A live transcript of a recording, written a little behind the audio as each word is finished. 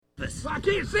I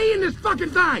can't see in this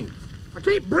fucking thing. I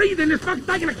can't breathe in this fucking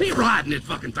thing, and I can't ride in this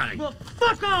fucking thing. Well,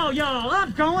 fuck all y'all.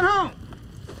 I'm going home.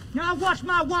 Now, I watched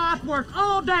my wife work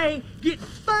all day getting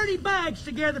 30 bags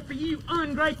together for you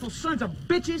ungrateful sons of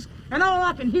bitches, and all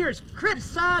I can hear is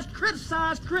criticize,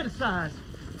 criticize, criticize.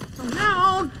 From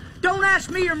now on, don't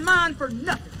ask me or mine for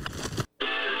nothing.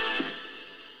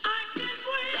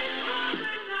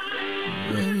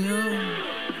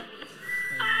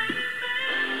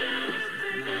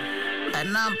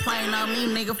 And I'm playing on me,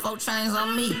 nigga, 4 chains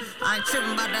on me. I ain't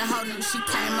tripping about that hoe, nigga, she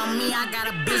came on me. I got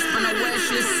a bitch from the west,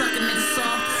 she a suckin' nigga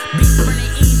soft. Bitch from the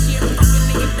east, she a fucking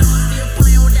nigga dog. Still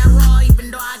playing with that raw,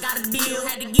 even though I got a deal.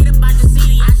 Had to get up out the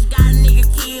city, I just got a nigga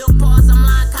killed. Pause, I'm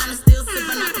lying, kinda still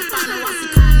sippin'. I can find no watch the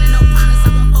cotton and no partners. I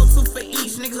want 4-2 for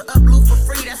each, niggas up blue for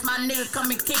free. That's my nigga,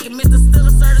 come and kick it. Mr. Stiller,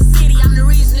 sir, the city. I'm the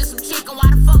reason it's some chicken. Why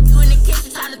the fuck you in the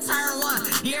kitchen trying to turn one?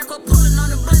 The air quit pulling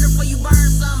on the blender before you burn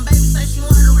something. Baby say she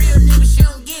want a real nigga, she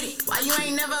don't get it. Why you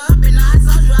ain't never up and I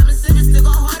told you I've been sipping, still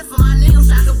go harder for my niggas.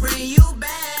 I could bring you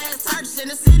back. Search in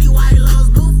the city, white lows,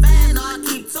 blue fast. No, I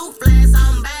keep 2 flags,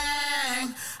 I'm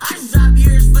bang. I just drop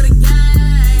years for the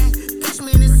gang. Catch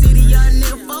me in the city, young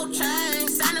nigga, 4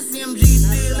 chains. Sign a CMG,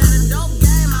 still in a dope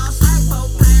game. Outside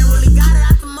propane, really got it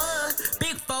out the mud.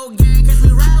 Big 4 gang, catch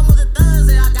me riding with the thugs.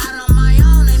 Yeah, I got it on my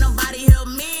own, ain't nobody help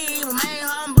me. Remain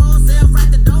humble,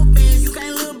 self-right the dope ends. You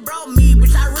can't little bro me,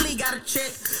 bitch, I really got a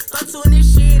check. Thought to in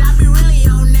this shit, I be really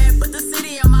on that. Put the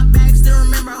city on my back, still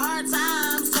remember hard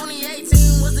times.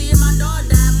 2018 was the year my dog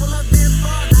died. Pull up in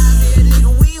Fall Guys, yeah,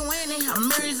 nigga, we winning.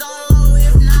 I'm Mary's all low,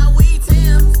 if not, we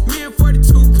Tim. Me and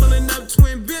 42 pulling up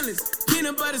twin billions.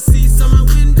 Peanut butter seats on my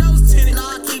windows tinted.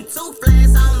 No, I keep 2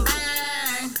 flags, I'm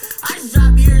bang. I just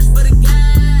drop years for the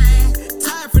gang.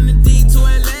 Tired from the D to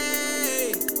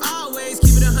LA. Always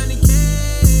keep it 100K.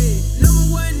 Number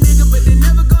 1 nigga, but they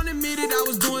never gonna admit it. I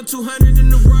was doing 200 in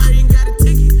the Rari and got a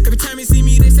ticket. Every time they see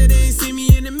me, they say they ain't see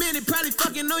me in a minute. Probably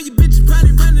fucking on you bitches,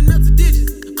 probably running up the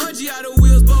digits. Orgy out of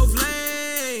wheels, both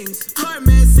lanes. Floor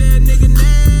man said nigga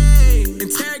name.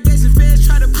 Interrogation feds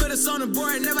try to put us on the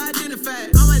board, never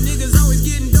identified. All my niggas always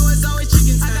getting dough, it's always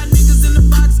chicken time. I got niggas in the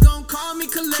box, gon' call me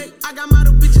collect. I got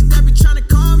model bitches that be tryna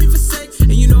call me for sex.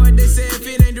 And you know what they say, if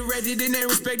it ain't directed, then they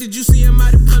respected. You see them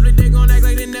out in public, they gon' act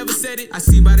like they never said it. I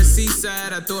see by the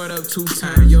seaside, I throw it up 2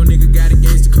 times. Yo nigga got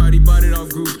engaged to Cardi, bought it off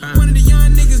Groupon. One of the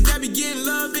young niggas that be getting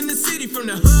love in the city. From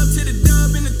the hub to the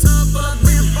dub in the tub, full up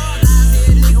in Fall Guys,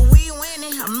 yeah, nigga, we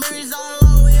winning. I'm Mary's all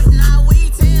low, if not,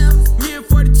 we Tim. Me and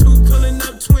 42 pulling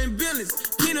up twin billions.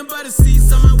 Peanut butter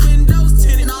seats on my windows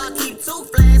tinted. No, I keep 2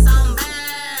 flags, I'm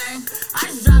bang. I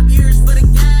just drop years for the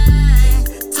gang.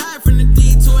 Tired from the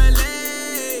D to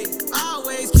LA.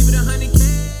 Always keep it 100K.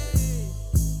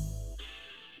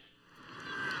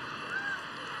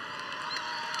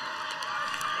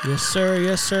 Yes, sir.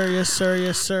 Yes, sir. Yes, sir.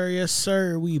 Yes, sir. Yes,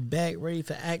 sir. We back, ready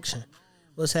for action.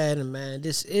 What's happening, man?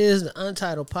 This is the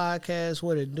Untitled Podcast.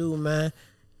 What it do, man?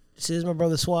 This is my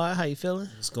brother Swat. How you feeling?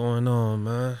 What's going on,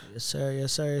 man? Yes, sir.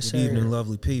 Yes, sir. Yes, sir. Good evening,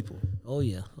 lovely people. Oh,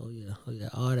 yeah. Oh, yeah. Oh, yeah.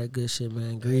 All that good shit,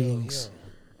 man. Greetings.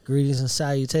 Greetings and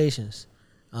salutations.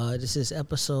 This is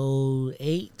episode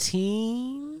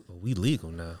 18. But we legal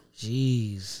now.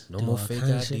 Jeez. No more fake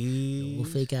IDs. No more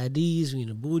fake IDs. We in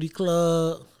the booty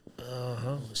club.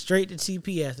 Straight to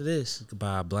TP after this. You can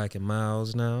buy Black and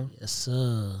Miles now. Yes,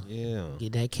 sir. Yeah.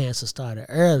 Get that cancer started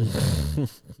early.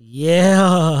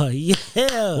 Yeah.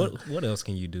 What else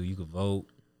can you do? You could vote.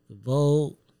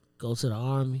 Vote. Go to the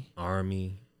army.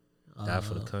 Die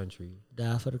for the country.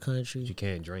 Die for the country. But you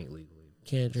can't drink legally.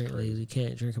 Can't drink legally.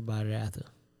 Can't drink about it after.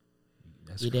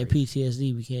 That's Get that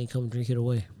PTSD. We can't come drink it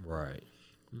away. Right.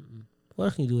 What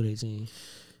else can you do at 18?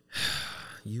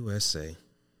 USA.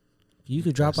 You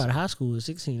could drop out of high school at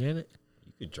 16, ain't it?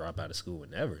 You could drop out of school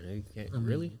whenever. You can't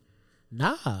really.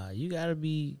 Nah, you gotta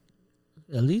be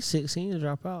at least 16 to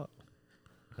drop out.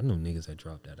 I know niggas that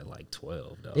dropped out at like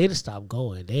 12, though. They just stopped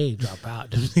going. They ain't drop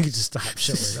out. Them niggas just stopped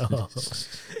showing up.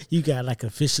 You got like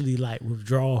officially like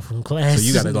withdraw from class. So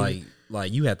you gotta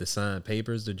like you have to sign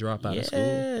papers to drop out of school.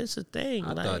 Yeah, it's a thing.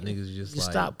 I thought niggas just like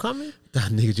stop coming.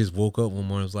 Thought niggas just woke up one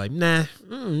morning and was like, nah.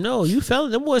 No, you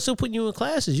failing. Them boys still putting you in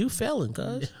classes. You failing,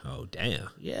 cuz. Oh damn.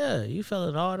 Yeah, you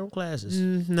failing all them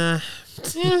classes. Nah.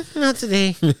 Not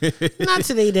today. Not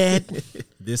today, Dad.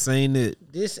 This ain't it.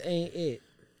 This ain't it.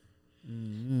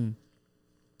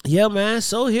 Yeah, man.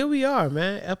 So here we are,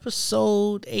 man.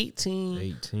 Episode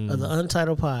 18 of the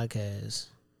Untitled Podcast.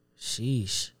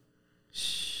 Sheesh.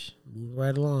 Moving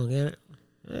right along, ain't it?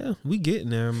 Yeah, we getting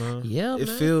there, man. Yeah, it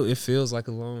man. It feels like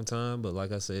a long time, but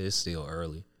like I said, it's still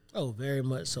early. Oh, very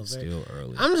much so. Still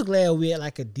early. I'm just glad we had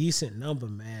like a decent number,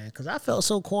 man, because I felt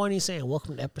so corny saying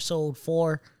welcome to episode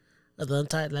 4. of the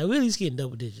Untitled. Like, we at least getting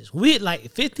double digits. We at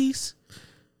like 50s.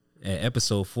 At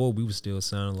episode 4, we was still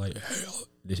sounding like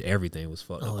just everything was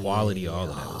fucked. The quality, all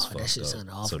of that was that shit sounded fucked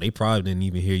awful. up. So they probably didn't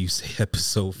even hear you say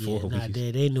episode 4. Yeah,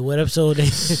 they knew what episode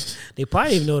they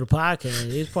probably even know the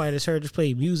podcast. They probably just heard us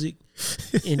play music,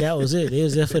 and that was it. They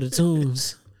was there for the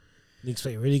tunes. Niggas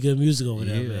play really good music over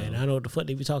there, man. I don't know what the fuck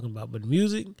they be talking about, but the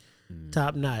music,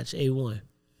 top notch, A1.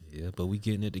 Yeah, but we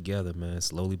getting it together, man,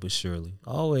 slowly but surely.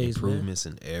 Always, improvements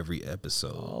in every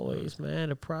episode. Always, man.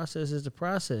 The process is the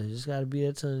process. You just got to be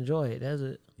there to enjoy it. That's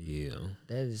it. Yeah.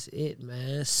 That is it,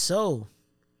 man. So,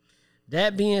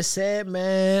 that being said,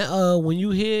 man, when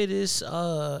you hear this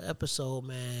episode,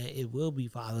 man, it will be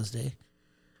Father's Day.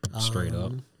 Straight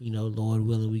up. You know, Lord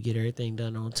willing, we get everything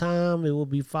done on time. It will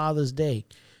be Father's Day.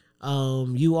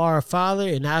 You are a father,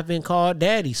 and I've been called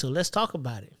daddy, so let's talk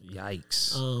about it.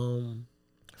 Yikes.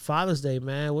 Father's Day,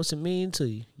 man. What's it mean to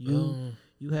you?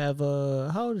 You have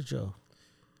how old is Joe?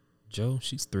 Joe,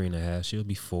 she's 3.5. She'll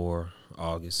be 4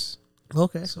 August.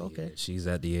 Okay, So, okay. yeah, she's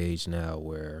at the age now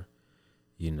where,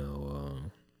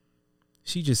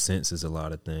 she just senses a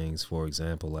lot of things. For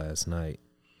example, last night,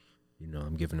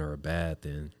 I'm giving her a bath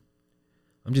and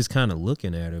I'm just kind of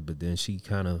looking at her, but then she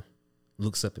kind of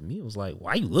looks up at me and was like,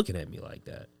 "Why are you looking at me like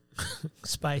that?"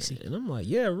 Spicy. And I'm like,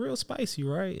 "Yeah, real spicy,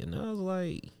 right?" And I was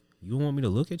like, "You want me to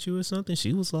look at you or something?"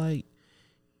 She was like,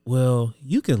 "Well,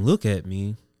 you can look at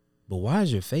me, but why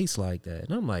is your face like that?"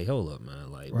 And I'm like, "Hold up, man.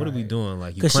 Like, what are we doing?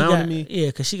 Like, you clowning me?" Yeah,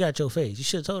 because she got your face. You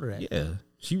should have told her that. Yeah,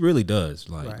 she really does.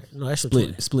 Like, Right. No, that's your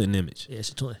twin. split an image. Yeah, it's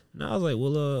a twin. And I was like,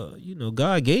 "Well,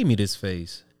 God gave me this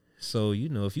face. So,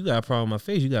 if you got a problem with my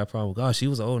face, you got a problem with God." She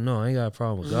was like, "Oh, no, I ain't got a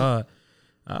problem with God."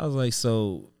 I was like,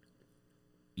 "So,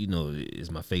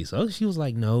 is my face ugly?" She was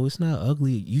like, "No, it's not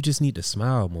ugly. You just need to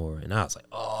smile more." And I was like,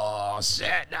 "Oh,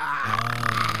 shit.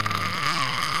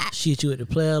 She hit you at the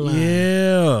player line.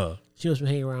 Yeah. She must be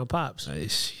hanging around Pops.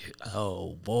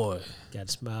 Oh, boy. Got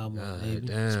to smile more, God baby.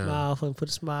 damn. Smile for him, put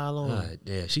a smile on.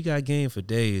 Yeah, she got game for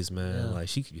days, man. Yeah.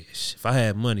 Like, if I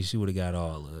had money, she would have got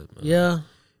all of it, man. Yeah.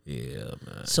 Yeah,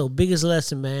 man. So, biggest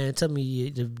lesson, man. Tell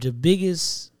me the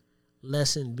biggest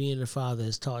lesson being a father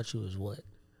has taught you is what?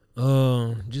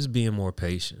 Just being more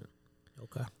patient.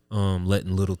 Okay.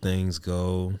 Letting little things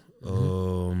go.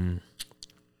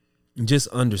 Just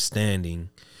understanding.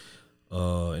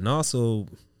 And also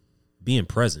being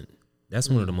present. That's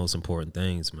one of the most important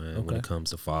things, man, when it comes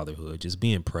to fatherhood. Just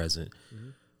being present.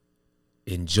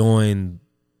 Enjoying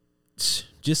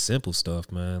just simple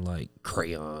stuff, man, like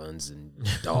crayons and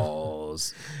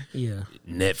dolls. Yeah.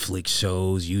 Netflix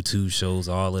shows, YouTube shows,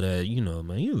 all of that.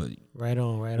 Man, Right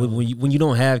on. when you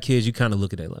don't have kids, you kind of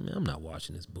look at that like, man, I'm not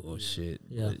watching this bullshit.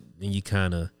 Yeah. But then you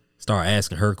kind of start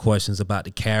asking her questions about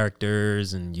the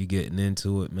characters and you getting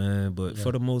into it, man. But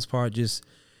for the most part, just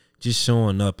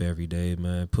showing up every day,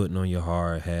 man, putting on your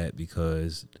hard hat,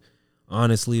 because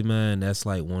honestly, man, that's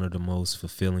like one of the most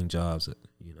fulfilling jobs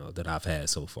that I've had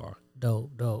so far.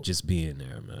 Dope. Just being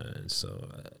there, man. So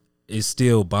it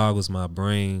still boggles my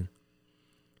brain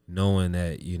knowing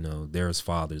that, there's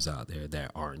fathers out there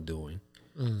that aren't doing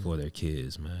for their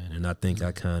kids, man. And I think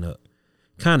I kind of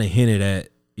hinted at,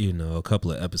 a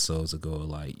couple of episodes ago,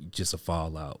 like just a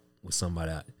fallout with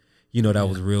somebody that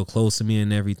was real close to me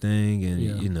and everything.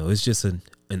 And, it's just an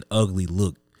ugly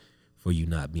look for you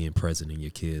not being present in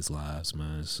your kids' lives,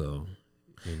 man. So,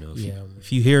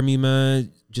 if you hear me,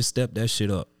 man, just step that shit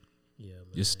up. Yeah,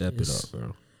 man. Just step it up,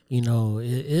 bro.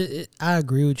 I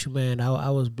agree with you, man.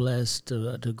 I was blessed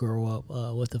to grow up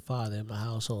with a father in my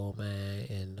household, man.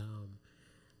 And,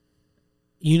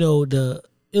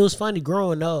 it was funny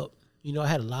growing up. I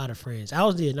had a lot of friends. I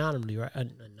was the anomaly, right?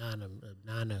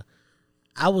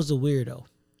 I was the weirdo.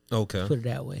 Okay. Put it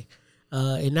that way.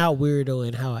 And not weirdo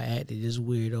in how I acted. Just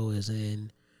weirdo as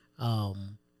in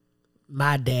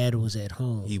my dad was at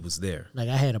home. He was there. Like,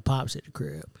 I had a pops at the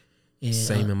crib. And,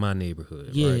 Same in my neighborhood.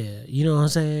 Yeah, right? You know what I'm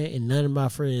saying? And none of my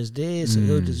friends did, so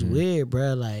it was just weird,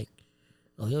 bro. Like,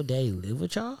 oh, your daddy live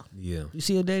with y'all? Yeah. You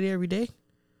see your daddy every day?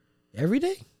 Every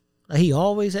day? Like, he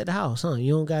always at the house, huh?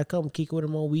 You don't got to come kick with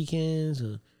him on weekends?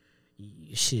 Or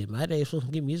shit, my dad's supposed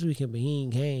to give me this weekend, but he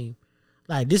ain't came.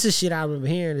 Like, this is shit I remember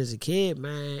hearing as a kid,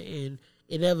 man, and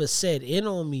it never set in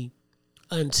on me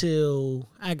until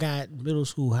I got middle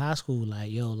school, high school.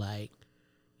 Like, yo, like,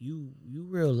 you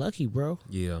real lucky, bro.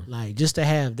 Yeah. Like, just to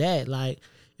have that. Like,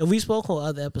 and we spoke on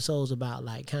other episodes about,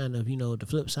 like, kind of, the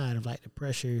flip side of, like, the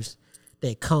pressures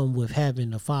that come with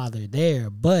having a father there.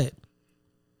 But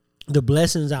the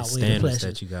blessings outweigh the blessings.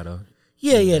 That you gotta.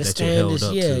 Yeah, the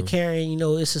standards. Yeah, to. carrying.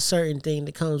 It's a certain thing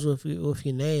that comes with your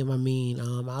name. I mean,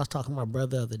 I was talking to my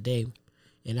brother the other day,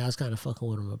 And I was kind of fucking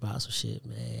with him about some shit,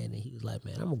 man. And he was like,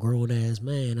 man, I'm a grown ass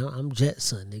man. I'm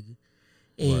Jetson, nigga.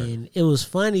 And it was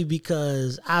funny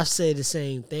because I said the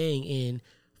same thing. And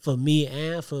for me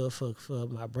and for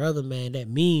my brother, man, that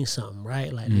means something,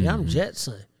 right? Like, nigga, I'm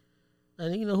Jetson.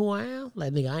 Like, you know who I am?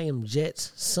 Like, nigga, I am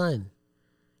Jet's son.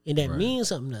 And that means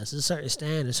something to us. There's a certain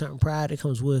stand, a certain pride that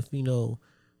comes with,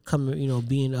 coming,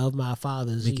 being of my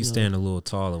father's. Make you stand a little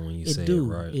taller when you say it,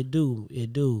 right? It do.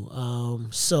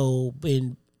 So,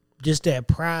 in just that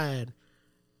pride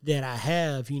that I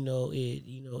have,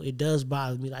 it does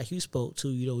bother me. Like you spoke to,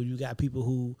 you got people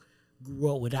who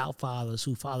grew up without fathers,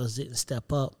 who fathers didn't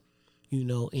step up,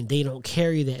 and they don't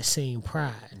carry that same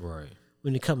pride, right,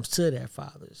 when it comes to their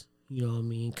fathers. You know what I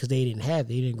mean? Because they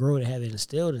didn't grow to have it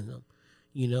instilled in them.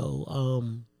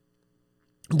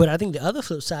 But I think the other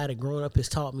flip side of growing up has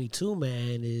taught me too,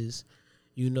 man, is,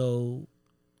 and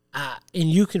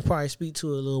you can probably speak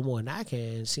to it a little more than I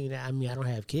can, seeing that, I don't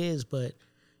have kids, but,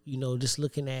 just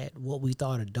looking at what we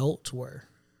thought adults were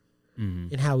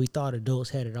and how we thought adults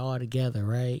had it all together,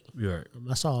 right? Right.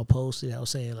 I saw a post that was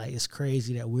saying, like, it's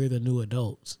crazy that we're the new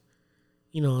adults.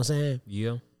 You know what I'm saying?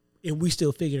 Yeah. And we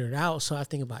still figuring it out. So I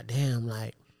think about, damn,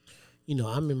 like,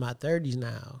 I'm in my 30s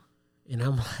now. And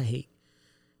I'm like,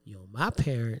 my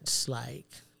parents, like,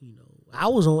 I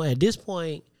was on, at this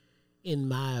point in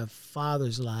my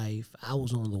father's life, I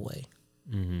was on the way.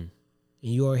 Mm-hmm. And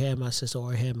you already had my sister,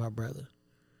 already had my brother.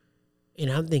 And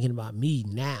I'm thinking about me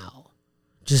now.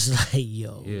 Just like,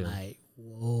 like,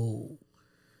 whoa.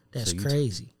 That's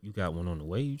crazy. You got one on the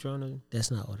way? You trying to? That's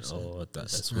not what it said. Oh, I thought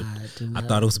that's what. I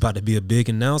thought it was about to be a big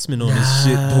announcement on this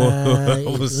shit,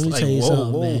 boy. I was like,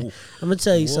 whoa. Man. I'm gonna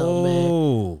tell you something,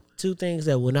 man. Two things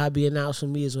that will not be announced for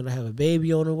me is when I have a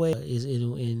baby on the way. Is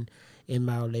in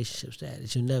my relationship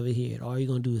status. You'll never hear it. All you're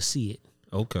gonna do is see it.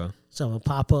 Okay. So I'm gonna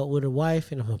pop up with a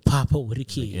wife and I'm gonna pop up with a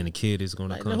kid. And the kid is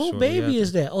gonna come. Who baby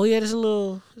is that? Oh yeah, it's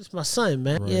my son,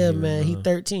 man. Right, yeah, man. He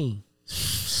 13.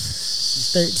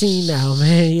 13 now,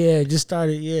 man. Yeah, just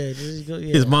started. Yeah,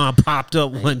 his mom popped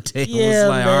up one day. Yeah, was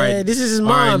like, man. All right, this is his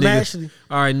mom, actually.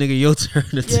 All right, nigga, your turn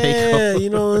to take over. Yeah, you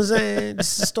know what I'm saying?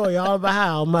 This is a story all about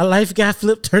how my life got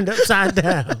flipped, turned upside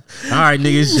down. All right,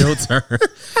 nigga, it's your turn.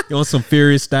 You on some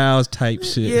Furious Styles type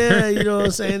shit. Yeah, you know what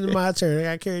I'm saying? It's my turn. I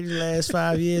got carried the last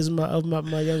 5 years of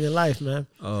my younger life, man.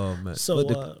 Oh man. So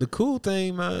but the cool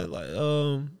thing, man, like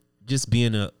just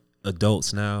being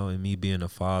adults now and me being a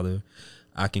father,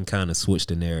 I can kind of switch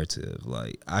the narrative.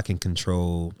 Like I can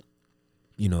control,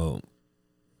 so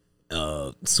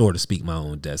to speak, my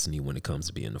own destiny when it comes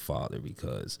to being a father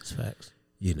because, it's facts.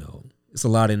 It's a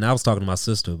lot. And I was talking to my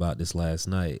sister about this last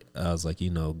night. I was like,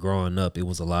 growing up, it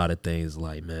was a lot of things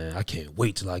like, man, I can't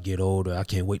wait till I get older. I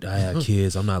can't wait till I have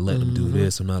kids. I'm not letting them do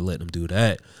this. I'm not letting them do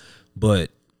that.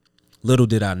 But little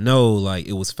did I know, like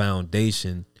it was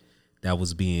foundation that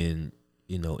was being,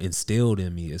 instilled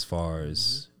in me as far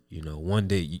as, one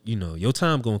day, your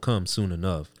time gonna come soon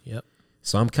enough. Yep.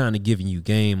 So I'm kind of giving you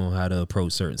game on how to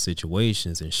approach certain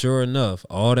situations. And sure enough,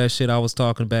 all that shit I was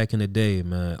talking back in the day,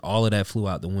 man, all of that flew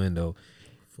out the window.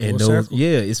 Full circle.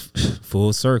 Yeah, it's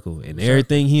full circle. And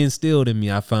everything he instilled in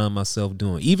me, I find myself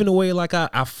doing. Even the way like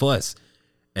I fuss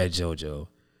at JoJo.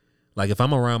 Like if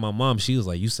I'm around my mom, she was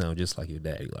like, you sound just like your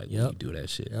daddy. Like when you do that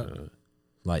shit.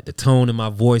 Like the tone in my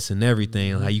voice and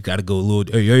everything, how you got to go a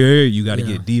little, hey, you got to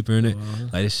get deeper in it.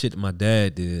 Like this shit that my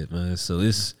dad did, man. So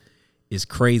it's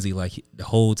crazy. Like the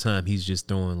whole time he's just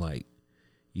throwing like,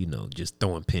 just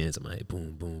throwing pins in my head,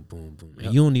 boom, boom, boom, boom.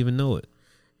 And you don't even know it.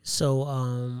 So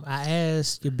I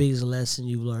asked your biggest lesson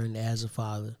you've learned as a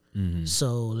father. Mm-hmm.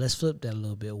 So let's flip that a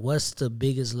little bit. What's the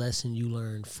biggest lesson you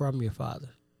learned from your father?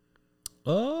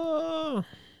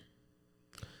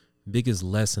 Biggest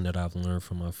lesson that I've learned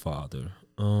from my father.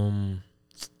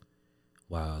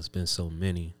 Wow, it's been so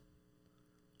many.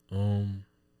 And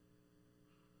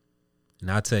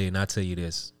I'll tell you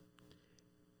this.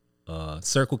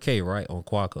 Circle K, right, on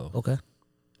Quaco. Okay.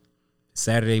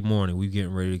 Saturday morning, we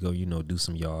getting ready to go, do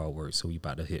some yard work. So we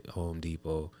about to hit Home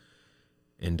Depot.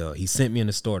 And he sent me in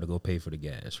the store to go pay for the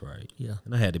gas, right? Yeah.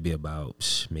 And I had to be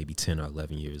about maybe 10 or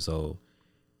 11 years old.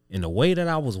 And the way that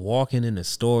I was walking in the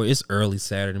store, it's early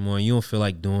Saturday morning. You don't feel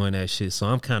like doing that shit. So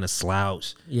I'm kind of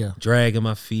slouched, dragging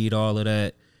my feet, all of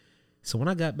that. So when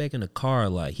I got back in the car,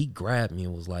 like he grabbed me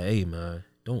and was like, hey, man,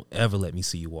 don't ever let me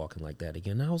see you walking like that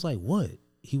again. And I was like, what?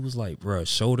 He was like, bro,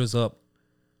 shoulders up,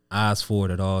 eyes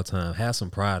forward at all times. Have some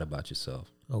pride about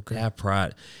yourself. Okay. Have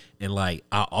pride. And like,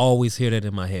 I always hear that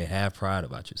in my head. Have pride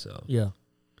about yourself. Yeah.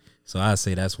 So I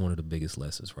say that's one of the biggest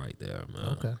lessons right there,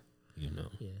 man. Okay. Yeah.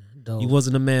 Dope. He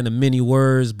wasn't a man of many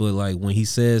words, but like when he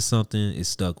says something, it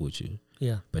stuck with you.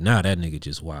 Yeah. But now that nigga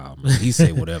just wild, man. He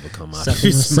say whatever come out of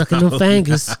Sucking, his sucking them mouth.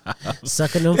 fingers.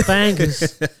 Sucking them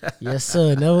fingers. Yes,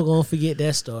 sir. Never gonna forget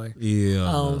that story.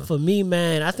 Yeah. For me,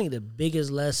 man, I think the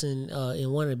biggest lesson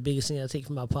and one of the biggest things I take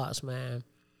from my pops, man,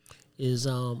 is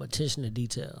attention to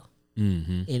detail.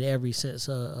 Mm-hmm. In every sense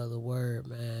of the word,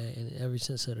 man, in every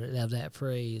sense of that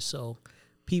phrase. So,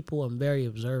 I'm very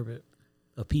observant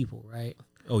of people, right?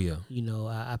 Oh yeah. You know,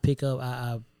 I pick up.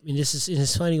 And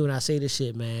it's funny when I say this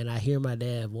shit, man. I hear my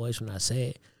dad's voice when I say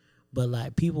it, but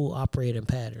like people operate in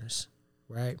patterns,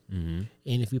 right? Mm-hmm.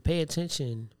 And if you pay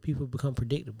attention, people become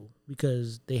predictable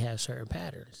because they have certain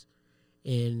patterns.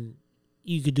 And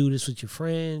you could do this with your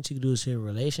friends. You could do this in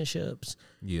relationships,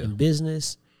 in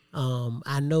business.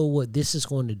 I know what this is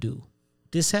going to do.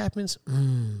 This happens.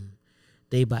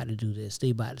 They about to do this. They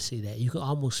about to say that. You can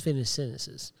almost finish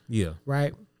sentences. Yeah.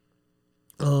 Right.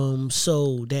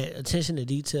 So that attention to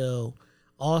detail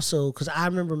also, because I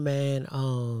remember, man,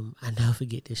 I never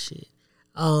forget this shit.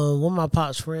 One of my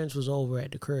pop's friends was over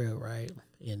at the crib, right?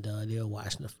 And they were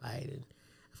watching the fight, and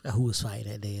I forgot who was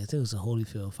fighting that day. I think it was a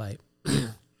Holyfield fight.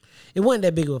 It wasn't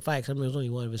that big of a fight, because I mean, it was only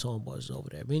one of his homeboys over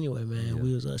there. But anyway, man,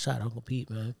 we was shot at Uncle Pete,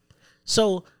 man.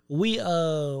 So we,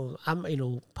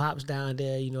 I'm, Pop's down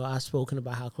there, I've spoken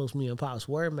about how close me and Pops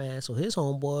were, man. So his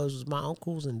homeboys was my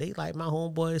uncles, and they like my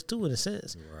homeboys too, in a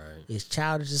sense. Right. As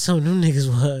childish as some of them niggas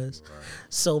was. Right.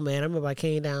 So, man, I remember I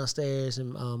came downstairs,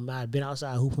 and I'd been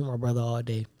outside hooping with my brother all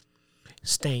day.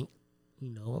 Stank.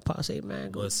 My Pops said, hey,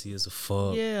 man, go. Musty as a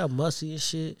fuck. Yeah, musty as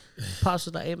shit. Pops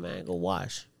was like, hey, man, go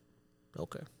wash.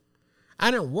 Okay. I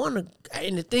didn't want to,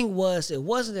 and the thing was, it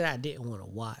wasn't that I didn't want to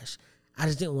wash. I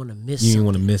just didn't want to miss. You didn't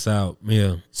want to miss out,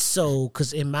 yeah. So,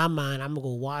 because in my mind, I'm gonna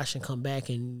go wash and come back,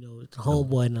 and the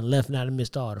homeboy and the left, and I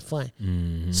missed all the fun.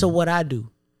 Mm-hmm. So what I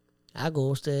do, I go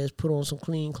upstairs, put on some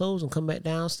clean clothes, and come back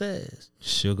downstairs.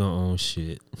 Sugar on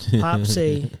shit. Pop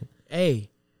say, "Hey,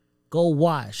 go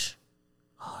wash."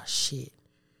 Oh shit!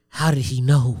 How did he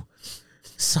know?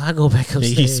 So I go back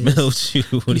upstairs. He smelled you.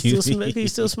 What do you mean? He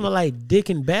still smell like dick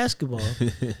and basketball.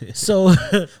 So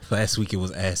last week it was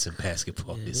ass and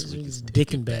basketball. Yeah, this week is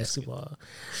dick and basketball.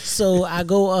 So I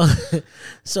go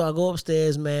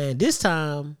upstairs, man. This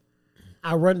time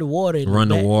I run the water. Yeah,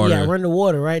 I run the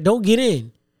water, right? Don't get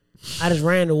in. I just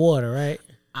ran the water, right?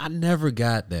 I never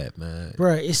got that, man.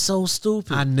 Bro, it's so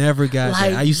stupid. I never got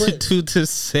that. I used to do the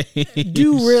same.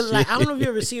 Do really like? I don't know if you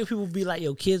ever seen people be like,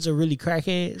 "Yo, kids are really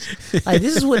crackheads." Like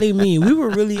this is what they mean. We were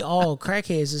really all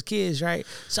crackheads as kids, right?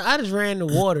 So I just ran the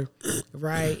water,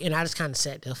 right, and I just kind of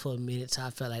sat there for a minute. So I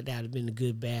felt like that would have been a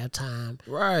good bath time,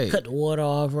 right? Cut the water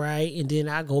off, right, and then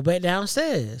I go back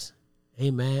downstairs.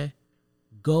 Hey man,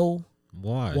 go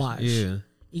wash. Yeah,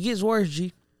 it gets worse,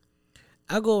 G.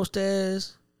 I go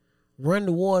upstairs. Run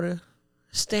the water,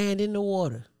 stand in the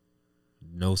water.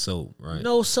 No soap, right?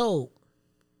 No soap.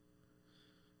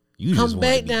 You come just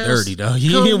want to be dirty, dog.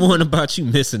 You didn't want about you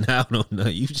missing out on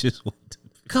nothing. You just want to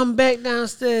come back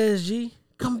downstairs, G.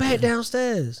 Come back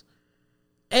downstairs.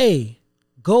 Hey,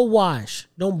 go wash.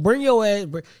 Don't bring your ass.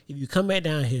 If you come back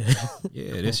down here,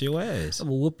 yeah, that's your ass. I'm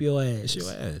gonna whoop your ass. That's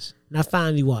your ass. And I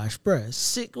finally washed,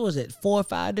 bruh. What was it? 4 or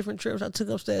 5 different trips I took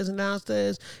upstairs and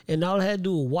downstairs, and all I had to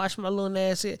do was wash my little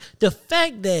ass. The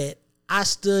fact that I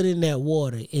stood in that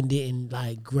water and didn't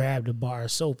like grab the bar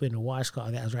of soap in the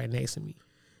washcloth that was right next to me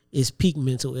is peak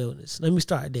mental illness. Let me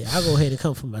start there. I'll go ahead and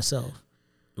come for myself.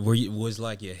 Was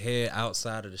like your head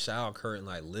outside of the shower curtain,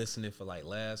 like listening for like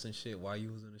laughs and shit while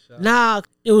you was in the shower? Nah,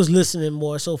 it was listening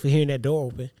more so for hearing that door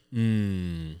open.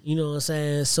 Mm. You know what I'm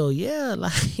saying? So yeah,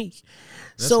 like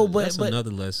that's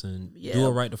another lesson. Yeah. Do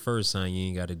it right the first time. You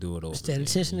ain't got to do it over. Stand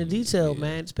attention to detail,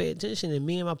 man. Just pay attention. And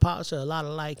me and my pops are a lot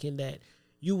alike in that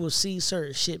you will see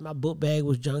certain shit. My book bag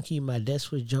was junky. My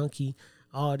desk was junky.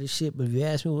 All this shit, but if you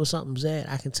ask me where something's at,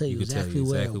 I can tell you exactly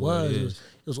where it was.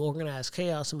 It was organized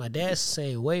chaos, and my dad's the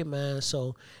same way, man.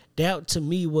 So that to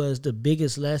me was the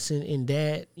biggest lesson in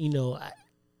that.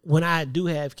 When I do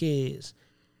have kids,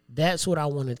 that's what I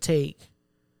want to take.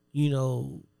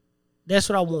 That's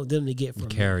what I want them to get from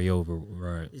carry over,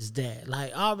 right? Is that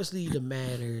like obviously the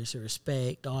manners, the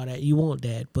respect, all that you want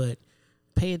that, but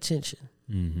pay attention.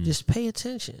 Mm-hmm. Just pay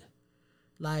attention,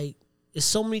 like. It's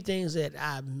so many things that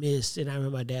I missed, and I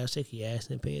remember my dad was like, he asked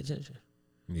and pay attention.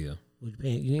 Yeah. You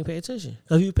didn't pay attention.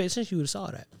 Because if you pay attention, you would have saw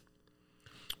that.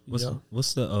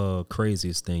 What's the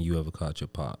craziest thing you ever caught your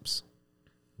pops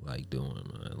like doing,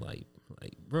 man? Like,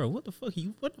 bro, what the fuck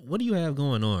what do you have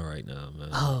going on right now, man?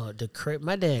 Oh,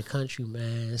 my dad country,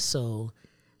 man. So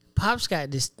Pops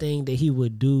got this thing that he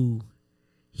would do.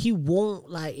 He won't,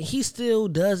 he still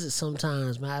does it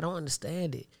sometimes, man. I don't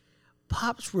understand it.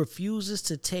 Pops refuses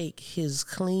to take his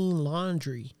clean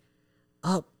laundry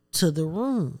up to the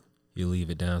room. You leave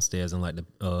it downstairs in like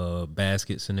the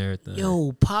baskets and everything.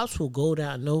 Yo, Pops will go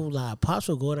down, no lie. Pops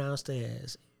will go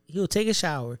downstairs. He'll take a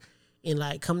shower and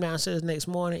like come downstairs next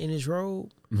morning in his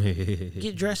robe,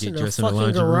 get dressed in the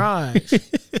fucking garage.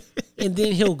 And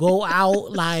then he'll go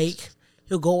out,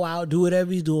 do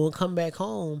whatever he's doing, come back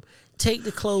home, take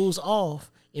the clothes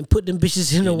off, and put them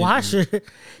bitches in the washer,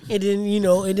 and then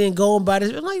and then go and buy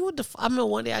this. I'm like, what the? I remember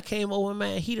one day I came over,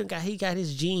 man. He got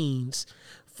his jeans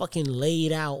fucking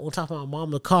laid out on top of my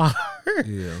mama's car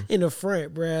in the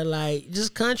front, bro. Like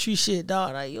just country shit,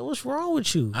 dog. Like, yo, what's wrong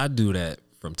with you? I do that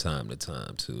from time to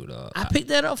time too, dog. I picked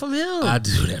that up from him. I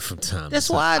do that from time. That's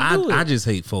to time. why I do it. I just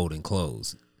hate folding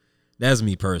clothes. That's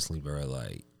me personally, bro.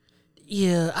 Like,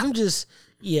 yeah,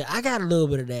 I got a little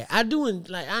bit of that. I do, I ain't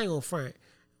gonna front.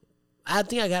 I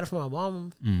think I got it from my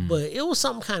mom, but it was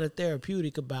something kind of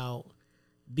therapeutic about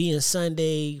being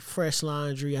Sunday, fresh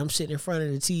laundry. I'm sitting in front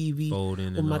of the TV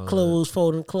folding with my clothes,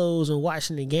 folding clothes and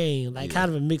watching the game. Like kind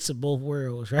of a mix of both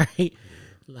worlds, right? Yeah.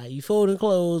 Like you folding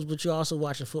clothes, but you're also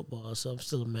watching football. So I'm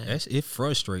still a man. It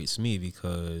frustrates me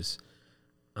because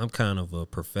I'm kind of a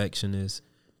perfectionist.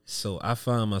 So I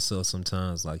find myself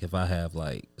sometimes like if I have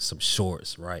like some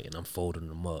shorts, right, and I'm folding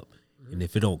them up, and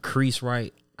if it don't crease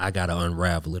right, I gotta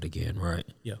unravel it again, right?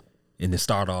 Yeah. And then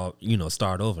start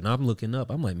over. And I'm looking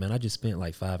up. I'm like, man, I just spent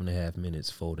like 5.5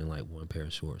 minutes folding like one pair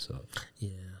of shorts up. Yeah.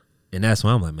 And that's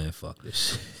why I'm like, man, fuck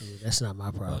this shit. Yeah, that's not my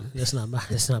problem. That's not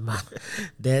my.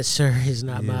 That sir is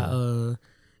not my.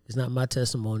 It's not my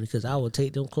testimony because I will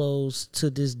take them clothes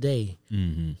to this day.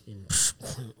 And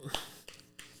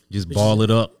just ball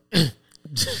it up.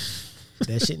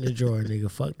 That shit in the drawer, nigga.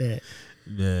 Fuck that.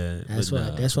 Yeah. That's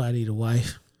why I need a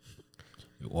wife.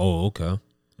 Oh, okay.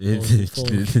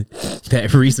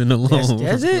 That reason alone.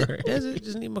 That's it. That's it.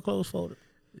 Just need my clothes folded.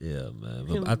 Yeah, man.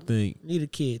 But I think need a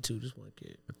kid too. Just one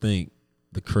kid. I think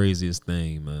the craziest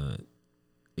thing, man,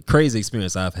 the crazy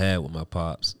experience I've had with my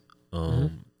pops. I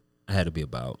had to be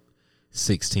about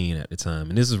 16 at the time,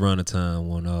 and this is around the time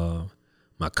when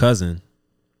my cousin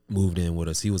moved in with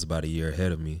us. He was about a year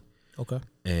ahead of me. Okay.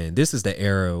 And this is the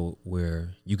era where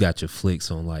you got your flicks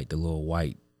on like the little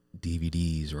white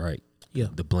DVDs, right? Yeah.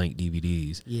 The blank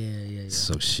DVDs. Yeah.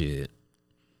 So shit.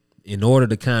 In order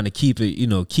to kind of keep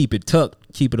it, keep it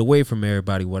tucked, keep it away from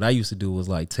everybody, what I used to do was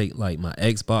like take like my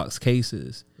Xbox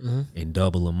cases and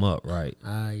double them up, right?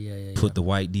 Put the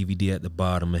white DVD at the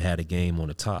bottom and had a game on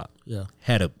the top. Yeah.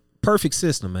 Had a perfect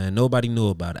system, man. Nobody knew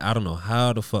about it. I don't know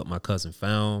how the fuck my cousin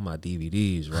found my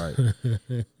DVDs,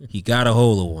 right? He got a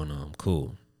hold of one of them.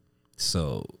 Cool.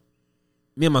 So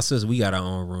me and my sister, we got our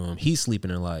own room. He's sleeping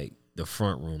in like the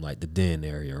front room, like the den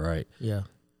area, right? Yeah.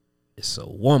 So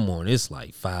one morning, it's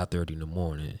like 5:30 in the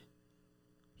morning.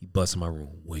 He busts in my room,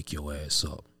 wake your ass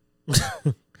up.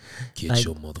 Get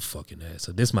your motherfucking ass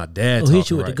up. This my dad talking, hit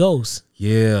you with the ghost.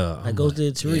 Yeah. Like ghost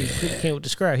did to Tariq. He came with the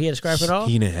strap. He had a strap at all?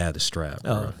 He didn't have the strap,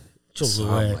 bro. So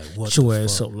I'm like, what your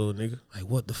ass up, little nigga. Like,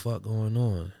 what the fuck going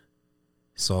on?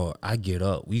 So I get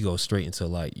up. We go straight into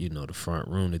like, the front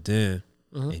room, the den.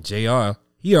 And JR,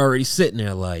 he already sitting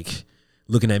there like,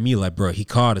 looking at me like, bro, he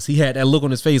caught us. He had that look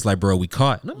on his face like, bro, we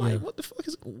caught. And I'm like, what the fuck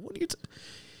what are you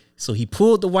So he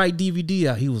pulled the white DVD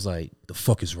out. He was like, the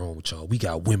fuck is wrong with y'all? We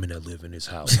got women that live in this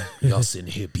house. Y'all sitting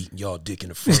here beating y'all dick in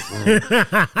the front room.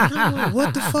 And I'm like,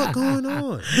 what the fuck going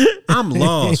on? I'm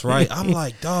lost, right? I'm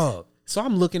like, dog. So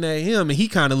I'm looking at him and he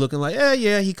kind of looking like,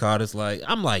 yeah, he caught us. Like,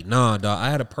 I'm like, nah, dog, I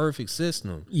had a perfect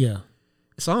system. Yeah.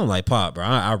 So I'm like, Pop, bro,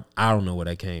 I don't know where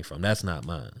that came from. That's not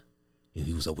mine. And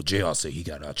he was like, well, JR said he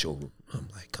got out your room. I'm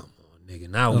like, come on, nigga.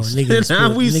 Now we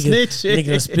snitching.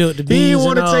 Nigga spilled the beans. He didn't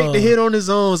want to take the hit on his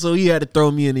own, so he had to throw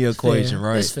me in the equation,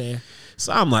 right? That's fair.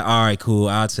 So I'm like, all right, cool.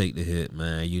 I'll take the hit,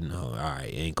 man. All right,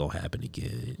 it ain't going to happen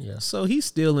again. Yeah. So he's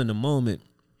still in the moment.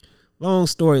 Long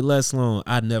story less long,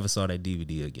 I never saw that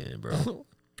DVD again, bro.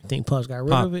 Think Pops got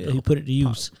rid of it or he put it to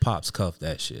use? Pops cuffed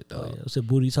that shit, dog. Was it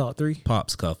Booty Talk 3?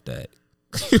 Pops cuffed that.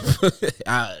 It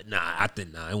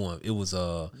wasn't. It was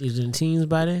Is it in teens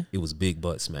by then? It was Big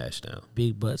Butt Smashdown.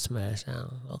 Big Butt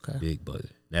Smashdown. Okay. Big Butt.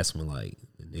 That's when like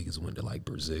the niggas went to like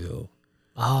Brazil.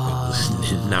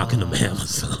 Oh, knocking them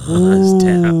Amazons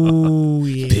down.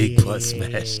 Yeah, Big Butt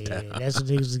Smashdown. That's what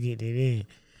niggas was getting it in.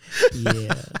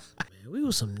 Yeah. Man, we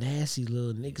was some nasty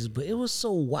little niggas, but it was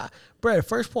so wild. Bro, the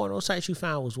first porno site you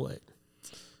found was what?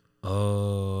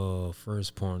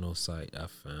 First porno site I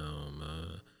found,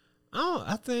 man.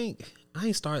 I think I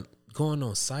ain't start going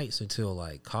on sites until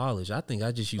like college. I think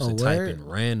I just used to type in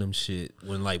random shit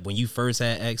when you first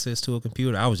had access to a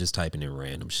computer. I was just typing in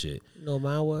random shit. You know what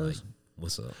mine was? Like,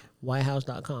 what's up?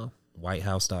 Whitehouse.com.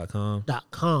 Whitehouse.com?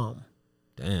 .com.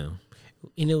 Damn.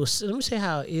 And it was, let me say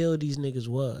how ill these niggas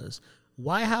was.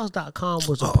 WhiteHouse.com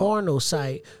was a porno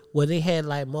site where they had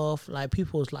like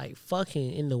people was like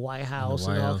fucking in the White House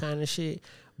and all kind of shit.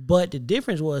 But the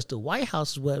difference was the White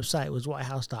House's website was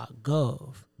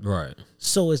whitehouse.gov. Right.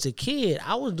 So as a kid,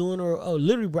 I was doing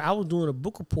I was doing a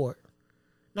book report.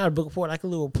 Not a book report, like a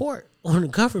little report on the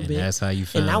government. And that's how you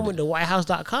found it. And I went to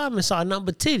whitehouse.com and saw nothing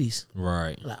but titties.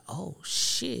 Right. Like, oh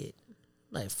shit.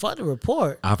 Like, fuck the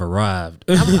report. I've arrived.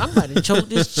 I'm about to choke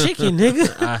this chicken,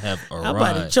 nigga. I have arrived. I'm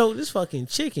about to choke this fucking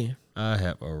chicken. I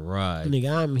have arrived.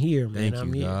 Nigga, I'm here, man. Thank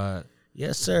I'm you, here. God.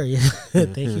 Yes, sir.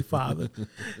 Thank you, Father.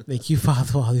 Thank you, Father,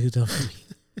 for all you've done for me.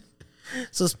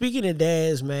 So speaking of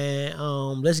dads, man,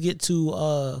 let's get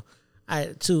to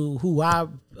who I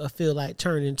feel like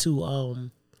turned into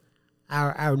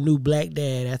our new black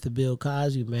dad after Bill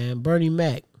Cosby, man. Bernie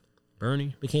Mac.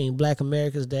 Bernie became Black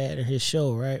America's dad in his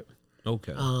show, right?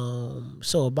 Okay.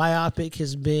 So a biopic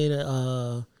has been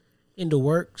in the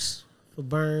works for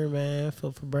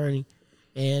Bernie.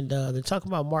 And they're talking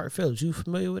about Mark Phillips. You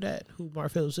familiar with that? Who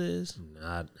Mark Phillips is?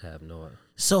 I have no idea.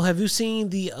 So have you seen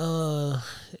the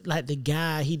like the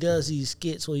guy, he does these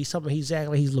skits where he's acting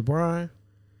like he's LeBron?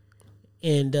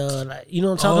 And like, you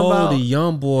know what I'm talking about? The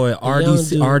young boy,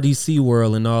 RDC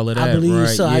World and all of that. I believe right?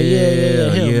 so. Yeah.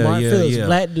 Him, Mark Phillips,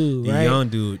 black dude, the right? Young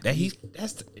dude.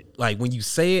 That's like when you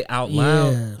say it out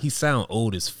loud, he sound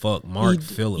old as fuck. Mark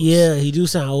Phillips. Yeah, he do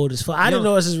sound old as fuck. I didn't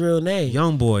know it's his real name.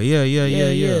 Young boy.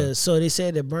 Yeah. So they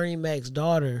said that Bernie Mac's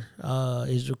daughter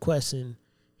is requesting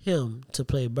him to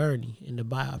play Bernie in the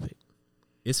biopic.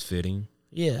 It's fitting.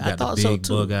 Yeah, I thought so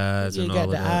too. Big bug eyes and all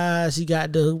of that. He got the eyes. He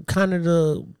got the kind of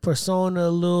the persona a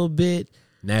little bit.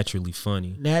 Naturally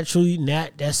funny. That's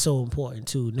so important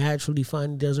too. Naturally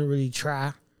funny, doesn't really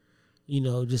try.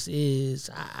 Just is.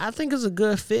 I think it's a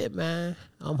good fit, man.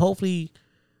 Hopefully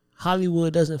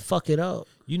Hollywood doesn't fuck it up.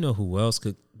 You know who else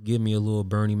could give me a little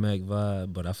Bernie Mac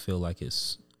vibe, but I feel like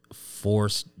it's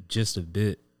forced just a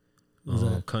bit.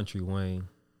 Country Wayne.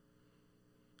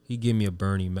 He give me a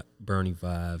Bernie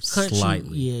vibe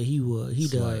slightly. Yeah, he would. He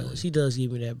does. He does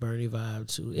give me that Bernie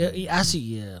vibe too. I see.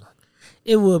 Yeah,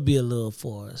 it would be a little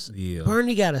forced. Yeah,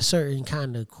 Bernie got a certain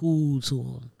kind of cool to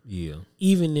him. Yeah,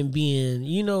 even in being,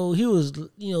 he was,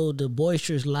 the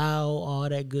boisterous, loud, all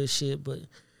that good shit, but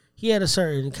he had a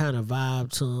certain kind of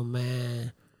vibe to him,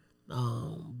 man.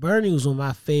 Bernie was one of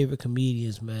my favorite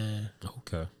comedians, man.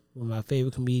 Okay, one of my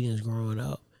favorite comedians growing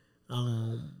up.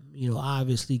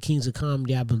 Obviously Kings of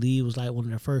Comedy, I believe, was like one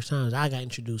of the first times I got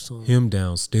introduced to him. Him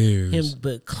downstairs.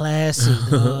 But classic,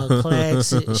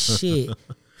 classic shit.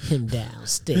 Him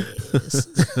downstairs.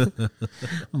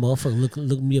 Motherfucker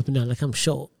look me up and down like I'm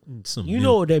short.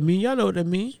 Know what that mean. Y'all know what that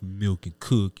mean. Milk and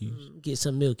cookies. Get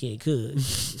some milk and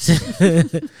cookies.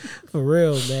 For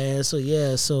real, man. So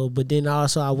yeah, but then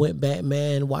also I went back,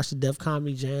 man, watched the Def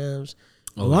Comedy Jams.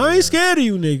 I ain't scared of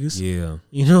you niggas. Yeah.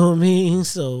 You know what I mean?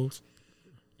 So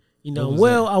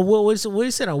what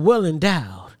he said, I'm well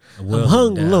endowed. I'm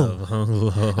hung low.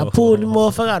 I pulled the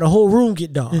motherfucker out, the whole room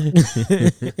get dark.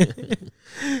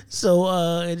 So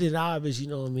and then obviously, you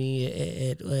know what I mean,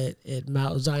 at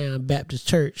Mount Zion Baptist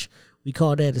Church, we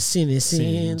call that a sin.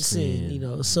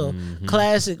 So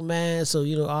classic, man. So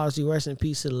obviously rest in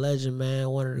peace to the legend, man.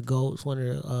 One of the GOATs, one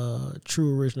of the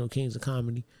true original kings of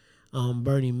comedy,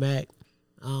 Bernie Mac.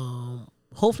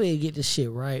 Hopefully they get this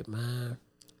shit right, man.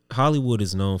 Hollywood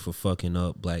is known for fucking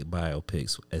up black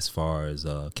biopics as far as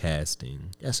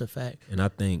casting. That's a fact. And I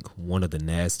think one of the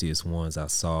nastiest ones I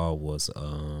saw was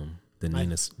the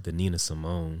Nina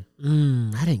Simone.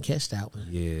 I didn't catch that one.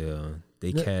 Yeah,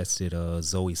 they casted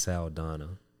Zoe Saldana.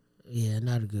 Yeah,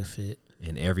 not a good fit.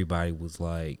 And everybody was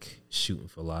like shooting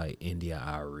for like India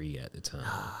Ari at the time.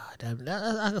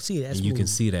 I can see that. And you can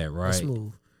see that, right? That's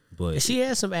smooth. But and she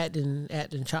has some acting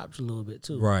chops a little bit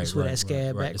too, right? Just with that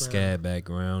scab background, the scab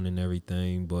background and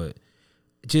everything. But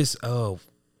just I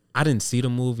didn't see the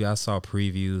movie. I saw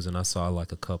previews and I saw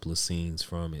like a couple of scenes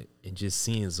from it, and just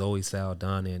seeing Zoe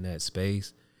Saldana in that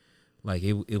space, like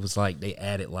it was like they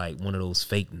added like one of those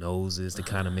fake noses to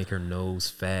kind of make her nose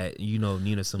fat.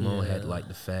 Nina Simone had like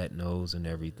the fat nose and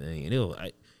everything, and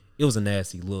it was a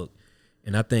nasty look.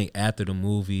 And I think after the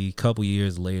movie, a couple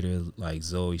years later, like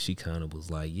Zoe, she kind of was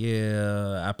like,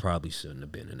 yeah, I probably shouldn't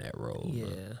have been in that role. Yeah,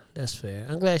 that's fair.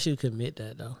 I'm glad she could admit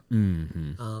that, though.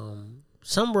 Mm-hmm.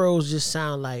 Some roles just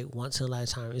sound like once in a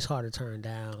lifetime. It's hard to turn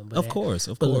down. But of course.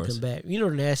 Looking back, the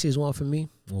nastiest one for me?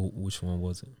 Well, which one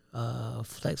was it?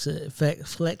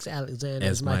 Flex Alexander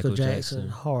as Michael Jackson.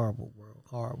 Horrible, bro.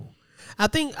 Horrible. I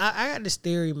think I got this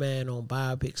theory, man, on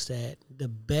biopics that the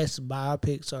best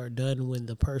biopics are done when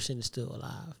the person is still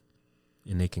alive.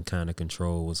 And they can kind of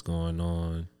control what's going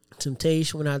on.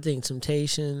 Temptation. When I think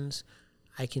Temptations,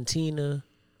 I Cantina,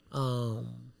 and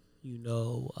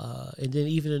then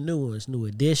even the new ones, New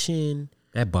Edition.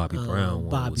 That Bobby Brown one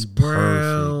Bobby was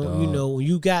Brown. perfect, dog. When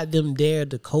you got them there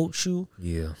to coach you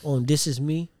Yeah. on This Is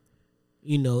Me,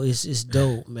 it's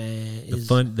dope, man.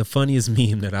 The funniest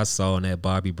meme that I saw in that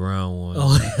Bobby Brown one.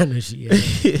 Oh, I know she.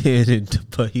 Yeah.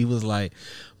 But he was like,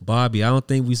 Bobby, I don't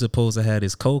think we supposed to have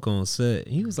this coke on set.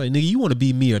 He was like, nigga, you want to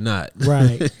be me or not?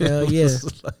 Right. Hell yeah.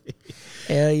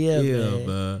 Hell yeah,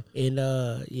 man.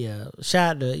 And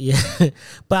shout out to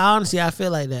but honestly, I feel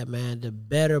like that, man. The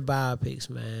better biopics,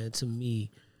 man, to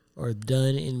me, are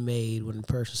done and made when the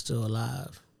person's still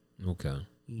alive. Okay.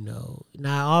 Now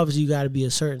obviously you got to be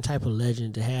a certain type of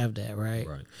legend to have that, right?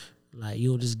 Right. Like you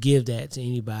don't just give that to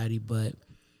anybody, but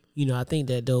I think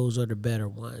that those are the better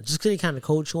ones. Just 'cause they kind of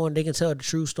coach you on, they can tell the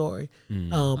true story.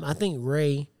 I think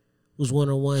Ray was one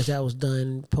of the ones that was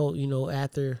done,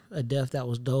 after a death that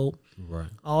was dope. Right.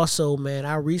 Also, man,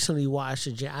 I recently watched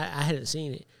I hadn't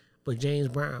seen it, but James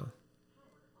Brown.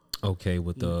 Okay,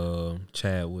 with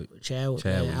Chadwick.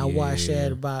 Man, I watched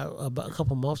that about a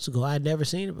couple months ago. I'd never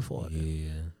seen it before. Yeah,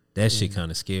 that shit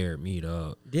kind of scared me,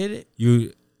 dog. Did it?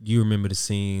 You remember the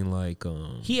scene like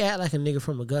He acted like a nigga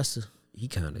from Augusta. He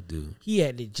kind of do. He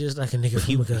acted just like a nigga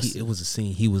from Augusta. It was a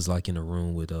scene. He was like in a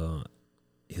room with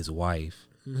his wife,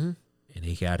 and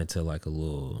they got into like a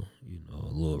little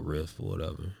riff or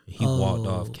whatever. He walked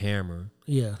off camera.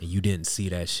 Yeah, and you didn't see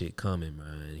that shit coming,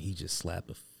 man. He just slapped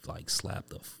the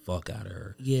fuck out of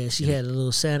her. Yeah, she had a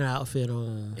little Santa outfit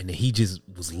on, and then he just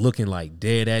was looking like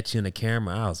dead at you in the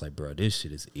camera. I was like, bro, this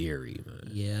shit is eerie, man.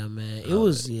 Yeah, man. It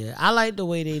was. Yeah, I like the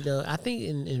way they do. I think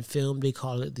in film they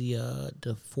call it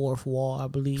the fourth wall, I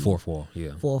believe. Fourth wall,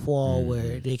 yeah. Fourth wall,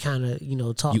 where they kind of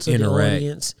talk to interact. the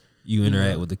audience. You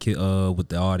interact with the kid, with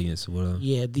the audience, or whatever.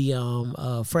 Yeah,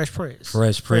 the Fresh Prince.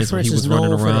 Fresh Prince when he was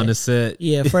running around the set.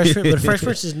 Yeah, Fresh Prince, but Fresh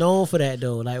Prince is known for that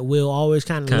though. Like Will always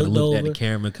kind of looked over at the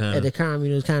camera, kind of kind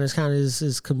of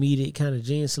his comedic kind of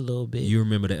genius a little bit. You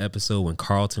remember the episode when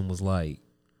Carlton was like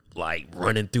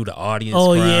running through the audience?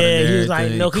 Oh yeah, he was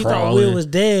like, no, he thought Will was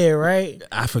dead, right?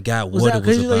 I forgot what it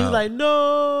was about. He was like,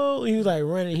 no, he was like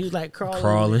running, he was like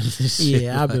crawling.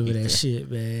 Yeah, I remember that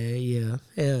shit, man. Yeah,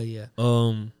 hell yeah.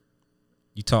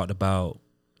 You talked about,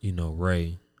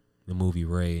 Ray, the movie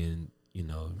Ray, and,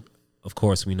 of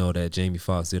course we know that Jamie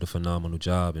Foxx did a phenomenal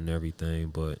job and everything,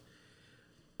 but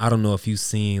I don't know if you've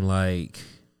seen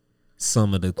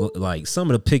some of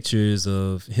the pictures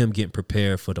of him getting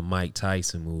prepared for the Mike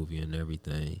Tyson movie and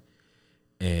everything.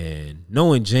 And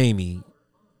knowing Jamie,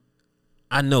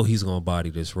 I know he's gonna body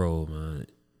this role, man.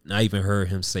 I even heard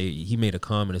him say, he made a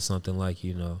comment or something like,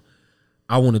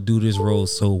 I want to do this role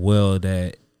so well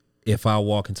that if I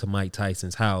walk into Mike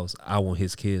Tyson's house, I want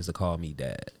his kids to call me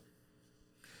dad.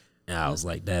 And I was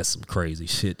like, that's some crazy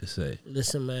shit to say.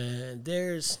 Listen, man,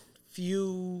 there's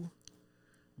few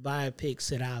biopics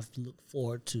that I've looked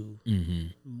forward to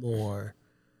more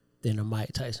than a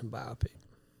Mike Tyson biopic.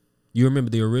 You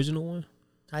remember the original one?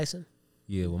 Tyson?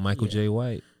 Yeah, with Michael J.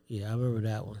 White. Yeah, I remember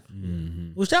that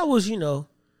one. Which that was,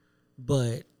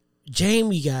 but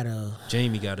Jamie got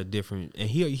a different, and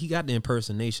he got the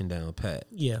impersonation down pat.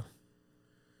 Yeah.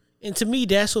 And to me,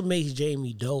 that's what makes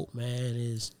Jamie dope, man,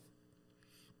 is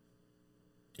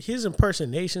his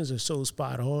impersonations are so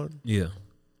spot on. Yeah.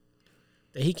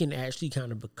 That he can actually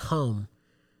kind of become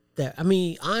that. I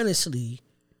mean, honestly,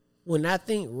 when I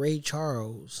think Ray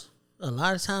Charles, a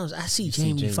lot of times I see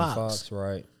Jamie Foxx.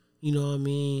 Right. You know what I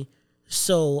mean?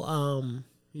 So,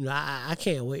 I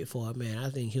can't wait for it, man. I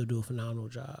think he'll do a phenomenal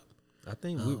job. I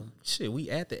think we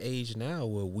at the age now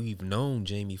where we've known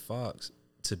Jamie Foxx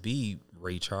to be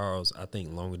Ray Charles. I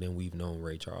think longer than we've known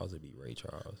Ray Charles to be Ray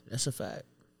Charles. That's a fact.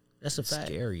 That's a fact.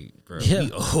 Scary, bro. Yeah.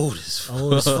 We old as fuck.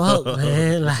 Old as fuck,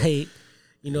 man. Like,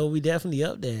 we definitely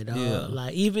up there, dog. Yeah.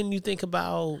 Like, even you think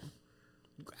about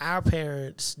our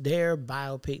parents, their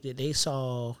biopic that they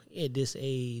saw at this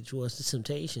age was The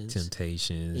Temptations.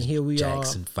 And here we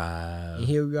Jackson 5. And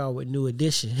here we are with New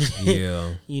Edition.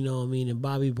 Yeah. You know what I mean? And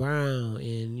Bobby Brown.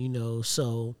 And,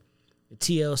 so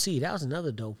TLC, that was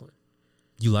another dope one.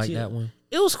 You like that one?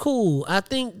 It was cool. I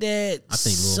think Lil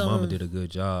Mama did a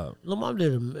good job. Lil Mama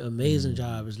did an amazing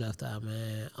job as Left Eye,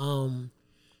 man.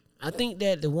 I think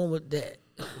that the one with that,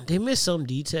 they missed some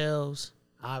details,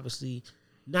 obviously.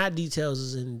 Not details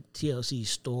as in TLC's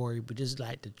story, but just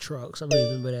like the trucks. I don't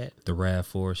remember that. The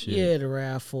RAV4 shit. Yeah, the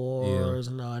RAV4s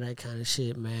and all that kind of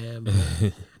shit, man.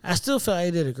 But I still felt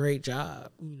like they did a great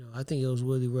job. I think it was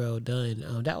really well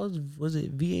done. That was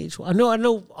it VH1? I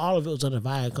know all of it was on the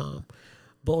Viacom.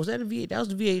 But was that that was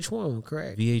the VH1 one,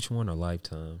 correct? VH1 or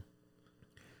Lifetime?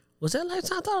 Was that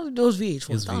Lifetime? I thought it was VH1.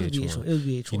 It was VH1. It was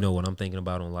VH1. You know what I'm thinking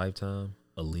about on Lifetime?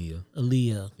 Aaliyah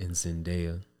and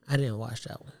Zendaya. I didn't watch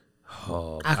that one.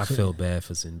 Oh, I felt bad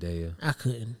for Zendaya. I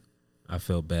couldn't. I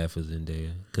felt bad for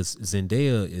Zendaya because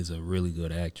Zendaya is a really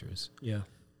good actress. Yeah.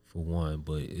 For one,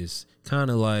 but it's kind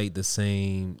of like the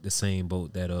same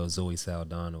boat that Zoe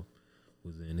Saldana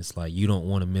was in. It's like you don't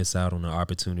want to miss out on the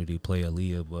opportunity to play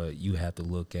Aaliyah, but you have to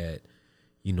look at,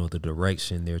 you know, the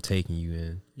direction they're taking you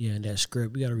in. Yeah, and that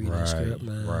script, you got to read that script,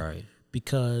 man. Right.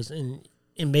 Because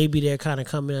and maybe they're kind of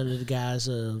coming under the guise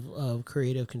of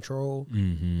creative control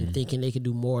and thinking they can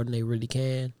do more than they really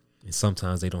can. And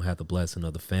sometimes they don't have the blessing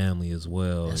of the family as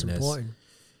well. That's important.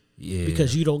 Yeah.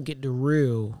 Because you don't get the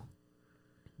real.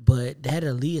 But that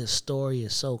Aaliyah story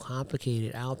is so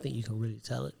complicated, I don't think you can really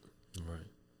tell it. Right.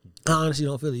 I honestly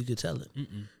don't feel like you could tell it.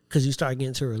 Because you start getting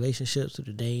into relationships with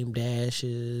the Dame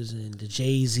Dashes and the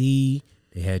Jay-Z.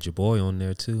 They had your boy on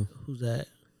there too. Who's that?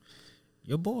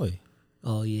 Your boy.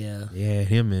 Oh, yeah. Yeah,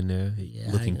 him in there,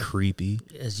 Yeah, looking creepy.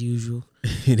 As usual.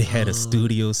 They had a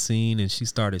studio scene and she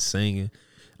started singing.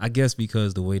 I guess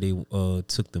because the way they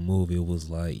took the movie, it was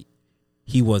like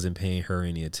he wasn't paying her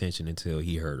any attention until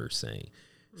he heard her sing.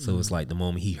 So it's like the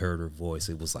moment he heard her voice,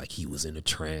 it was like he was in a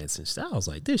trance and shit. I was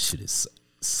like, this shit is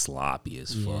sloppy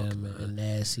as fuck. Yeah, man.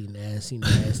 Nasty,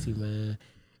 man.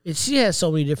 And she has so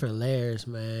many different layers,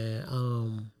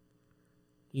 man.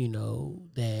 You know,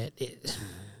 that it...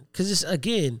 Because it's,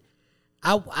 again,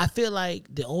 I feel like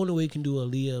the only way you can do a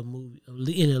Aaliyah movie,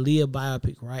 in a Aaliyah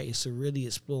biopic, right, is to really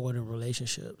explore the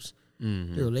relationships.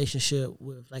 The relationship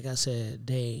with, like I said,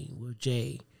 Dane, with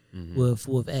Jay,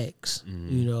 with X,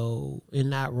 you know, and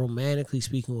not romantically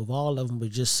speaking with all of them,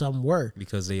 but just some were.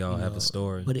 Because they all have a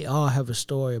story. But they all have a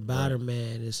story about her,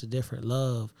 man. It's a different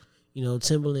love. You know,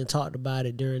 Timbaland talked about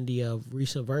it during the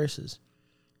recent verses.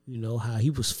 You know, how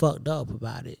he was fucked up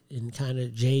about it. And kind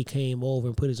of Jay came over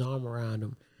and put his arm around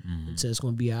him and said it's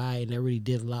going to be all right. And that really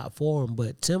did a lot for him.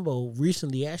 But Timbo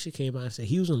recently actually came out and said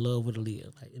he was in love with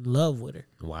Aaliyah, like in love with her.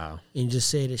 Wow. And just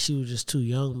said that she was just too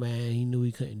young, man. He knew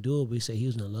he couldn't do it, but he said he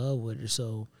was in love with her.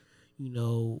 So, you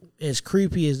know, as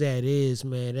creepy as that is,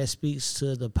 man, that speaks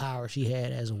to the power she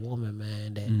had as a woman,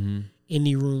 man. That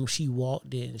any room she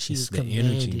walked in, she was commanded.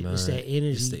 Energy, man. It's that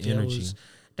energy. It's the energy.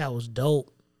 That was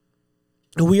dope.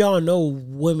 And we all know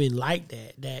women like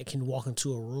that can walk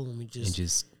into a room and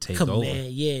just take command, over.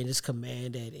 Yeah, and just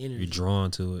command that energy. You're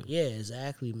drawn to it. Yeah,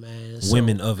 exactly, man.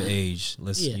 Women of age.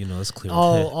 Let's clear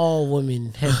all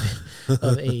women have been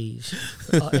of age.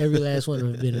 Every last one of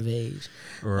them have been of age.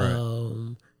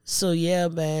 Right. So yeah,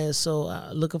 man.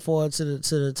 So looking forward to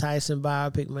the Tyson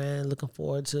biopic, man. Looking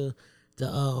forward to the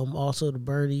also the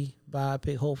Bernie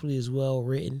biopic. Hopefully, is well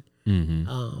written.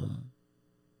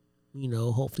 You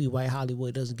know, hopefully White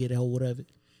Hollywood doesn't get a hold of it.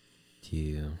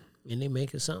 Yeah. And they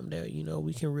make it something that, you know,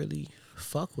 we can really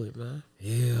fuck with, man.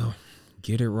 Yeah.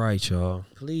 Get it right, y'all.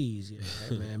 Please.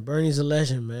 Yeah, man. Bernie's a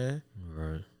legend, man. All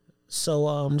right.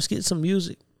 So let's get some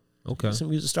music. Okay. Get some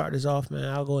music, start this off, man.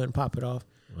 I'll go ahead and pop it off.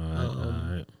 All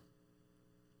right.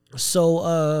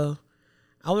 So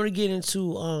I want to get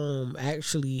into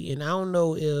actually, and I don't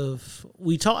know if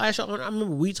we talked. Actually, I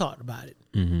remember we talked about it,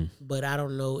 but I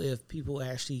don't know if people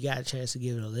actually got a chance to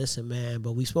give it a listen, man.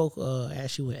 But we spoke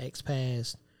actually when X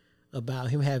passed about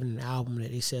him having an album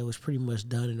that they said was pretty much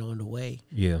done and on the way.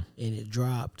 Yeah, and it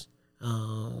dropped.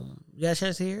 You got a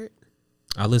chance to hear it?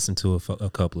 I listened to a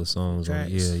couple of songs. Yeah,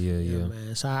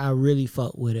 man. So I really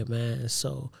fuck with it, man.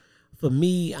 So. For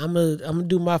me, I'm gonna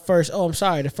do my first. Oh, I'm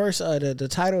sorry. The first, the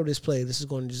title of this playlist is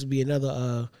going to just be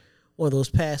another one of those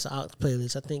past out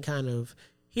playlists. I think kind of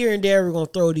here and there we're gonna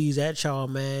throw these at y'all,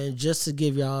 man, just to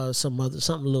give y'all something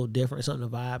a little different, something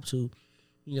to vibe to.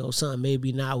 You know, something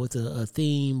maybe not with a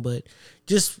theme, but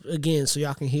just again so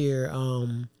y'all can hear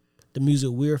the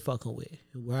music we're fucking with,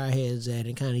 where our heads at,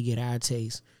 and kind of get our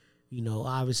taste. You know,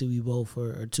 obviously we both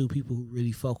are two people who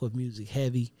really fuck with music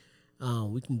heavy.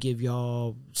 We can give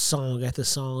y'all song after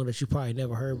song that you probably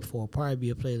never heard before. Probably be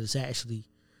a playlist actually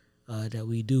that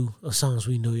we do of songs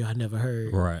we know y'all never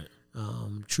heard. Right.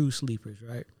 True sleepers,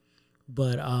 right?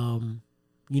 But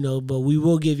you know, but we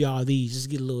will give y'all these,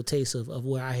 just get a little taste of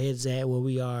where our heads at, where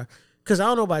we are. Cause I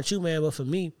don't know about you, man, but for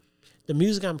me, the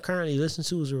music I'm currently listening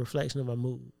to is a reflection of my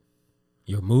mood.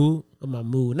 Your mood? Of my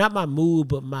mood. Not my mood,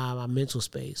 but my mental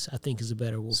space, I think is a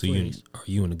better word. So are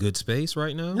you in a good space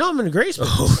right now? No, I'm in a great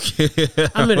space. Okay.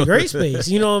 I'm in a great space.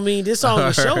 You know what I mean? This song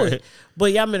will show it.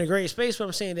 But yeah, I'm in a great space. But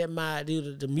I'm saying that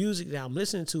the music that I'm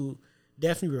listening to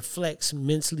definitely reflects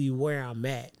mentally where I'm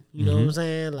at. You know what I'm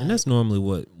saying? Like, and that's normally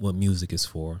what music is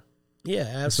for. Yeah,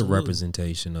 absolutely. It's a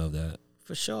representation of that.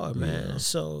 For sure, man.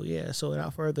 Yeah. So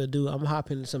without further ado, I'm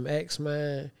hopping into some X,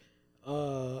 man.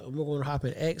 We're gonna hop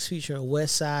in X featuring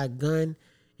West Side Gun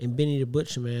and Benny the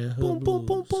Butcher, man. Boom, boom,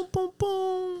 boom, boom, boom,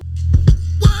 boom.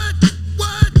 What?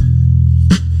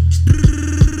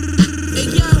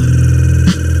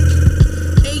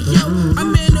 Hey yo,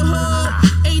 I'm in the hood.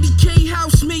 80K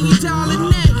house, $1 million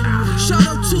net. Shout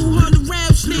out 200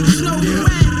 raps, niggas know the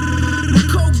rap. My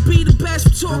coke be the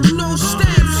best, talking no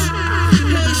steps.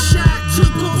 Headshot,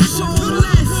 took off so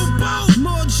less.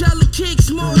 More jelly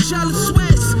kicks, more jelly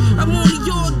sweats. I'm on the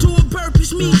yard doing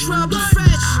burpees, me trouble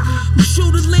fresh. My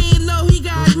shooter laying low, he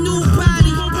got a new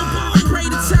body. Pray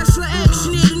to Tesla X,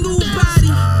 need a new body.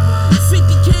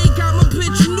 50K got my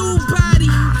bitch a new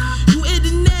body. You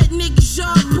internet niggas,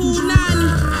 y'all pool 90.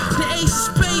 The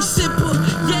ace space sipper,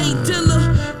 yay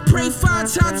dealer. Pray 5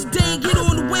 times a day, get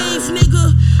on the wave,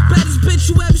 nigga. Baddest bitch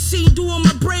you ever seen doing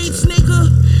my braids,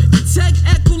 nigga. The tech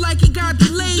echo like it got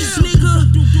delays, nigga.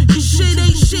 Your shit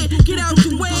ain't shit, get out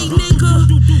the way, nigga.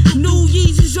 New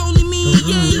Yeezys only me and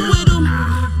Ye with them.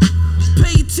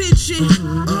 Pay attention.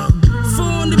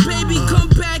 400 baby, come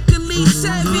back at least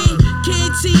 7.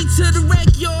 Canteen to the rec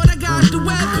yard, I got the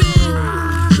weapon.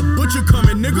 The butcher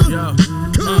coming, nigga.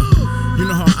 You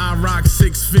know how I rock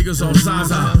 6 figures on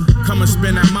Zaza. Come and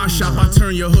spin at my shop, I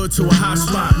turn your hood to a hot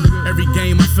spot. Every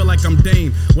game I feel like I'm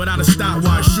Dame, without a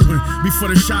stopwatch, shooting before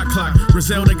the shot clock.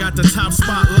 Griselda got the top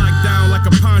spot locked down like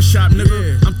a pawn shop,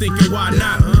 nigga. I'm thinking why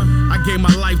not? I gave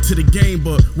my life to the game,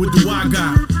 but what do I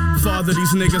got? Father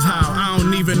these niggas how? I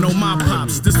don't even know my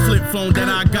pops. This flip phone that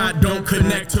I got don't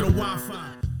connect to the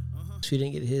Wi-Fi. She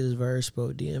didn't get his verse,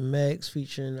 but DMX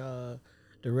featuring the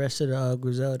rest of the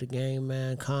Griselda gang,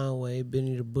 man. Conway,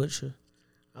 Benny the Butcher,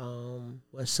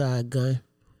 West Side Gun.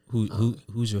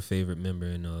 Who's your favorite member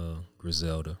in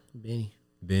Griselda?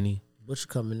 Benny? Butcher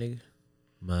coming, nigga.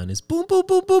 Mine is boom, boom,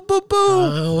 boom, boom, boom,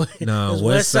 boom. No,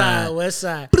 West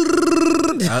Side.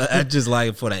 I just like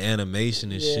it for the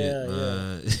animation and shit,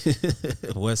 man.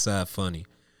 Yeah. West Side funny.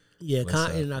 Yeah,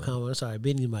 not Conway. I'm sorry,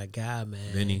 Benny my guy,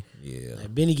 man. Benny, yeah.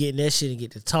 Like Benny getting that shit and get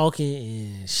to talking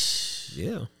and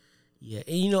yeah. Yeah,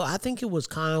 and you know, I think it was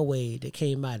Conway that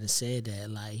came out and said that.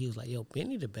 Like, he was like, yo,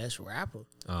 Benny the best rapper.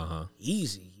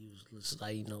 Easy. He was just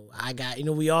like, you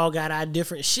know, we all got our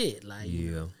different shit. Like,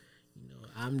 yeah.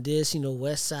 I'm this,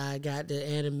 West Side got the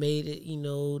animated,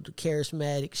 the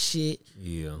charismatic shit.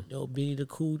 Yeah. Benny the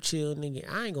cool, chill nigga.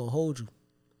 I ain't gonna hold you.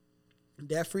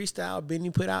 That freestyle Benny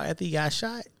put out after he got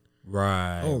shot.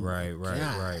 Right, oh right.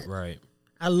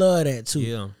 I love that too.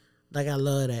 Yeah. Like, I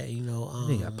love that,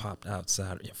 They got popped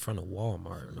outside in front of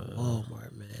Walmart,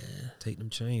 man. Take them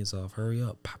chains off. Hurry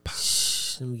up. Pop, pop.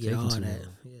 Let me get all that.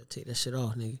 Yeah, take that shit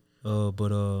off, nigga.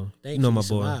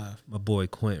 My boy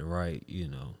Quentin, right?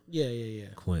 Yeah.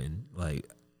 Quentin, like,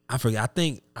 I forget. I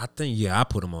think, yeah, I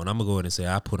put him on. I'm gonna go ahead and say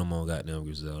I put him on goddamn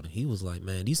Griselda. He was like,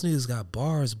 man, these niggas got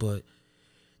bars, but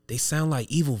they sound like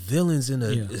evil villains in a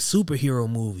superhero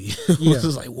movie. It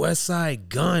was like West Side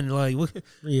Gun. Like, what?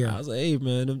 Yeah. I was like, hey,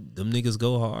 man, them niggas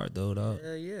go hard, though, dog.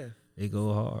 Yeah. They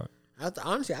go hard.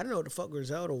 Honestly, I didn't know what the fuck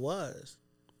Griselda was.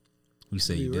 You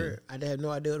say you did? I had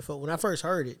no idea what the fuck. When I first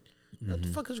heard it, what the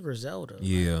fuck is Griselda?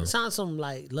 Yeah. Like, it sounds some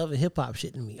like Love and Hip Hop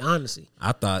shit to me, honestly.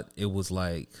 I thought it was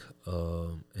like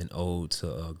an ode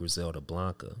to Griselda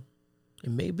Blanca. It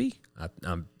may be. I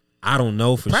don't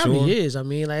know for sure. Probably is. I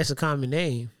mean, like, it's a common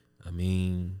name. I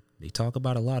mean, they talk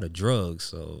about a lot of drugs,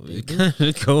 so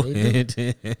go ahead.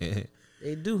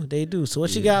 They do. So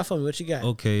what you got for me? What you got?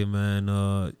 Okay, man.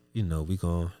 We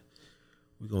gonna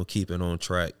keep it on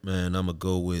track, man. I'm gonna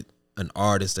go with an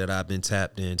artist that I've been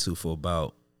tapped into for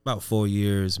about 4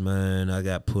 years, man. I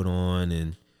got put on,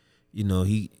 and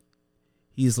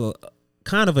he's a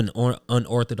kind of an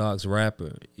unorthodox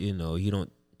rapper. He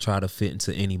don't try to fit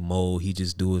into any mold. He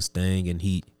just do his thing, and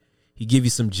he give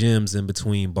you some gems in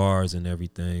between bars and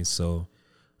everything. So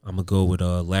I'm going to go with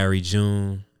Larry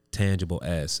June, Tangible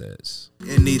Assets.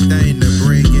 Anything to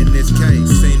bring in this case.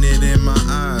 Seen it in my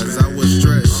eyes. I was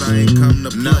stressed. I ain't come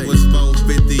to play. Now it's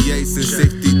 458s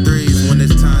and 63s when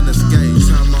it's time to skate.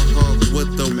 Time I hawk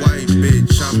with the white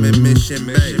bitch. I'm in Mission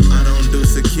Bay. I don't do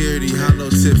security. Hollow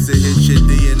tips to hit your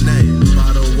DNA.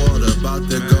 Bottle water, about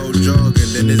to go jogging.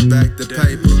 Then it's back to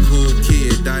paper. Cool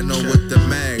kid, dino with the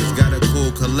mags. Got a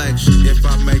cool collection. If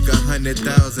I make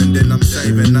 100,000, then I'm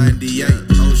saving 98.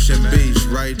 Ocean Beach,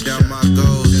 write down my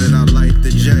goals, then I light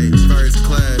the J. First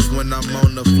class when I'm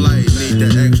on the flight, need the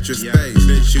extra space.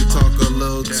 Bitch, you talk a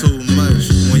little too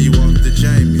much when you off the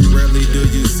Jamie. Rarely do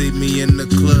you see me in the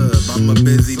club, I'm a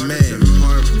busy man.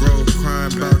 Heart broke,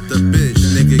 crying about the bitch,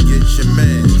 nigga get your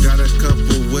man. Got a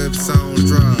couple whips on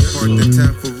drive, parked the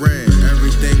 10 for rent.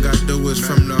 Everything I do is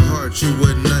from the heart, you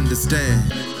wouldn't understand.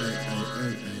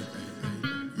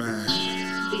 Man.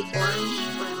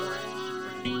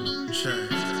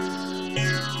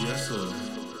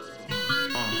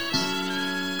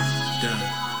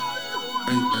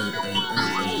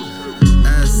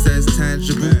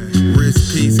 tangible. Wrist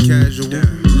piece casual.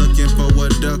 Looking for a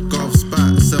duck off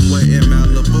spot somewhere in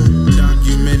Malibu.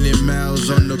 Documented miles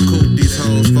on the coupe. These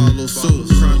hoes follow suit.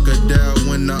 Crocodile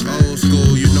when the old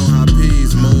school. You know how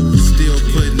peas move. Still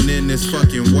putting in this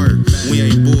fucking work. We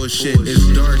ain't bullshit. It's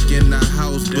dark in the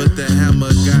house, but the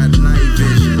hammer got night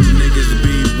vision. Niggas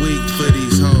be weak for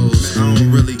these hoes. I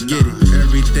don't really get it.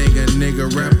 Everything a nigga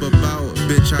rap about,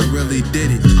 bitch, I really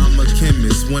did it. I'm a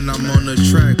chemist when I'm on the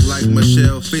track like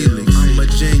Michelle Felix. I'm a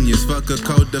genius, fuck a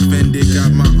co-defendant,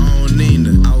 got my own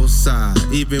Nina. Outside,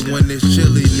 even when it's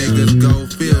chilly, niggas go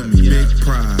feel me. Big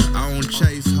pride, I don't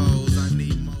chase hoes, I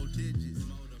need more digits.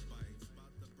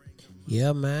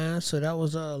 Yeah, man. So that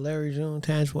was Larry June,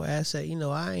 Tangible Asset. You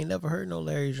know, I ain't never heard no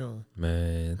Larry June.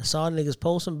 Man. I saw niggas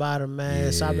posting about him,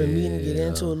 man. So I've been meaning to get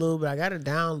into it a little bit. I got to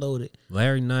download it.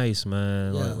 Larry nice,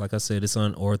 man. Yeah. Like I said, it's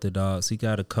unorthodox. He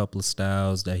got a couple of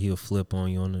styles that he'll flip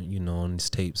on you on his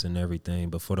tapes and everything.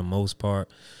 But for the most part,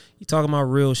 he talking about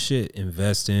real shit,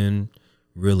 investing,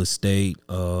 real estate,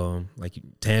 like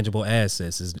tangible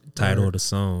assets is the title of the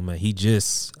song, man. He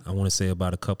just, I want to say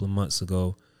about a couple of months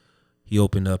ago, he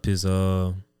opened up his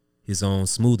own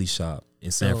smoothie shop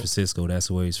in San Francisco. That's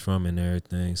where he's from and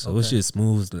everything. So it's just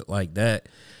moves like that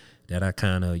I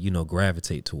kind of,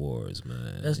 gravitate towards,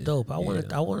 man. That's dope. I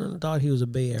wouldn't have thought he was a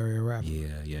Bay Area rapper.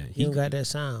 Yeah. He don't got that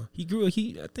sound. He grew. I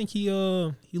think he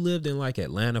lived in like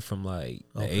Atlanta from like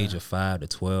the age of 5 to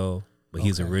 12, but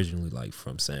he's originally like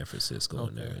from San Francisco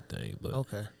and everything. But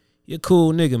he a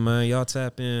cool nigga, man. Y'all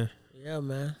tap in. Yeah,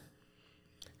 man.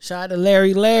 Shout out to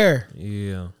Larry Lair.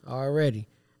 Yeah. Already.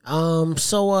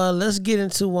 So let's get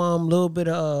into a little bit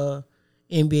of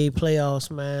NBA playoffs,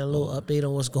 man. A little update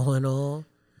on what's going on.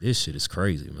 This shit is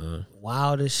crazy, man.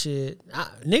 Wild as shit.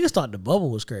 Niggas thought the bubble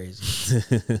was crazy.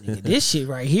 Nigga, this shit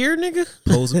right here, nigga.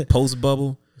 Post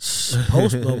bubble.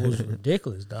 Post bubble was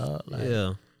ridiculous, dog. Like,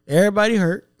 yeah. Everybody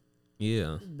hurt.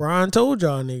 Yeah. Brian told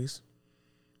y'all niggas.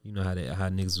 You know how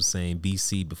niggas was saying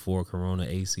BC before Corona,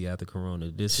 AC after Corona.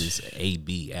 This is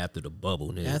AB after the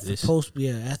bubble,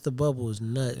 nigga. After bubble is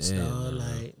nuts, dog.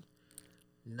 Like,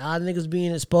 niggas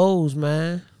being exposed,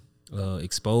 man.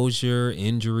 Exposure,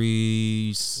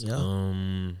 injuries,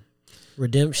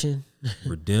 redemption.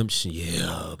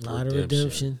 Yeah, A lot of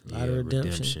redemption.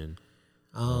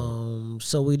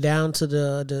 So we down to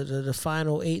the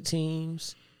final 8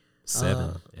 teams.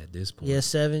 7 at this point. Yeah,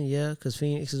 7. Yeah, because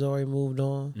Phoenix has already moved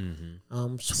on.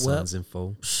 Mm-hmm. Swept.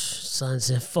 Suns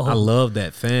and 4. I love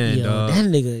that fan, dog. That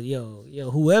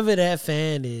nigga, whoever that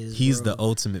fan is, he's bro, the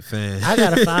ultimate fan. I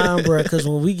gotta find, bro, because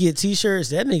when we get t-shirts,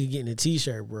 that nigga getting a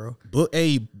t-shirt, bro.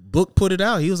 Book put it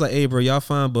out. He was like, "Hey, bro, y'all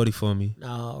find Buddy for me."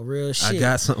 Nah, real shit. I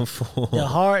got something for him.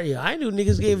 I knew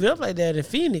niggas gave it up like that in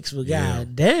Phoenix, but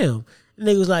god damn.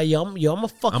 Nigga was like, yo, I'm gonna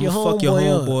fuck your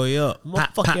homeboy up. I'm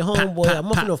gonna fuck your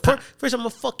homeboy up. First, I'm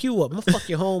gonna fuck you up. I'm gonna fuck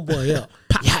your homeboy up.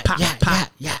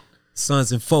 Yeah.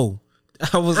 Sons and 4.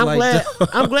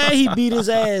 I'm glad he beat his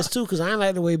ass too, because I ain't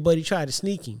like the way Buddy tried to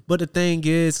sneak him. But the thing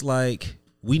is, like,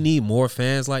 we need more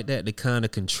fans like that to kind of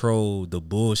control the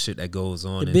bullshit that goes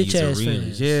on in these arenas.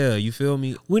 Fans. Yeah, you feel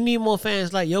me? We need more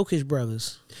fans like Jokic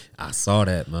brothers. I saw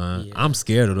that, man. Yeah. I'm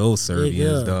scared of those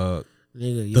Serbians, dog.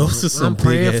 Nigga, those are some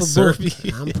big ass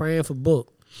Serbians. I'm praying for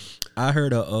Book. I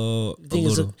heard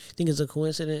think it's a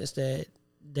coincidence that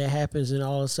happens and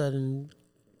all of a sudden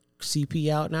CP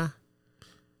out now?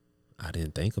 I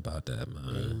didn't think about that,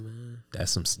 man. Yeah, man.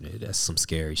 That's some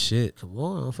scary shit. Come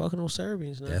on, I'm fucking those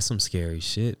Serbians now. That's some scary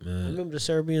shit, man. I remember the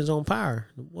Serbians on Power.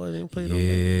 The boys didn't play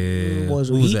Who was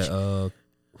that?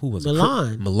 Who was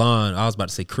Milan? It? Milan. I was about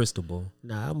to say Cristobal.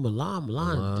 Nah,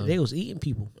 Milan. They was eating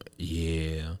people.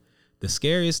 Yeah. The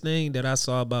scariest thing that I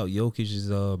saw about Jokic's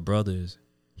brothers,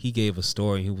 he gave a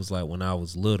story. He was like, when I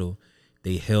was little,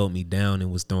 they held me down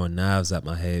and was throwing knives at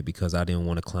my head because I didn't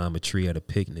want to climb a tree at a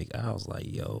picnic. I was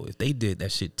like, yo, if they did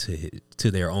that shit to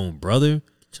their own brother,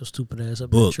 get your stupid ass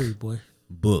up in the tree, boy.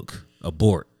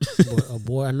 Abort.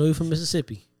 Boy, I know you from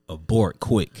Mississippi. Abort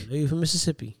quick. I know you from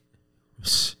Mississippi.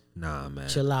 Nah, man.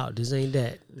 Chill out. This ain't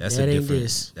that.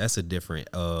 That's a different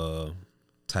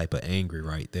type of angry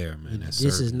right there, man.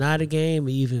 This is not a game.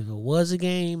 Even if it was a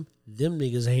game, them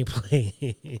niggas ain't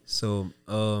playing. So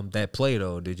that play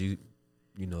though, do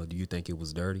you think it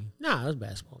was dirty? Nah, it was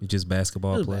basketball. Just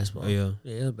basketball play? Basketball. Yeah,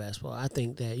 it was basketball. I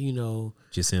think that,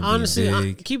 just him honestly, being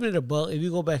big. Keeping it a buck, if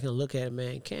you go back and look at it,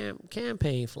 man,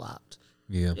 campaign flopped.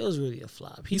 Yeah, it was really a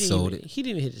flop. He sold it. He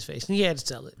didn't even hit his face. And he had to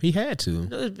sell it. He had to.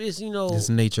 It's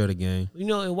the nature of the game.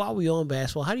 And while we on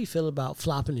basketball, how do you feel about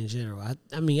flopping in general?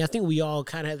 I mean, I think we all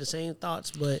kind of have the same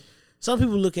thoughts, but some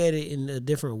people look at it in a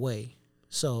different way.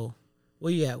 So,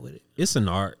 where you at with it? It's an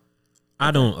art.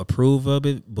 I don't approve of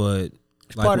it, but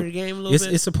Like, part of the game a little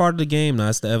bit. It's a part of the game now.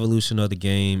 It's the evolution of the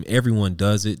game. Everyone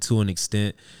does it to an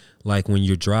extent. Like when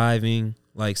you're driving,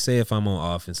 like say if I'm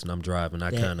on offense and I'm driving,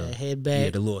 I kind of head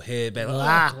back, the little head back.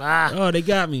 Oh, they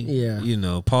got me. Yeah, you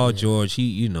know, Paul George.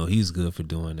 He's good for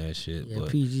doing that shit. Yeah, but,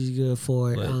 PG's good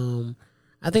for it.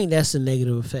 I think that's the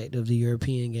negative effect of the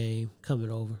European game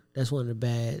coming over. That's one of the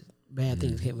bad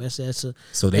things that came.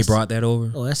 So they brought that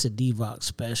over. Oh, that's a D-Rock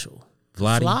special.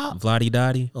 Vladdy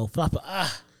Dotty. Oh, Flopper.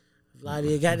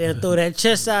 Vladdy got there and throw that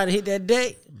chest out and hit that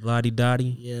day. Vladdy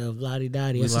Dotty. Yeah, Vladdy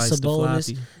Dotty. That's a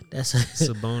Sabonis. That's a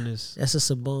Sabonis. That's a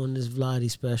Sabonis Vladdy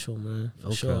special, man.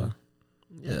 For sure.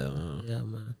 Yeah,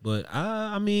 man. But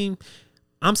I mean,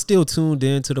 I'm still tuned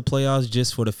in to the playoffs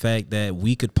just for the fact that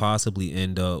we could possibly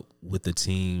end up with a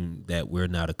team that we're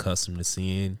not accustomed to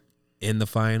seeing in the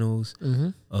finals.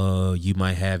 Mm-hmm. You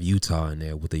might have Utah in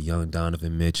there with a young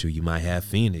Donovan Mitchell. You might have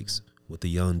Phoenix with a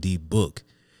young D Book.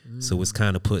 So it's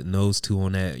kind of putting those two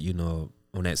on that,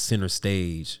 on that center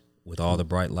stage with all the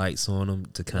bright lights on them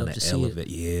to kind of elevate.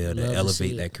 Yeah, to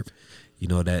elevate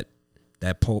that,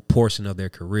 that portion of their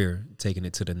career, taking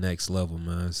it to the next level,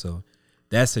 man. So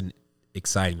that's an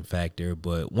exciting factor.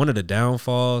 But one of the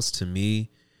downfalls to me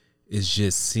is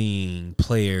just seeing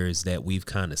players that we've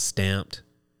kind of stamped,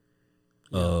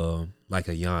 like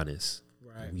a Giannis.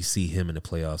 Right. We see him in the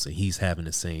playoffs, and he's having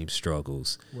the same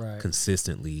struggles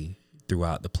consistently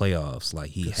throughout the playoffs.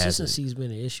 Like consistency's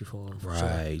been an issue for him.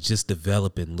 Right. Just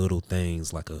developing little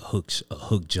things like a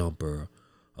hook jumper,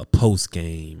 a post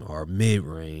game, or mid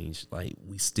range. Like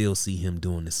we still see him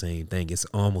doing the same thing. It's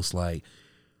almost like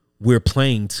we're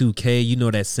playing 2K. You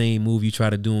know that same move you try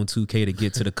to do on 2K to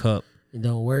get to the cup. It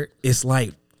don't work. It's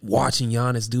like watching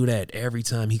Giannis do that every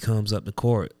time he comes up the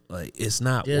court. Like it's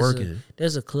not working.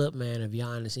 There's a clip, man, of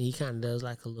Giannis, and he kind of does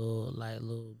like a little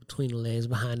between the legs,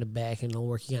 behind the back, and don't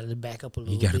work. He got to back up a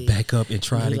little. You got to back up and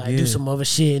try it again. Like do some other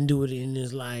shit and do it, and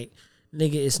it's like,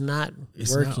 nigga, it's not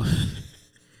working.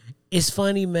 It's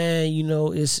funny, man.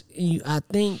 I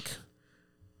think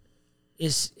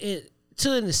it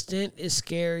to an extent it's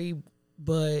scary,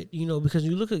 but because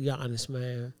you look at Giannis,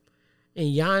 man. And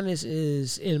Giannis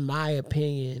is, in my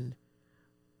opinion,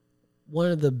 one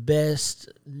of the best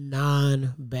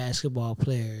non-basketball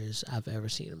players I've ever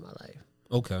seen in my life.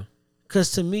 Okay.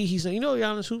 Because to me, he's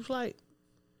Giannis Hoops like?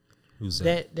 Who's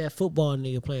that? That football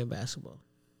nigga playing basketball.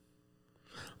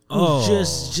 Oh.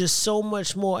 Just so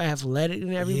much more athletic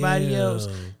than everybody else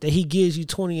that he gives you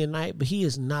 20 a night, but he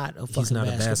is not a fucking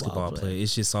basketball player.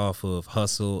 It's just off of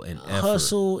hustle and effort.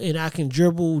 Hustle, and I can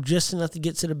dribble just enough to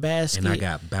get to the basket. And I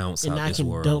got bounce out this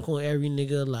world. And I can dunk on every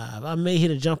nigga alive. I may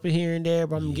hit a jumper here and there,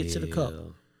 but I'm going to get to the cup.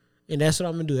 And that's what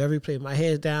I'm going to do every play. My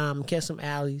head's down. I'm going to catch some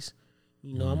alleys.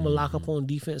 I'm going to lock up on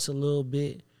defense a little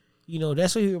bit.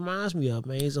 That's what he reminds me of,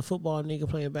 man. He's a football nigga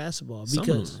playing basketball.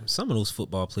 Because some of those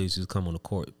football players just come on the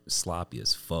court sloppy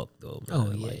as fuck, though, man.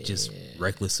 Oh, yeah. Like, just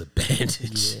reckless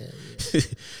abandon. Yeah.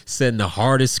 Setting the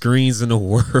hardest screens in the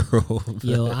world.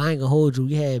 Yo, I ain't going to hold you.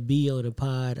 We had B on the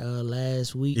pod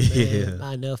last week, man.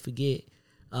 I'll never forget.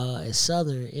 At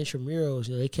Southern, intramurals,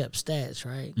 they kept stats,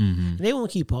 right? Mm-hmm. And they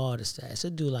won't keep all the stats. They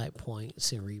do like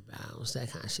points and rebounds,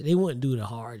 that kind of shit. They wouldn't do the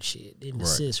hard shit. They didn't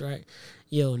assist, right?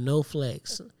 Yo, no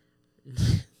flex.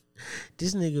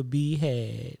 This nigga B I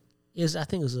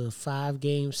think it was a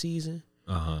 5-game season.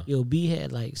 Yo, B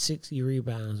had like 60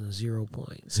 rebounds and 0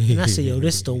 points. And I said, yo,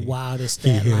 this is the wildest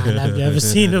stat line I've ever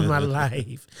seen in my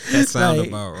life. That sounds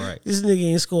about right. This nigga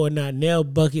ain't scored not nail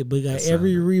bucket, but got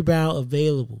every rebound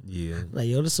available. Yeah. Like,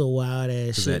 yo, this is a wild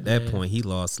ass shit. At that point, he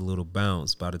lost a little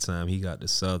bounce by the time he got to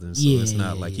Southern. So it's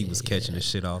not like he was catching the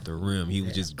shit off the rim. He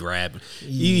was just grabbing.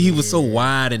 He was so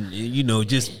wide and,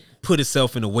 just put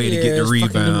himself in a way to get the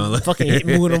rebound. Fucking hit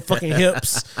me with them fucking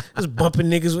hips. Just bumping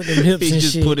niggas with them hips he and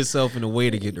just shit. put himself in a way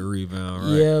to get the rebound,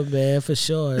 right? Yeah, man, for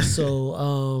sure.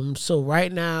 So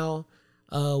right now,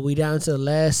 we down to the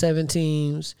last 7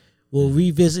 teams. We'll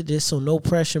revisit this, so no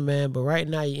pressure, man. But right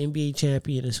now, your NBA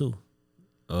champion is who?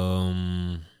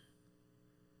 I'm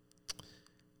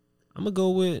gonna go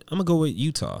with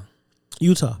Utah.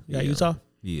 Utah. You got Utah?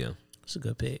 Yeah. It's a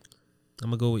good pick.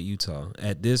 I'm gonna go with Utah.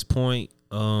 At this point,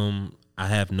 I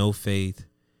have no faith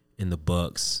in the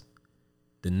Bucks.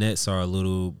 The Nets are a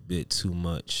little bit too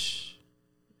much.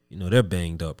 They're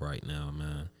banged up right now,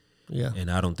 man. Yeah.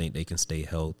 And I don't think they can stay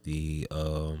healthy.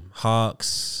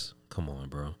 Hawks, come on,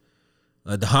 bro.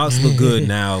 The Hawks look good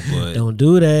now, but don't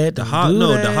do that. The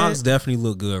Hawks definitely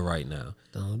look good right now.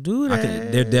 Don't do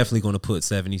that. They're definitely going to put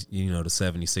the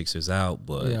 76ers out,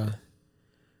 but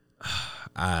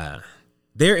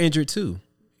they're injured too.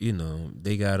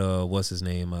 They got what's his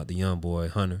name out, the young boy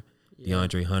Hunter.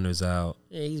 DeAndre Hunter's out.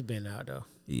 Yeah, he's been out though.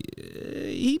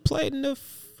 He played in the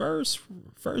first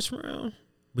round.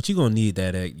 But you're going to need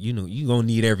that. You know, you're going to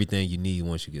need everything you need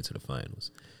once you get to the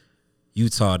finals.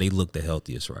 Utah, they look the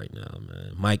healthiest right now,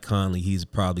 man. Mike Conley, he's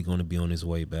probably going to be on his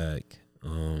way back.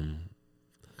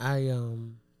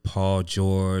 Paul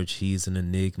George, he's an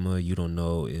enigma. You don't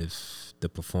know if the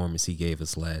performance he gave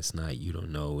us last night, you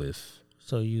don't know if.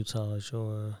 So Utah is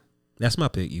your. That's my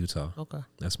pick, Utah. Okay.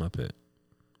 That's my pick.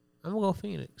 I'm going to go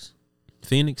Phoenix.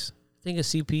 Phoenix? I think it's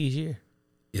CP's year.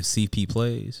 If CP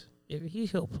plays? If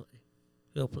he'll play.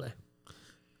 He'll play.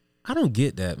 I don't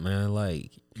get that, man.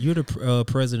 Like, you're the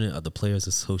president of the Players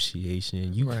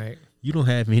Association. You don't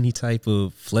have any type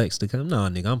of flex to come. Nah,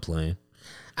 nigga, I'm playing.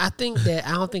 I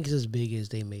don't think it's as big as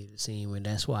they made it seem, and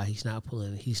that's why he's not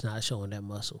showing that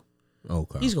muscle.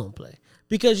 Okay. He's gonna play.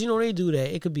 Because they do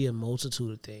that. It could be a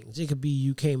multitude of things. It could be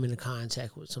you came into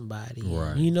contact with somebody.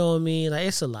 Right. You know what I mean? Like,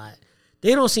 it's a lot.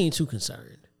 They don't seem too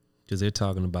concerned. Because they're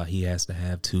talking about he has to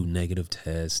have 2 negative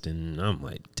tests, and I'm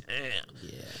like, damn.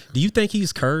 Yeah. Do you think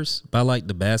he's cursed by, like,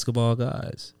 the basketball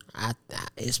guys?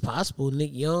 It's possible.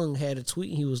 Nick Young had a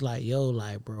tweet. He was like, yo,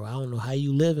 like, bro, I don't know how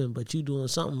you living, but you doing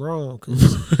something wrong. Cause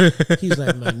he's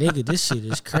like, my nigga, this shit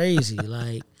is crazy.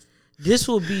 Like, this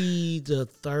will be the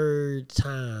 3rd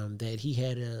time that he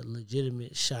had a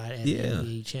legitimate shot at the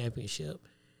NBA championship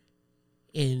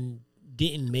and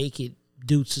didn't make it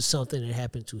due to something that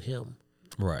happened to him.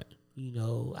 Right.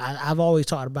 I've always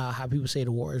talked about how people say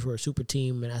the Warriors were a super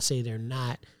team, and I say they're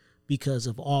not because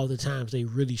of all the times they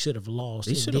really should have lost.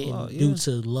 They should have lost, due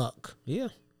to luck. Yeah.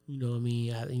 You know what I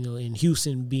mean? And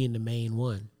Houston being the main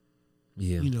one.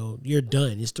 Yeah. You're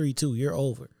done. It's 3-2. You're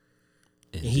over.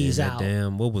 And he's out.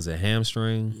 Damn, what was it,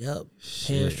 hamstring? Yep.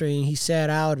 Shit. Hamstring. He sat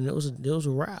out, and it was a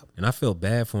wrap. And I felt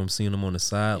bad for him seeing him on the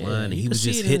sideline, and he was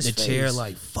just hitting the chair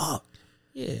like, fuck.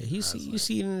 Yeah, you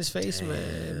see it in his face, damn,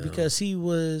 man, because he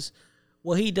was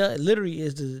what he does. Literally,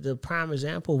 is the prime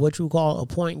example of what you call a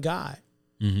point guard.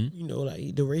 Mm-hmm.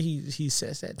 Like the way he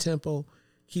sets that tempo,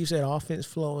 keeps that offense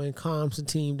flowing, calms the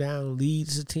team down,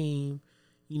 leads the team.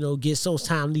 Gets those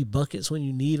timely buckets when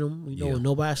you need them. When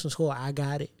nobody's gonna score, I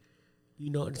got it.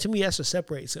 To me, that's what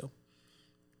separates him.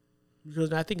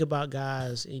 Because I think about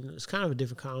guys, it's kind of a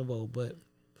different combo, but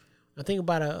I think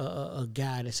about a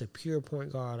guy that's a pure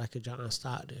point guard like a John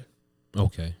Stockton.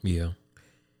 Okay, yeah.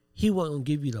 He won't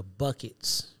give you the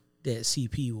buckets that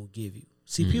CP will give you.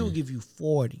 CP will give you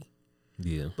 40.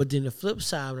 Yeah. But then the flip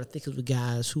side, when I think of the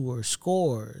guys who were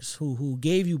scorers, who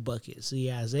gave you buckets,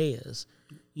 the Isaiahs,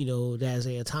 the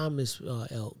Isaiah Thomas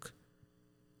ilk,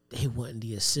 they wasn't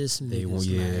the assist niggas.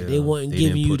 They wouldn't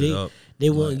give you. They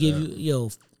wouldn't give you.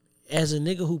 As a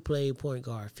nigga who played point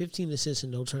guard, 15 assists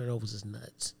and no turnovers is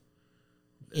nuts.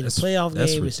 In a playoff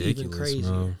game, it's even crazier.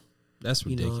 Man. That's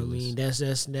ridiculous. You know what I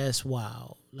mean? That's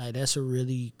wild. Like, that's a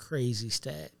really crazy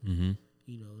stat. Mm-hmm.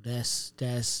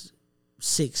 That's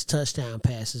 6 touchdown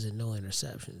passes and no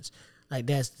interceptions. Like,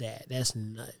 that's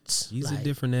nuts. He's like, a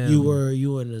different animal.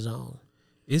 You were in the zone.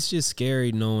 It's just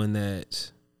scary knowing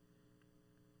that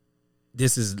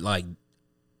this is like,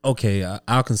 okay,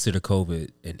 I'll consider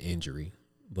COVID an injury.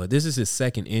 But this is his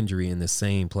 2nd injury in the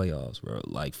same playoffs, bro.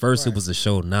 Like, first it was a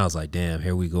shoulder, and I was like, damn,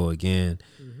 here we go again.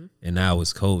 Mm-hmm. And now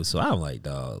it's COVID. So I'm like,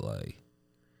 dog, like,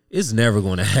 it's never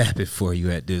going to happen for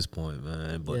you at this point,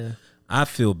 man. But I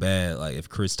feel bad, like, if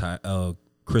Chris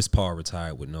Paul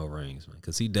retired with no rings, man,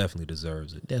 because he definitely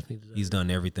deserves it. He's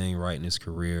done everything right in his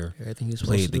career. Everything he's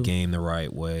played the game the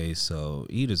right way, so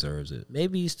he deserves it.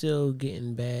 Maybe he's still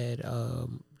getting bad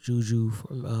juju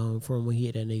from when he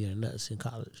hit that nigga in the nuts in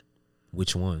college.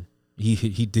 Which one?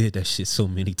 He did that shit so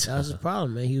many times. That was the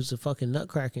problem, man. He was a fucking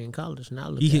nutcracker in college. Now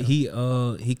look at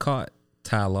him. He caught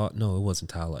Ty Law. No, it wasn't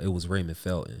Ty Law. It was Raymond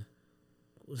Felton.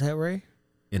 Was that Ray?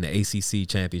 In the ACC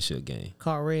championship game.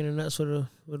 Caught Ray in the nuts with a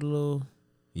little.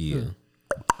 Yeah.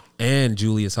 And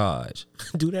Julius Hodge.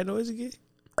 Do that noise again.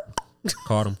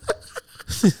 Caught him.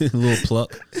 A little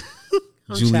pluck.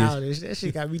 I'm childish. That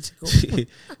shit got me tickled.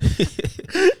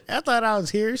 I thought I was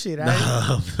hearing shit.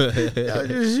 That was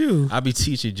just you. I be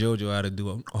teaching JoJo how to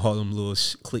do all them little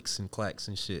clicks and clacks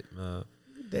and shit.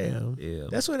 Damn. Yeah.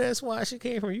 That's why shit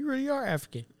came from. You really are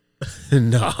African.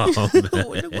 No,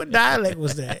 man. What dialect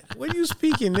was that? What are you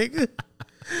speaking, nigga?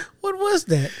 What was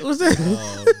that? Was that?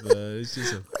 Oh, man. It's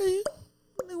just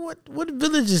what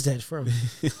village is that from?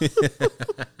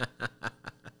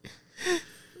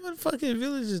 What fucking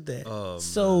village is that? Oh,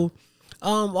 so,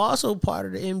 also part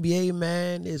of the NBA,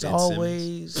 man, is Ben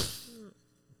always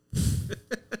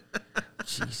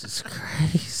Jesus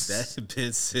Christ. That's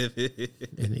Ben Simmons.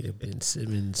 That nigga Ben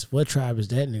Simmons. What tribe is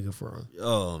that nigga from?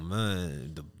 Oh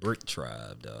man, the Brick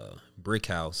Tribe, dog. Brick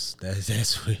House.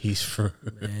 That's where he's from.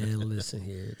 Man, listen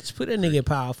here. Just put that nigga in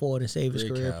power forward and save his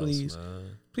Brick career, House, please.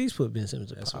 man. Please put Ben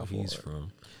Simmons in That's power where forward. he's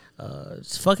from.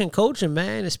 It's fucking coaching,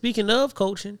 man. And speaking of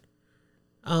coaching,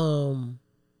 a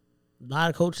lot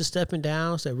of coaches stepping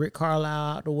down. So Rick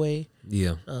Carlisle out the way.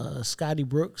 Yeah. Scotty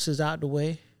Brooks is out the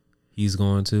way. He's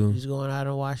going to. He's going out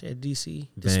and watch at DC.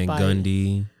 Van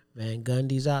Gundy. Van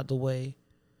Gundy's out the way.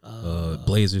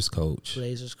 Blazers coach.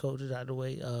 Blazers coach is out the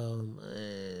way.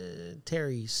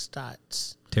 Terry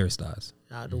Stotts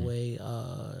out the way.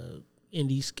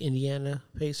 Indiana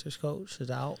Pacers coach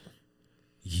is out.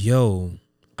 Yo,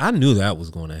 I knew that was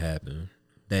going to happen.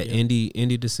 That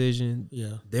Indy decision.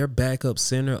 Yeah. Their backup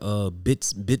center,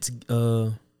 Bits,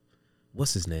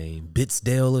 what's his name?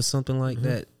 Bitsdale or something like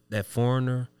that. That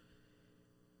foreigner.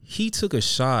 He took a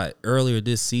shot earlier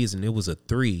this season. It was a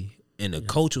 3. And the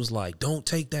coach was like, don't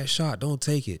take that shot. Don't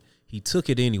take it. He took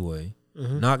it anyway.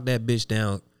 Knocked that bitch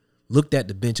down. Looked at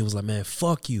the bench and was like, man,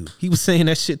 fuck you. He was saying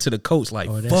that shit to the coach like,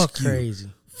 that's fuck crazy.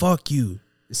 you. Fuck you.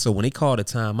 So when they called a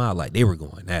timeout, like they were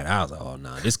going that. I was like, oh,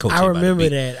 nah, this coach ain't I about to remember be.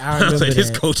 that. I was like,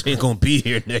 this coach ain't going to be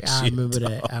here next I year. remember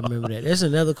that. I remember that. There's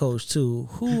another coach, too,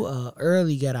 who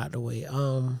early got out the way.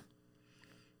 My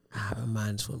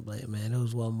mind's went blank, man. There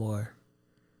was one more.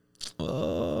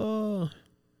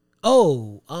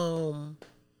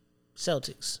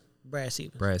 Celtics. Brad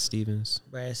Stevens.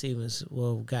 Brad Stevens,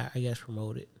 well, got, I guess,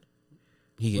 promoted.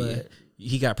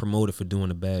 He got promoted for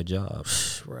doing a bad job.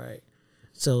 Right.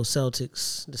 So the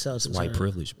Celtics. White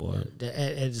privilege, boy. At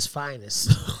its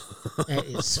finest. At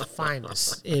its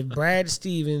finest. If Brad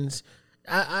Stevens,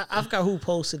 I forgot who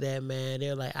posted that, man.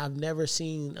 They're like, I've never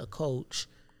seen a coach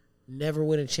never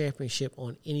win a championship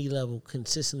on any level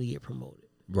consistently get promoted.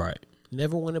 Right.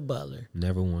 Never won at Butler.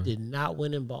 Never won. Did not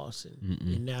win in Boston.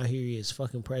 And now here he is,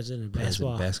 fucking president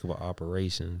of basketball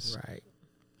operations. Right.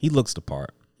 He looks the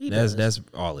part. Does. That's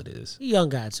all it is. He a young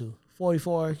guy, too.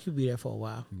 44, he'll be there for a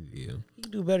while. Yeah. He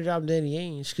can do a better job than Danny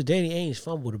Ainge, because Danny Ainge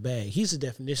fumbled the bag. He's the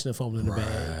definition of fumbling the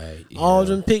bag. Yeah. All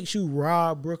them picks you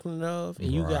robbed Brooklyn of,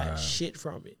 and you got shit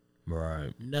from it.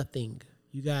 Right. Nothing.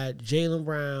 You got Jaylen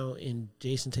Brown and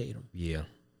Jason Tatum. Yeah.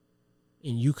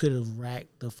 And you could have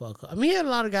racked the fuck up. I mean, he had a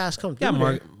lot of guys come through.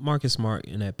 Yeah, Marcus Smart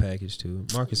in that package, too.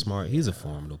 Marcus Smart, he's a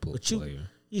formidable player.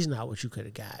 He's not what you could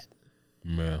have got.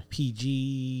 Yeah.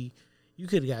 PG. You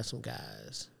could have got some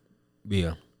guys.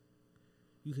 Yeah.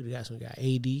 You could have got some guy.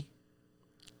 AD.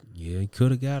 Yeah, he could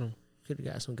have got him. Could have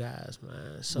got some guys,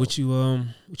 man. So, what you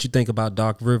think about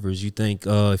Doc Rivers? You think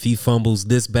if he fumbles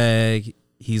this bag,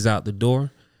 he's out the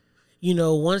door? You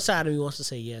know, one side of me wants to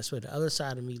say yes, but the other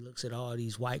side of me looks at all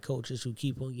these white coaches who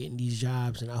keep on getting these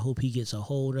jobs, and I hope he gets a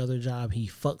whole other job. He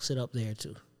fucks it up there,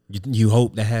 too. You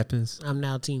hope that happens? I'm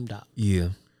now Team Doc. Yeah.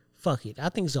 Fuck it. I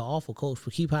think he's an awful coach,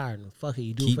 but keep hiring him. Fuck it.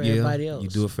 You do it for everybody else. You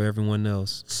do it for everyone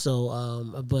else.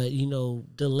 So, but, you know,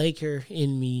 the Laker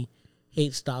in me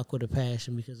hates Doc with a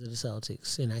passion because of the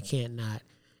Celtics, and I can't not.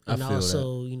 And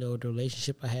also, you know, the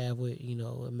relationship I have with, you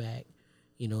know, with Mac,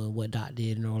 you know, and what Doc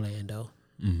did in Orlando.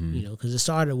 Mm-hmm. You know, because it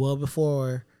started well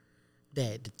before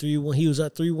that. The 3-1, he was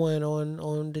up 3-1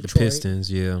 on Detroit. The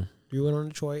Pistons, yeah. 3-1 on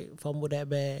Detroit, fumbled that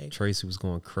bag. Tracy was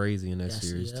going crazy in that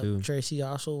series, too. Tracy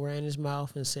also ran his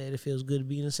mouth and said it feels good to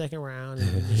be in the second round.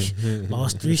 And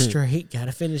lost 3 straight. Got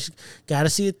to finish. Got to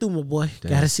see it through, my boy.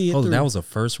 Got to see it through. That was a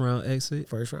first-round exit?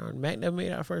 First round. Mac never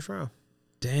made out the first round.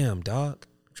 Damn, Doc.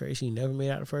 Tracy never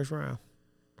made out the first round.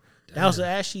 Damn. That was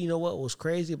actually, you know what was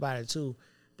crazy about it, too?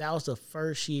 That was the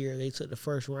first year they took the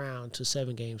first round to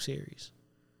 7-game series.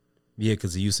 Yeah,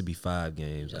 because it used to be 5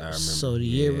 games. I remember. So the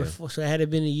year before, so had it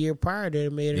been a year prior, they'd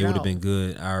have made it. It would have been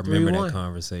good. I remember 3-1. that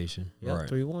conversation. Yep, right.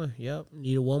 3-1. Yep.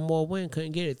 Needed one more win.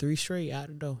 Couldn't get it. 3 straight out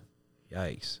the door.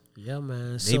 Yikes. Yeah,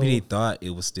 man. Maybe they thought it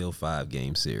was still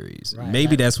 5-game series. Right,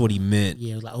 Maybe that's what he meant.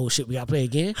 Yeah, it was like, oh shit, we gotta play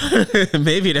again.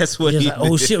 Maybe that's what he like,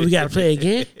 oh shit, we gotta play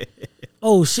again.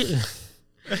 Oh shit.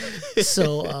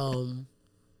 So,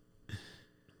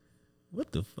 what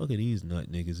the fuck are these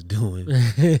nut niggas doing?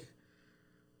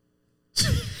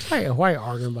 Why are you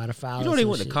arguing about a foul? You know they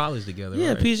went to college together, yeah,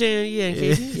 right? PJ and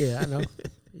KD. Yeah, I know.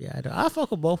 Yeah, I know. I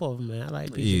fuck with both of them, man. I like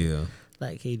PJ. Yeah.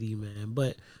 Like KD, man.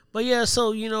 But yeah,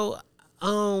 so, you know,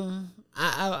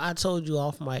 I told you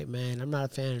off mic, man, I'm not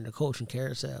a fan of the coaching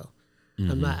carousel.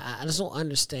 Mm-hmm. I just don't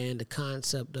understand the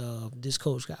concept of this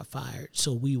coach got fired,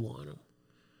 so we want him.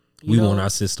 We want our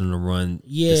system to run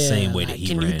the same way that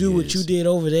he ran. Can you do what you did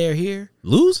over there here?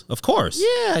 Lose? Of course.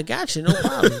 Yeah, I got you. No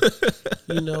problem.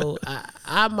 You know, I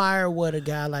admire what a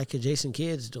guy like Jason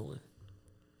Kidd's doing.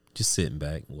 Just sitting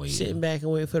back, waiting. Sitting back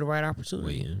and waiting for the right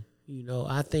opportunity. Waiting. You know,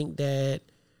 I think that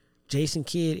Jason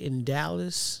Kidd in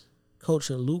Dallas,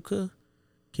 coaching Luka,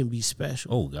 can be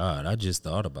special. Oh God, I just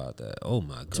thought about that. Oh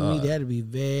my God. To me, that'd be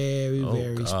very, Oh,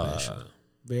 very God. special.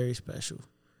 Very special.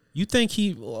 You think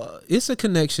it's a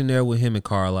connection there with him and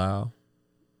Carlisle?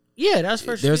 Yeah, that's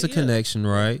first. There's a yeah. connection,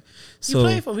 right? He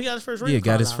played for him. He got his first ring. Yeah,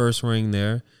 got his Carlisle. first ring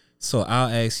there. So I'll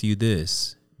ask you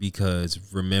this, because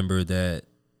remember that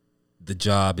the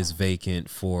job is vacant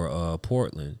for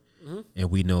Portland. Mm-hmm. And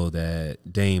we know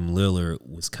that Dame Lillard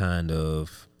was kind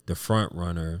of the front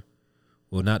runner.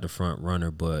 Well, not the front runner,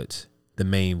 but the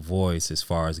main voice as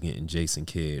far as getting Jason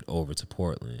Kidd over to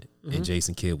Portland. Mm-hmm. And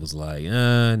Jason Kidd was like,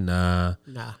 nah,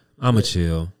 I'm a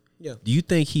chill. Yeah. Do you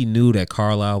think he knew that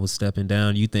Carlisle was stepping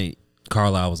down? You think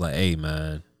Carlisle was like, hey,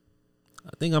 man,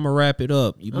 I think I'm going to wrap it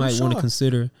up. You might want to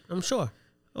consider. I'm sure.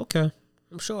 Okay.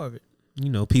 I'm sure of it. You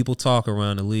know, people talk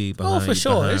around the league behind, for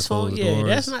sure. behind It's fun. closed Yeah, doors.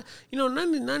 that's not.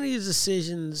 None of these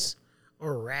decisions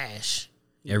are rash.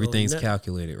 Everything's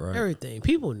calculated, right? Everything.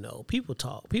 People know. People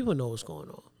talk. People know what's going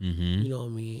on. Mm-hmm. You know what I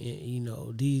mean?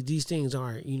 And, these things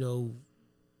aren't.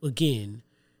 Again,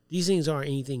 these things aren't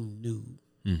anything new.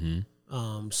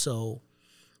 Mm-hmm. So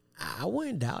I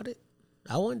wouldn't doubt it.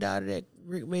 I wouldn't doubt it that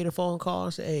Rick made a phone call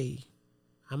and said, "Hey,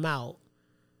 I'm out."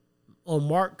 Or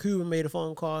Mark Cuban made a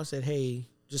phone call and said, "Hey,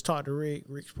 just talk to Rick.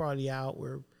 Rick's probably out.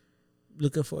 We're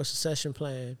looking for a succession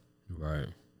plan." Right.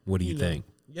 What do you think?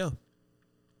 Yeah.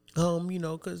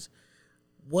 Because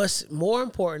what's more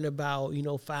important about,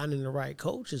 finding the right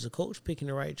coach is a coach picking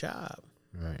the right job.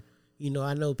 Right.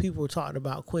 I know people were talking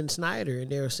about Quinn Snyder,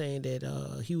 and they were saying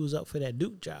that he was up for that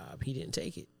Duke job. He didn't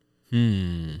take it.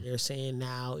 They're saying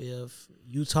now if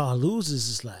Utah loses,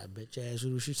 it's like, bitch ass,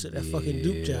 you should sit that fucking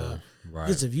Duke job. Right.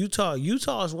 Because if Utah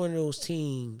is one of those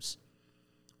teams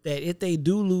that if they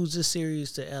do lose this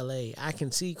series to LA, I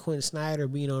can see Quinn Snyder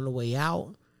being on the way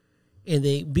out, and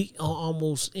they be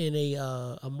almost in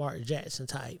a Mark Jackson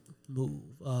type move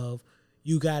of,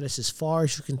 you got us as far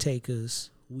as you can take us.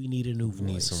 We need a new voice.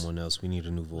 We need someone else. We need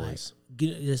a new voice.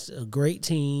 It's a great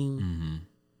team. Mm-hmm.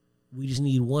 We just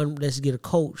need one. Let's get a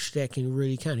coach that can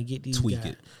really kind of get these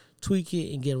guys, tweak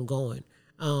it, and get them going.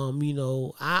 I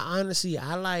honestly,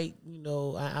 I like,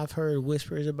 I've heard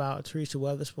whispers about Teresa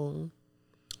Weatherspoon.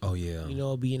 Oh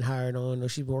yeah. Being hired on.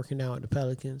 She's working out at the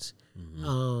Pelicans.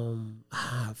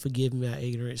 Mm-hmm. Forgive me my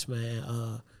ignorance,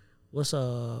 man. What's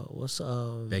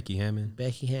Becky Hammond?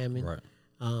 Becky Hammond. Right.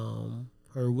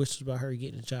 Her whispers about her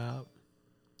getting a job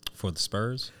for the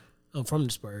Spurs. From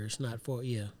the Spurs, not for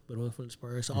but one from the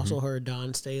Spurs. Also heard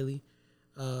Don Staley,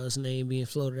 his name being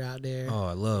floated out there. Oh,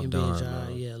 I love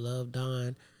Don. Yeah, love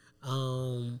Don.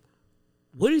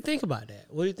 What do you think about that?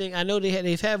 What do you think? I know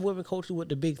they've had women coaches with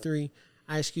the Big Three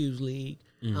Ice Cubes League.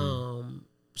 Mm-hmm.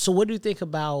 So what do you think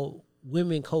about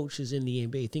women coaches in the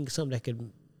NBA? Think something that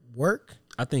could work?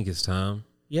 I think it's time.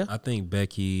 Yeah, I think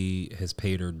Becky has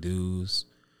paid her dues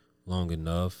long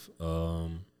enough.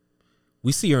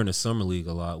 We see her in the summer league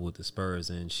a lot with the Spurs,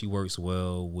 and she works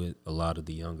well with a lot of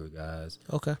the younger guys.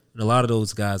 Okay. And a lot of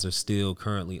those guys are still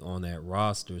currently on that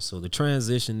roster, so the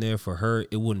transition there for her,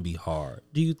 it wouldn't be hard.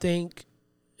 Do you think,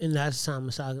 and not to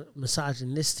sound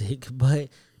misogynistic, but do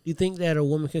you think that a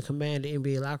woman can command the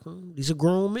NBA locker room? These are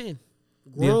grown men.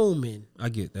 Men. I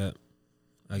get that.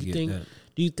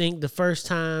 Do you think the first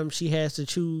time she has to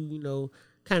chew,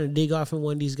 kind of dig off in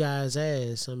one of these guys'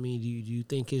 ass, I mean, do you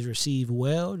think it's received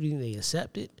well? Do you think they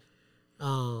accept it?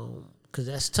 Because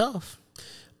that's tough.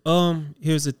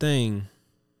 Here's the thing.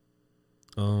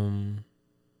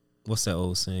 What's that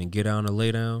old saying? Get down or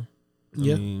lay down?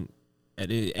 Yeah. I mean, at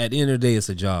the end of the day, it's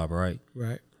a job, right?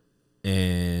 Right.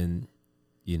 And,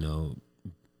 you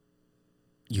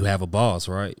have a boss,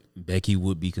 right? Becky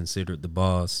would be considered the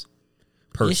boss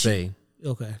per se.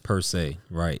 Okay. Per se,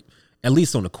 right? At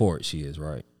least on the court, she is,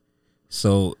 right?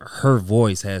 So her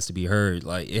voice has to be heard.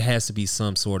 Like, it has to be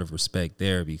some sort of respect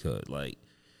there because, like,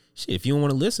 shit, if you don't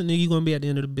want to listen, nigga, you're going to be at the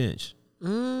end of the bench.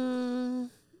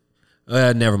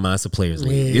 Never mind. It's a players'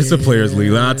 league. It's a players'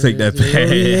 league. I'll take that back.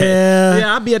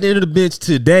 Yeah, I'll be at the end of the bench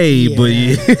today, but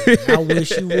I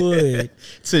wish you would.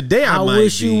 Today I might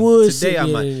wish be. you would. Today I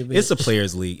might. It's a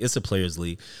players' league. It's a players'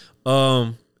 league.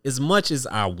 As much as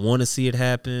I want to see it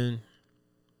happen,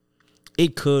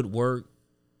 it could work,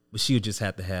 but she would just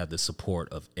have to have the support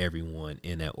of everyone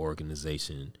in that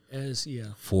organization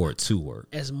for it to work.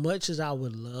 As much as I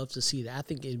would love to see that, I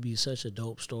think it'd be such a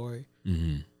dope story.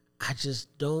 Mm-hmm. I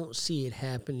just don't see it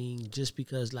happening just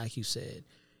because, like you said,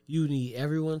 you need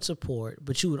everyone's support,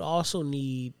 but you would also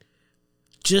need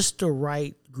just the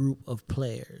right group of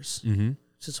players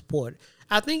to support.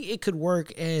 I think it could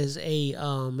work as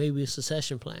a maybe a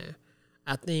succession plan.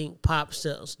 I think Pop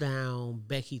settles down,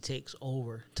 Becky takes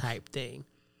over type thing.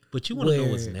 But you want to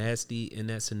know what's nasty in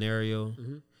that scenario?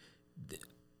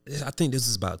 I think this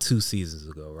is about 2 seasons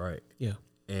ago, right? Yeah.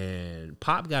 And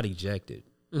Pop got ejected.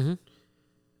 Mm-hmm.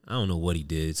 I don't know what he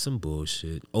did. Some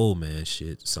bullshit. Old man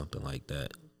shit. Something like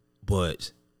that.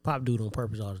 But. Pop do it on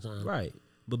purpose all the time. Right.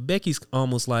 But Becky's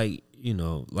almost like, you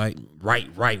know, like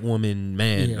right woman,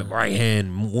 man, right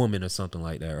hand woman or something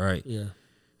like that, right? Yeah.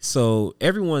 So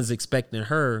everyone's expecting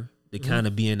her to kind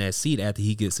of be in that seat after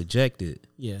he gets ejected.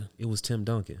 Yeah. It was Tim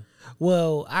Duncan.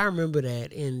 Well, I remember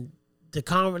that in the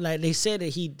like they said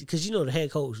that because you know the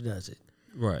head coach does it.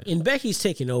 Right. And Becky's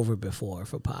taken over before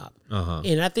for Pop. Uh-huh.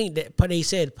 And I think that they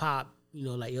said Pop, you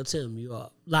know, like, yo, Tim, you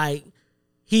up. Like,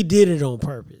 he did it on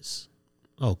purpose.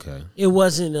 Okay. It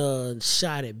wasn't a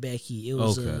shot at Becky. It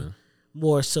was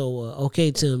more so,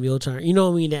 okay, Tim, your turn. You know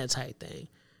what I mean? That type thing.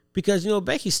 Because, you know,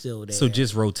 Becky's still there. So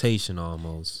just rotation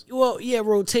almost. Well, yeah,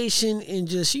 rotation and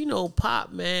just, you know,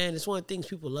 Pop, man. It's one of the things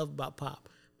people love about Pop.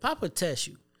 Pop will test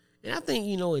you. And I think,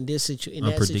 you know, in that situation,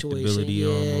 yeah,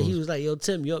 almost. he was like, yo,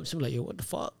 Tim, you up? Tim like, yo, what the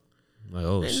fuck? Like,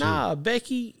 oh, and shit. nah,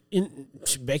 Becky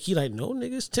like, no,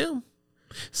 nigga, it's Tim.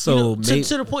 So you know,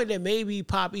 to the point that maybe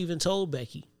Pop even told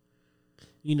Becky,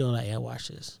 you know, like, yeah, watch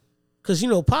this. Because, you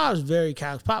know, Pop's very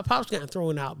Pop's gotten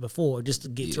thrown out before just to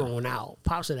get thrown out.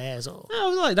 Pop's an asshole. I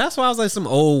was like, that's why I was like some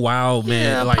old wild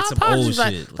man, like some Pop's old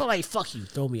shit. Like, fuck you,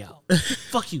 throw me out.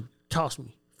 Fuck you, toss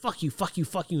me. Fuck you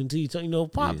until you know,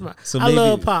 Pop. Yeah. So I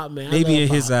love Pop, man. Maybe in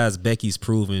his eyes, Becky's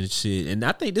proven shit. And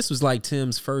I think this was like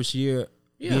Tim's first year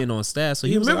being on staff. So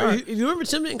he was remember, like, if you remember,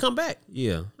 Tim didn't come back.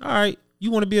 Yeah. All right. You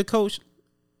want to be a coach?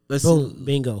 Let's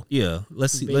bingo. Yeah.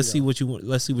 Let's see. Bingo. Let's see what you want.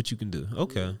 Let's see what you can do.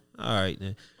 Okay. All right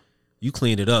then. You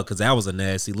cleaned it up because that was a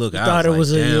nasty look. I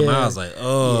was like,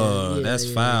 oh,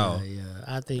 that's foul. Yeah,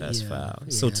 I think that's foul.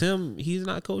 So Tim, he's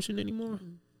not coaching anymore.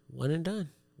 One and done.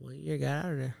 1 year, got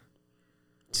out of there.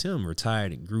 Tim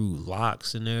retired and grew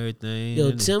locks and everything.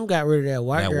 Yo, Tim got rid of that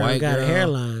white girl and got a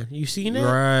hairline. You seen that?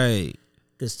 Right.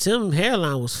 Because Tim's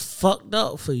hairline was fucked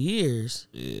up for years.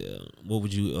 Yeah. What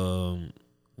would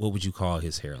you call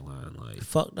his hairline? Like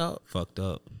fucked up. Fucked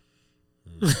up.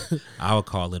 I would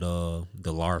call it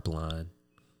the LARP line.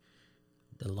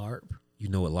 The LARP? You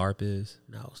know what LARP is?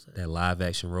 No. That live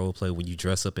action role play when you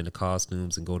dress up in the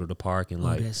costumes and go to the park and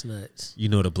like that's nuts. You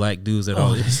know the black dudes that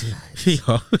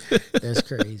That's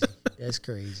crazy. That's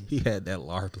crazy. He had that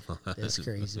LARP line. That's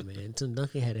crazy, man. Tim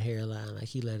Duncan had a hairline like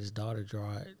he let his daughter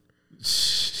draw it.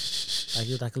 Like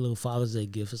it was like a little Father's Day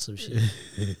gift or some shit.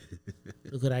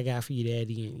 Look what I got for you,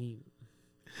 Daddy. And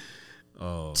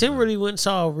Tim really went and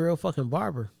saw a real fucking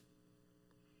barber.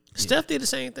 Steph did the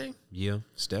same thing. Yeah,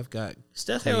 Steph hair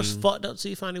was fucked up. So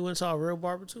he finally went and saw a real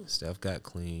barber too. Steph got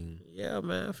clean. Yeah,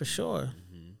 man, for sure.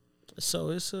 Mm-hmm.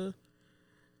 So it's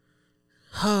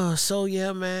so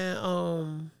yeah,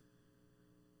 man.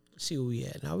 Let's see where we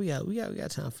at now. We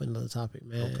got time for another topic,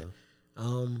 man.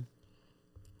 Okay.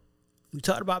 We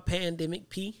talked about pandemic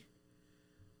P.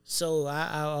 So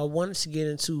I wanted to get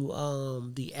into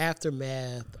the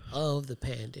aftermath of the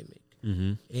pandemic.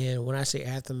 Mm-hmm. And when I say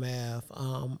aftermath,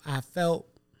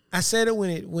 I said it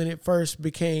when it first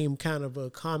became kind of a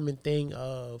common thing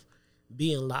of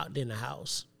being locked in the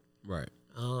house. Right.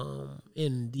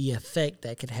 And the effect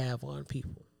that could have on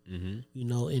people. Mm-hmm. You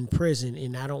know, in prison,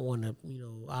 and I don't want to, you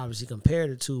know, obviously compare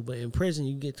the two, but in prison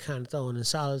you get kind of thrown in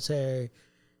solitary.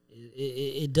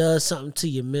 It does something to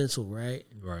your mental, right?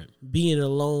 Right. Being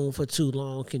alone for too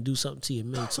long can do something to your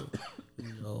mental.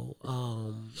 You know,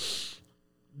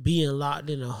 being locked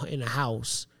in a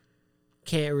house,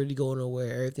 can't really go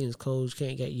nowhere. Everything's closed.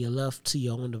 Can't get you left to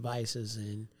your own devices,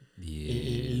 and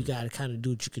you got to kind of do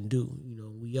what you can do. You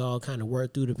know, we all kind of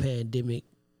worked through the pandemic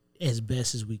as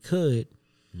best as we could.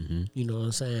 Mm-hmm. You know what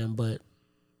I'm saying? But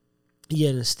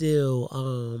yet and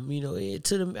still, you know,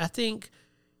 I think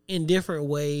in different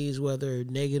ways, whether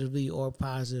negatively or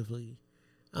positively,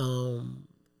 you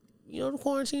know, the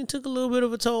quarantine took a little bit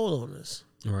of a toll on us.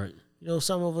 Right. You know,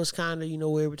 some of us kind of, you know,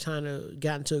 we were trying to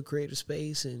get into a creative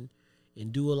space and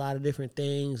do a lot of different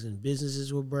things, and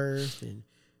businesses were birthed, and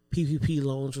PPP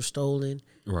loans were stolen.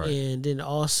 Right. And then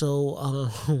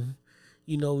also,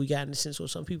 you know, we got in the sense where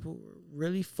some people were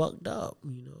really fucked up.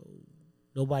 You know,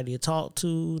 nobody to talk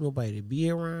to, nobody to be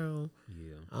around.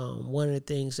 Yeah. One of the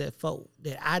things that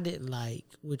I didn't like,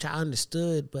 which I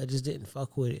understood but just didn't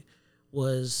fuck with it,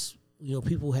 was, you know,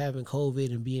 people having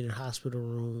COVID and being in hospital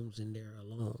rooms and they're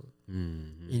alone.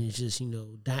 Mm-hmm. And it's just, you know,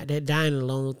 that dying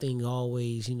alone thing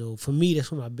always, you know, for me,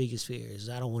 that's one of my biggest fears.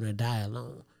 I don't want to die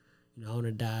alone. You know, I want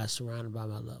to die surrounded by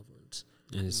my loved ones.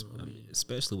 And it's, I mean,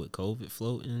 especially with COVID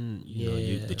floating, you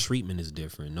know, the treatment is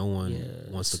different. No one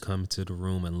wants to come to the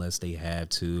room unless they have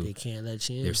to. They can't let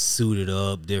you in. They're suited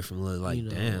up differently. Like, you know,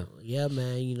 damn. Yeah,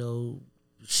 man. You know,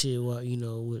 shit, well,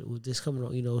 with this coming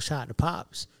on, shout out to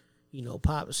Pops.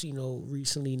 Pops,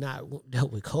 recently not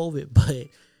dealt with COVID, but,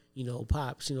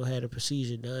 Pops, had a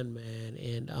procedure done, man.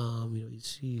 And,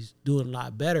 he's doing a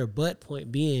lot better. But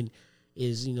point being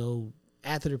is,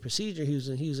 after the procedure, he was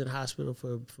in the hospital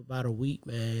for about a week,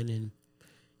 man.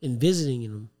 And visiting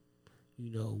him,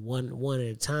 one at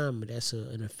a time, but that's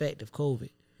an effect of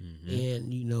COVID. Mm-hmm.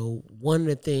 And, one of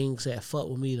the things that fucked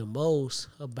with me the most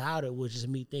about it was just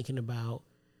me thinking about,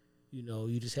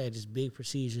 you just had this big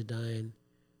procedure done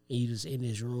and you just in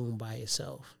this room by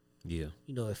yourself. Yeah.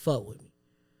 It fucked with me.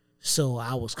 So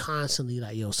I was constantly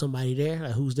like, yo, somebody there?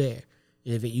 Like, who's there?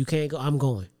 And if you can't go, I'm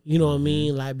going. You know what I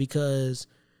mean? Like, because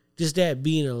just that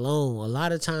being alone, a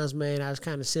lot of times, man, I was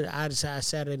kind of I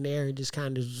sat in there and just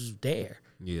kind of was there.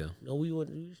 Yeah. We was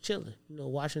chilling,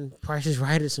 watching Price is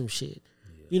Right or some shit.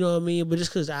 Yeah. You know what I mean? But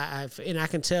just because I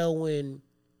can tell when,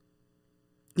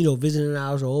 visiting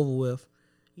hours are over with,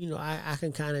 I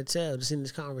can kind of tell just in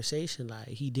this conversation, like,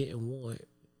 he didn't want,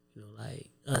 like,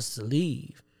 us to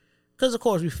leave. Because, of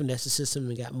course, we finessed the system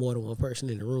and got more than one person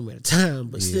in the room at a time.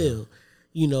 But still,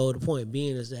 the point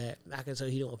being is that I can tell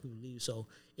he don't want people to leave. So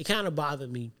it kind of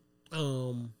bothered me.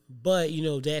 But,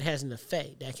 that has an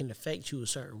effect. That can affect you a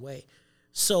certain way.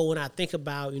 So when I think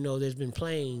about, there's been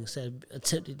planes that have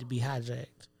attempted to be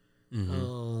hijacked.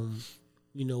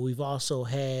 Mm-hmm. We've also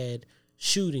had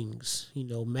shootings,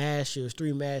 mass shootings,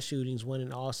 3 mass shootings, one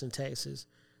in Austin, Texas,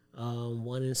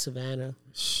 one in Savannah,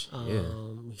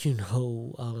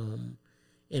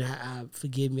 and I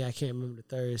forgive me, I can't remember the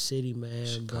third city,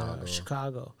 man, but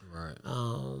Chicago. Right.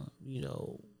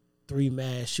 3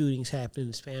 mass shootings happened in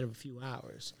the span of a few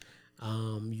hours.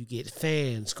 You get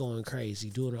fans going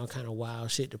crazy, doing all kind of wild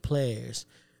shit to players,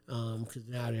 because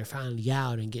now they're finally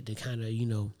out and get to kind of,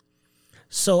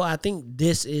 So I think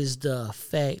this is the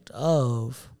effect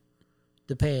of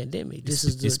the pandemic. This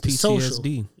is the PTSD.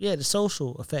 Social, the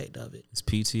social effect of it. It's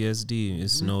PTSD.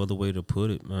 It's no other way to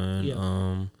put it, man.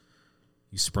 Yeah.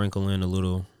 You sprinkle in a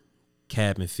little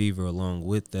cabin fever along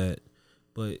with that,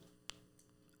 but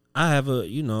I have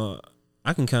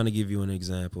I can kind of give you an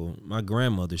example. My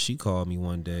grandmother, she called me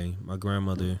one day. My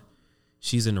grandmother,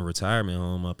 she's in a retirement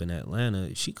home up in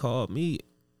Atlanta. She called me,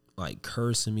 like,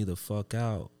 cursing me the fuck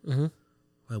out. Mm-hmm.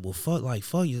 Like,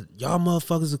 fuck you. Y'all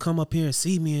motherfuckers will come up here and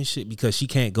see me and shit, because she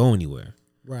can't go anywhere.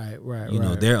 Right.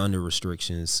 They're under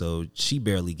restrictions, so she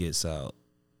barely gets out.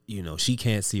 She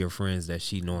can't see her friends that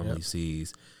she normally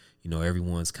sees.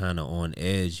 Everyone's kind of on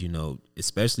edge,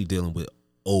 especially dealing with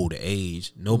old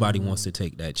age. Nobody wants to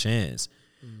take that chance.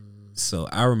 So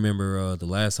I remember the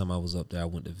last time I was up there, I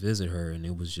went to visit her, and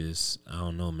it was just, I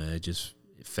don't know, man, it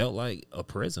felt like a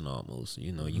prison almost.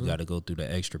 You got to go through the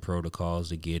extra protocols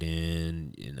to get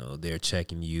in. They're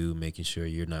checking you, making sure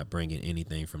you're not bringing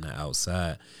anything from the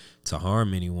outside to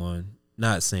harm anyone.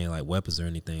 Not saying like weapons or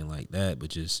anything like that, but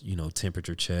just,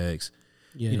 temperature checks,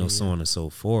 so on and so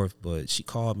forth. But she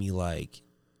called me like,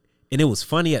 and it was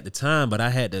funny at the time, but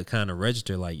I had to kind of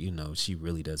register like, she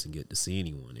really doesn't get to see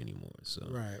anyone anymore. So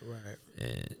Right.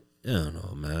 And I don't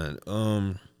know, man.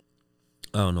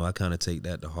 I don't know. I kind of take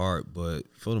that to heart, but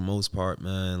for the most part,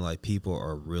 man, like, people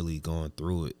are really going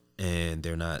through it, and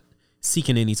they're not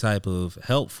seeking any type of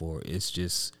help for it. It's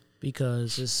just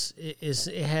because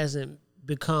it hasn't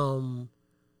become,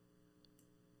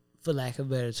 for lack of a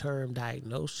better term,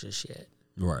 diagnosis yet.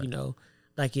 Right.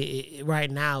 Like it right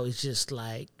now, it's just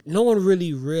like no one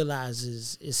really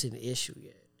realizes it's an issue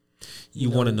yet. You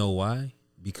want to know why?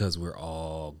 Because we're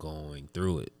all going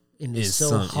through it. And it's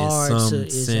so hard to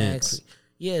exactly.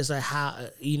 Yeah, it's like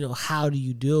how do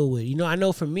you deal with it? I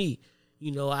know for me,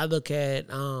 I look at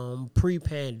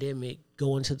pre-pandemic,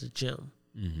 going to the gym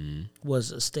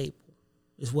was a staple.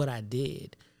 It's what I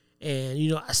did.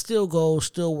 And, I still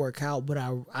work out, but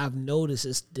I've noticed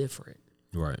it's different.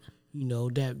 Right.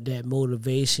 That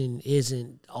motivation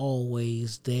isn't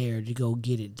always there to go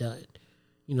get it done.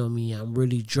 You know what I mean? I'm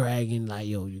really dragging, like,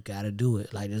 yo, you got to do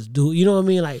it. Like, let's do it. You know what I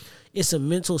mean? Like, it's a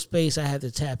mental space I have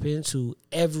to tap into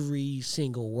every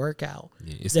single workout.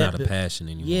 Yeah, it's not a passion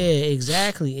anymore. Yeah,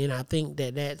 exactly. And I think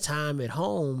that time at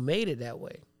home made it that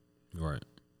way. Right.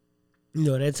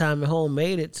 That time at home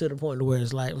made it to the point where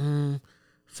it's like,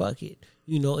 fuck it.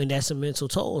 And that's a mental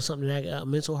toll, something a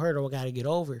mental hurdle I got to get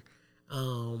over.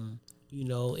 And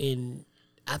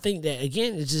I think that,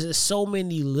 again, it's just so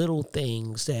many little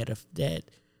things that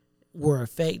were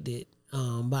affected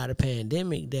by the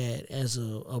pandemic that, as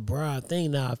a broad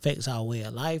thing, now affects our way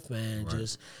of life, man. Right.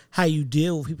 Just how you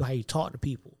deal with people, how you talk to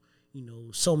people.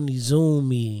 So many Zoom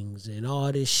meetings and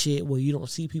all this shit where you don't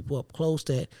see people up close,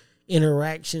 that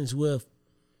interactions with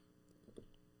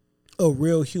a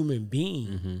real human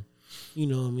being You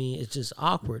know what I mean? It's just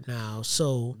awkward now.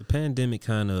 So The pandemic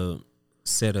kind of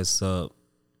set us up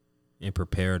and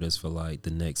prepared us for like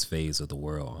the next phase of the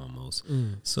world almost.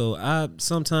 So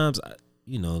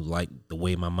you know, like the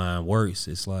way my mind works,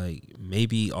 it's like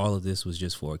maybe all of this was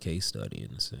just for a case study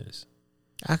in a sense.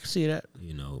 I can see that.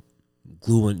 You know,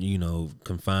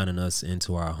 confining us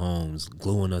into our homes,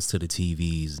 gluing us to the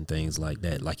TVs and things like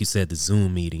that. Like you said, the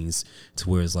Zoom meetings to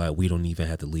where it's like we don't even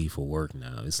have to leave for work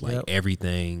now. It's like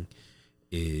everything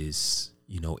is,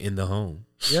 you know, in the home.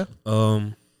 Yeah.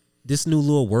 This new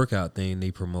little workout thing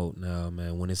they promote now,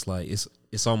 man, when it's like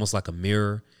it's almost like a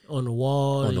mirror on the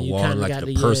wall, and like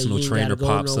the personal trainer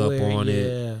pops up on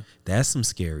it. That's some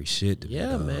scary shit to me.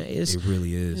 Yeah, man, it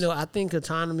really is. You know, I think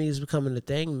autonomy is becoming a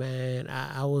thing, man.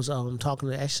 I was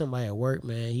talking to somebody at work,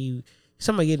 man.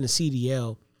 Somebody getting a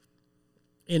CDL,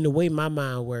 and the way my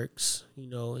mind works, you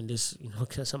know, and this, you know,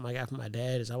 cause something I got from my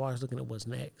dad is I was looking at what's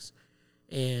next.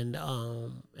 And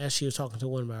as she was talking to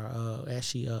one of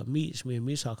our, Meech, me and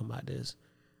Meech talking about this,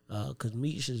 because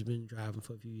Meech has been driving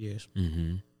for a few years.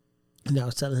 Mm-hmm. And I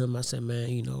was telling him, I said, man,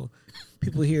 you know,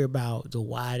 people hear about the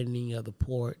widening of the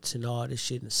ports and all this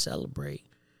shit and celebrate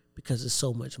because there's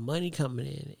so much money coming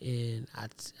in. And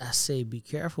I say, be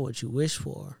careful what you wish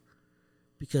for,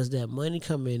 because that money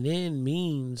coming in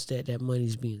means that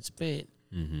money's being spent.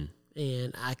 Mm-hmm.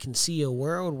 And I can see a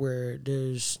world where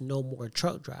there's no more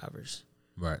truck drivers.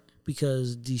 Right.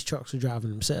 Because these trucks are driving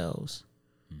themselves.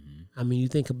 Mm-hmm. I mean, you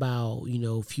think about, you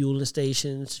know, fueling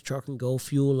stations. The truck can go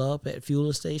fuel up at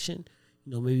fueling station.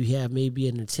 You know, maybe you have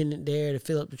an attendant there to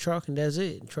fill up the truck, and that's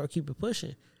it. The truck keep it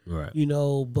pushing. Right. You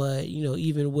know, but, you know,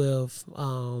 even with...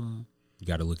 you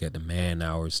got to look at the man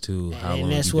hours, too.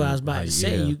 And that's what I was about to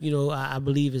say. Yeah. You know, I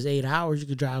believe it's 8 hours you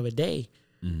could drive a day.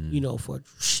 Mm-hmm. You know, for...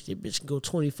 That bitch can go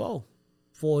 24,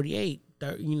 48,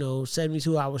 30, you know,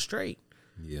 72 hours straight.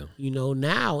 Yeah. You know,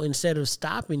 now instead of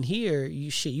stopping here,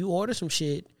 you order some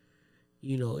shit,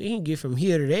 you know, it can get from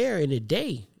here to there in a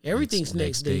day. Everything's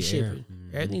next day shipping.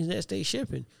 Mm-hmm. Everything's next day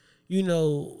shipping. You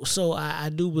know, so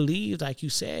I do believe, like you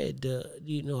said,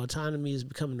 autonomy is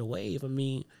becoming the wave. I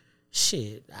mean,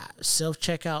 shit,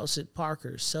 self-checkouts at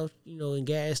Parker's, in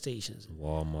gas stations.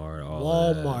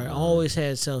 Walmart, always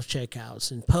had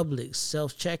self-checkouts, and Publix,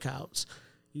 self-checkouts.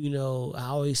 You know, I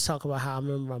always talk about how I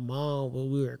remember my mom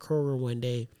when we were at Kroger one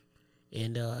day,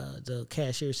 and the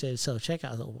cashier said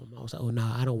self-checkout. My mom was like, "Oh no,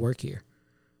 I don't work here."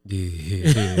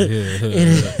 Yeah.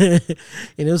 and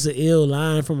it was an ill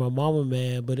line from my mama,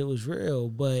 man, but it was real.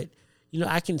 But you know,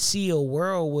 I can see a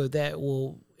world where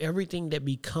everything that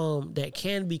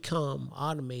can become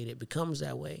automated becomes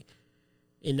that way.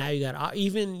 And now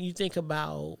you think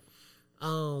about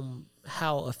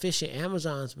how efficient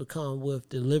Amazon's become with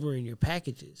delivering your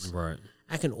packages. Right.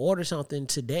 I can order something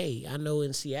today. I know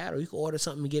in Seattle, you can order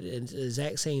something and get it in the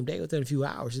exact same day within a few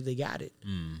hours if they got it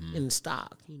in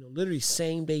stock. You know, literally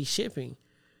same day shipping.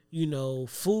 You know,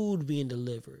 food being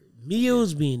delivered,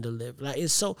 meals being delivered. Like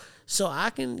it's so I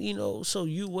can, you know,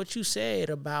 what you said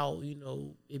about, you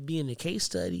know, it being a case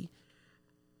study,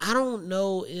 I don't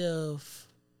know if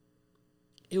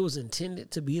it was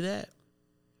intended to be that.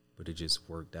 But it just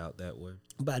worked out that way.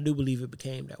 But I do believe it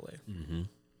became that way. Mm-hmm.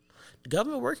 The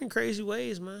government working crazy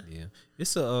ways, man. Yeah,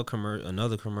 it's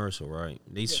another commercial, right?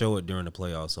 They show it during the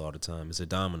playoffs all the time. It's a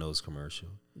Domino's commercial.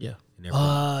 Yeah. Yeah,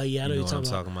 I know you're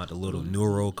talking about the little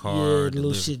neuro car. Yeah, the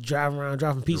little shit driving around,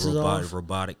 dropping pizzas off.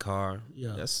 Robotic car.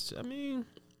 Yeah. It's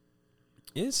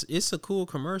a cool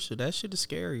commercial. That shit is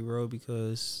scary, bro,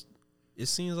 because it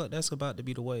seems like that's about to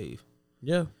be the wave.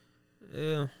 Yeah.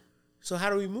 Yeah. So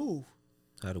how do we move?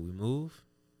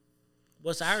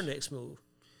 What's our next move?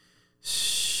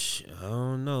 I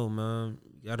don't know, man.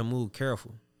 You got to move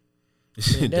careful.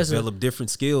 Develop different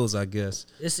skills, I guess.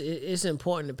 It's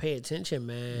important to pay attention,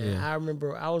 man. Yeah. I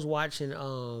remember I was watching,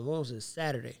 what was it,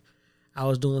 Saturday. I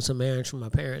was doing some errands for my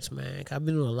parents, man. I've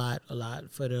been doing a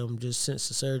lot for them just since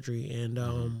the surgery.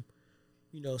 And,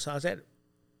 you know, so I was at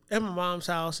my mom's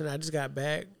house, and I just got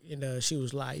back, and she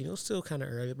was like, you know, still kind of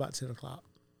early, about 10 o'clock.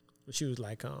 But she was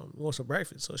like, we want some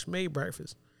breakfast. So she made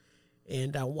breakfast.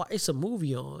 And it's a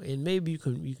movie on, and maybe you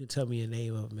can tell me the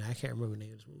name of it, man. I can't remember the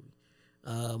name of this movie.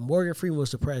 Morgan Freeman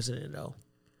was the president, though.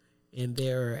 And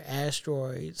there are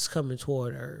asteroids coming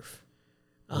toward Earth.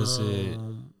 Was it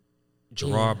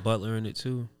Gerard Butler in it,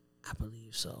 too? I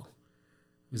believe so.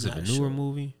 Is it a newer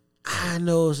movie? I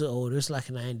know it's older. It's like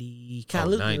a 90s.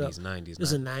 90s.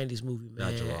 It's a 90s movie,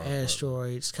 man.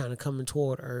 Asteroids kind of coming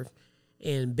toward Earth.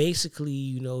 And basically,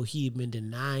 you know, he had been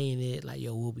denying it, like,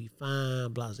 yo, we'll be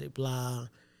fine, blah, blah, blah.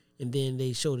 And then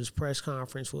they showed his press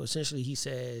conference where essentially he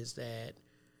says that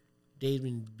they've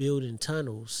been building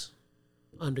tunnels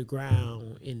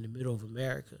underground in the middle of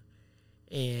America,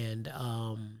 and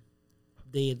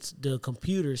the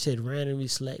computers had randomly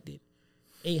selected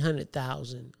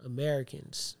 800,000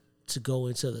 Americans to go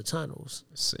into the tunnels,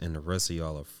 And the rest of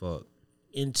y'all are fucked.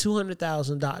 and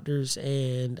 200,000 doctors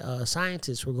and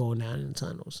scientists were going down in the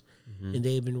tunnels, and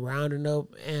they've been rounding up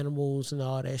animals and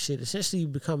all that shit, essentially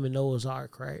becoming Noah's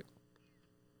Ark, right?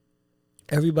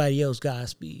 Everybody else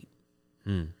Godspeed.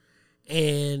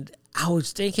 And I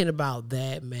was thinking about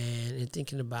that, man, and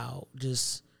thinking about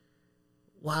just,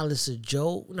 while it's a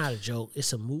joke, not a joke,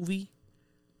 it's a movie,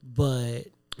 but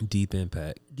Deep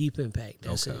impact. Deep Impact.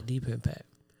 That's Okay. it, Deep Impact.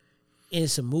 And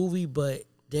it's a movie, but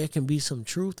there can be some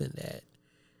truth in that.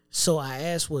 So I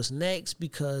asked what's next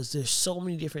because there's so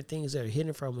many different things that are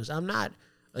hidden from us. I'm not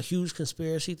a huge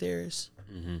conspiracy theorist.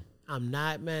 I'm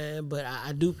not, man, but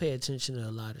I do pay attention to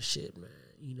a lot of shit, man.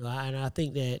 You know, and I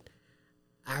think that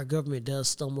our government does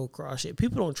stumble across shit.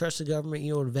 People don't trust the government.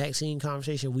 You know, the vaccine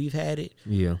conversation, we've had it.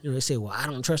 Yeah. You know, they say, well, I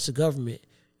don't trust the government.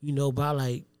 You know, but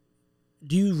like,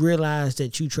 do you realize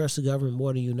that you trust the government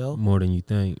more than you know? More than you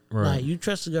think. Right. Like, you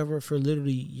trust the government for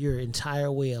literally your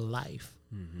entire way of life.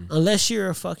 Unless you're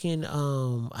a fucking,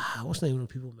 what's the name of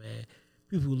the people, man?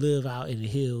 People who live out in the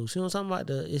hills. You know what I'm talking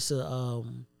about?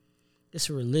 It's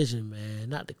a religion, man,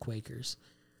 not the Quakers.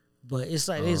 But it's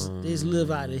like they just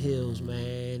live out in the hills,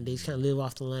 man. They just kind of live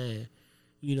off the land.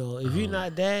 You know, if you're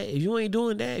not that, if you ain't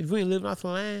doing that, if you ain't living off the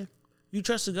land, you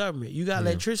trust the government. You got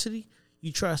electricity,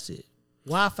 you trust it.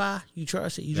 Wi-Fi, you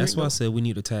trust it. That's why I said we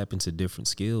need to tap into different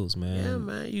skills, man. Yeah,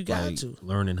 man, you got Like, to.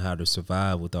 learning how to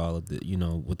survive with all of the,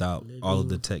 without all of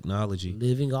the technology.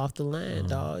 Living off the land,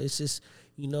 dog. It's just,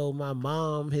 my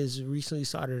mom has recently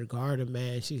started a garden,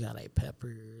 man. She got like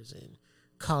peppers and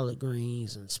collard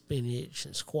greens and spinach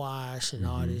and squash and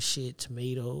all this shit,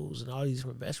 tomatoes and all these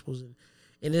different vegetables.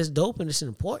 And it's dope and it's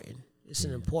important. It's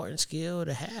an important skill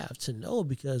to have, to know,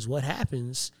 because what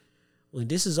happens when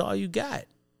this is all you got?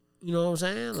 You know what I'm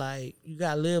saying? Like, you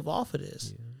got to live off of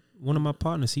this. Yeah. One of my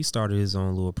partners, he started his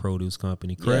own little produce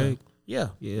company, Craig. Yeah,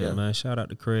 Man. Shout out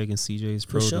to Craig and CJ's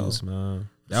For Produce, sure. man.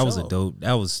 That was a dope.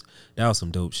 That was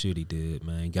some dope shit he did,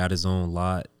 man. Got his own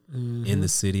lot in the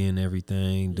city and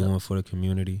everything, doing for the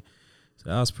community. So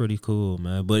that was pretty cool,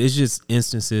 man. But it's just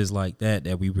instances like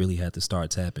that we really have to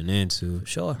start tapping into. For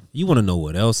sure. You want to know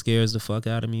what else scares the fuck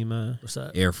out of me, man? What's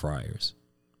that? Air fryers.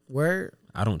 Where?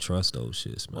 I don't trust those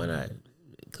shits, man. Why not?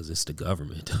 Because it's the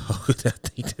government, dog. I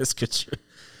think that's control.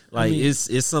 Like,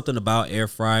 it's something about air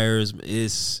fryers.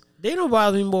 They don't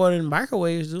bother me more than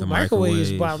microwaves do. The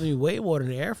Microwaves microwave. bother me way more than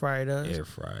the air fryer does. Air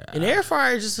fryer. An air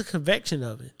fryer is just a convection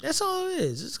oven. That's all it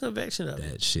is. It's a convection oven.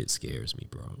 That shit scares me,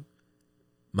 bro.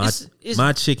 It's-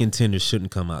 My chicken tenders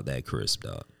shouldn't come out that crisp,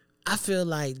 dog. I feel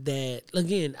like that,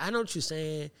 again, I know what you're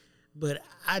saying, but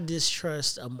I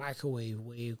distrust a microwave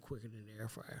way quicker than an air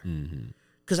fryer.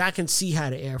 Because I can see how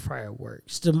the air fryer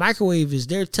works. The microwave is,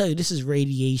 they'll tell you this is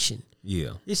radiation.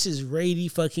 Yeah. This is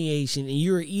radi-fucking-ation. And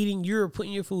you're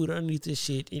putting your food underneath this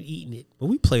shit and eating it. But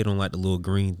we played on like the little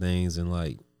green things and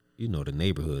like, the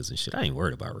neighborhoods and shit. I ain't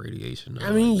worried about radiation.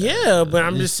 I mean, like that. yeah, but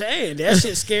I'm just saying, that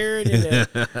shit's scary.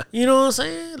 You know what I'm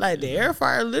saying? Like, the air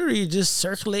fryer literally just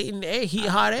circulating the air,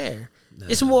 hot air.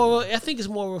 It's more, I think it's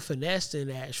more of a finesse than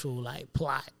the actual, like,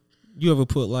 plot. You ever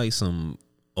put like some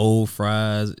old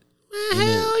fries?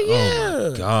 Hell yeah.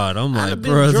 Oh my God. I'm like, I've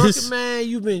been bro, drunk, this, man.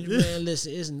 Man,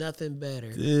 listen, it's nothing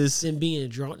better than being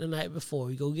drunk the night before.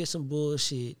 You go get some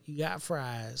bullshit. You got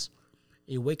fries.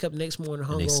 And you wake up next morning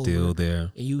hungover. and they still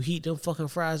there. And you heat them fucking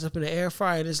fries up in the air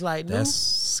fryer. And it's like, no. That's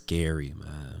scary,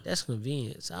 man. That's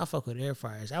convenience. I fuck with air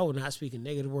fryers. I would not speak a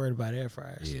negative word about air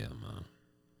fryers. Yeah, man.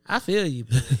 I feel you.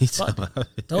 Fuck,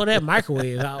 throw that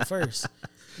microwave out first.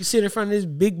 You sit in front of this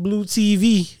big blue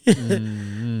TV.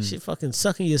 Shit fucking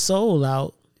sucking your soul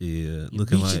out. Yeah, You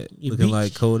looking beat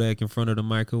like Kodak in front of the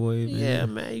microwave. Yeah,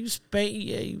 man. You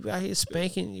out here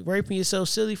spanking, you raping yourself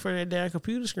silly in front of that damn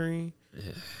computer screen.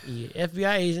 Yeah. Your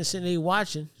FBI agent sitting there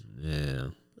watching. Yeah.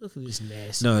 Look at this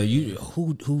nasty. No, man.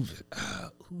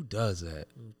 who does that?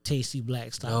 Tasty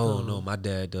black stuff. No, my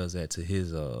dad does that to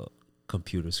his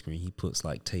computer screen. He puts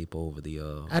like tape over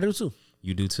the I do too.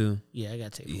 You do too? Yeah, I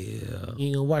got tape. Yeah. You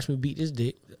ain't gonna watch me beat this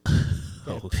dick.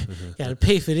 Gotta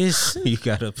pay for this. You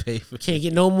gotta pay for Can't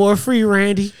get no more free,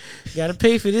 Randy. Gotta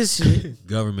pay for this shit.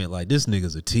 government. Like, this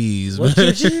nigga's a tease, What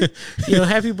man. Kendra?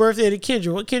 Happy birthday to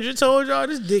Kendra. What Kendra told y'all?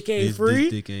 This dick ain't free.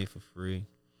 This dick ain't for free.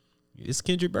 It's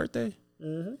Kendra's birthday.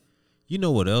 You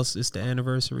know what else? It's the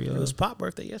anniversary It of was Pop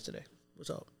birthday yesterday.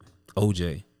 What's up?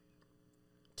 OJ.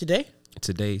 Today?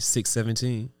 Today,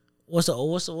 6/17. What's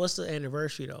the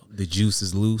anniversary though? The juice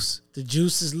is loose. The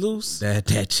juice is loose.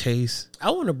 That chase.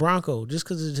 I want a Bronco just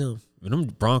because it's him. Them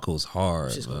Broncos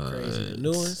hard. Shit's going crazy. The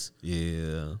new ones?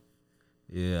 Yeah.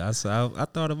 Yeah, I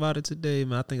thought about it today,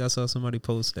 man. I think I saw somebody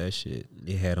post that shit.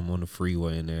 They had them on the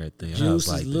freeway and everything. I was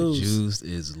like, the juice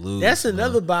is loose. That's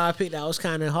another biopic that was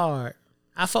kind of hard.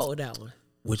 I fought with that one.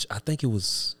 Which I think it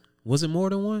was it more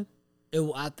than one?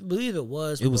 I believe it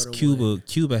was. It was Cuba. One.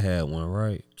 Cuba had one,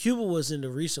 right? Cuba was in the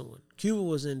recent one. Cuba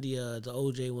was in the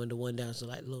OJ one, the one down to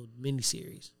like little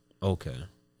miniseries. Okay.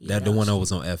 Yeah, that the one that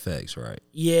was on FX, right?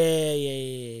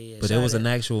 Yeah. But there was an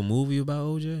actual movie about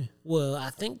OJ? Well, I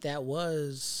think that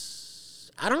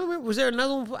was... I don't remember. Was there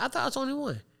another one? I thought it was only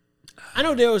one. I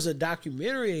know there was a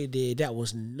documentary they did that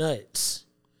was nuts.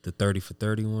 The 30 for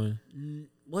 30 one?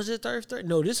 Was it 30 for 30?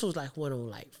 No, this was like one on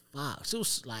like Fox. It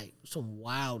was like some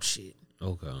wild shit.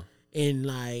 Okay. And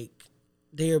like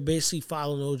they were basically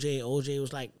following OJ, and OJ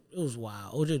was like, it was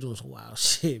wild. OJ doing some wild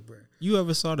shit, bro. You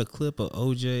ever saw the clip of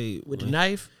OJ with the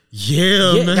knife?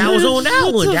 Yeah, man. That was on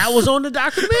that one. That was on the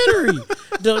documentary.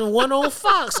 The one on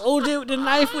Fox. OJ with the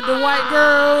knife with the white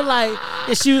girl. Like,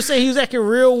 and she was saying he was acting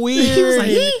real weird. He was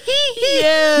like,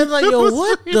 yeah, like, yo,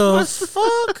 what the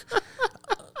fuck?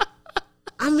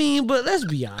 I mean, but let's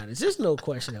be honest. There's no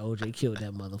question that OJ killed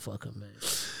that motherfucker, man.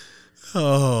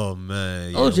 Oh,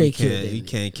 man. Yeah, OJ killed that. He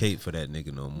can't cape for that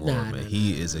nigga no more, man.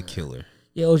 He is a killer.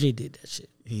 Yeah, OJ did that shit.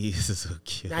 He is a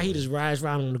killer. Now he just rides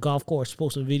around on the golf course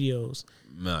posting videos.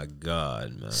 My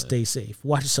God, man. Stay safe.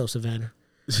 Watch yourself, Savannah.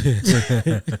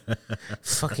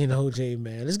 Fucking OJ,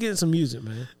 man. Let's get in some music,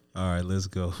 man. All right, let's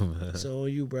go, man. So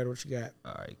you, brother, what you got?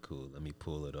 All right, cool. Let me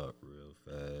pull it up real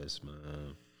fast,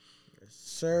 man. Yes,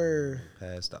 sir.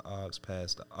 Pass the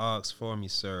aux for me,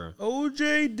 sir.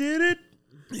 OJ did it.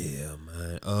 Yeah,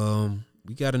 man.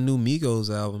 We got a new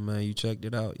Migos album, man. You checked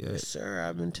it out yet? Yes, sir.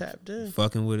 I've been tapped in.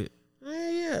 Fucking with it?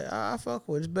 Yeah. I fuck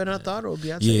with it. It's better than I thought it would be.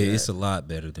 Yeah, it's a lot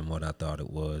better than what I thought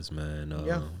it was, man.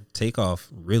 Takeoff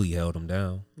really held him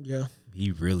down. Yeah.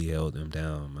 He really held them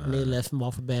down, man. And they left him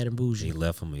off of Bad and Bougie. They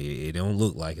left him. It don't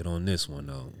look like it on this one,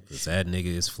 though. Because that nigga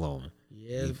is flowing.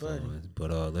 Yeah, buddy.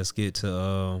 But let's get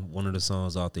to one of the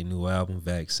songs off their new album,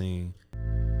 Vaccine.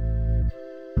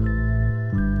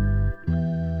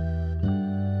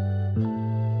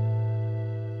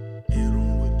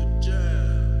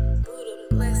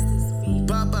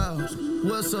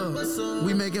 What's up?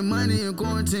 We making money in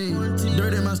quarantine.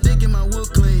 Dirt in my stick and my wood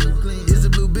clean. It's a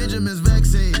Blue Benjamin's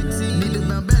vaccine. Need to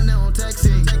bounce back now on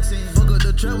taxing. Fuck up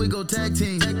the truck, we go tag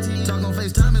team. Talk on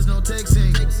FaceTime, it's no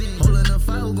texting. Holding a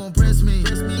fight, who gon' press me?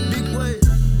 Big way,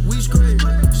 we scrape.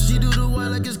 She do the white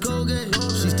like it's Colgate.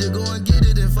 She still go and get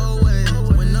it in 4 ways.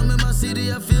 When I'm in my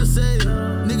city, I feel safe.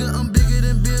 Nigga, I'm bigger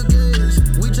than Bill Gates.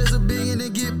 We chase a billion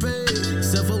and get paid.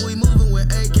 Except for we moving with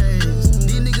AKs.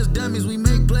 These niggas dummies, we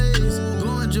make plays.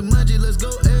 Jumanji, let's go,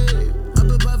 ayy. I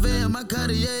put Pave in my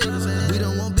Cartier. We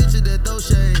don't want bitches that throw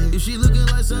shade. If she looking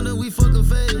like something, we fuck her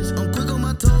face. I'm quick on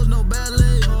my toes, no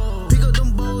ballet. Pick up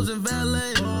them bowls and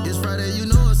valet. It's Friday, you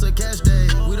know it's a cash day.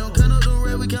 We don't count up the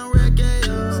red, we count red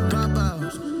games. Pop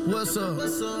outs, what's up?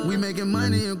 We making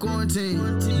money in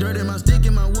quarantine. Dirt in my stick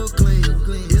and my wood clean.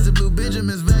 It's a Blue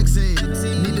Benjamin's vaccine.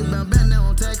 Need to bounce back now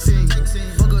on taxing.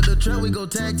 Fuck up the truck, we go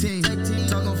tag team.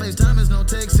 Talk on FaceTime, it's no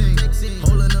texting.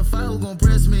 Holding a fight, who gon'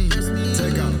 press me?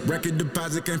 Take out record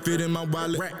deposit, can't fit in my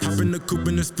wallet. Hop in the coupe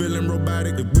and it's feeling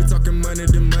robotic. If we talking money,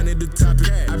 then money the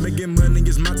topic. I been getting money,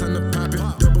 it's my time to pop it.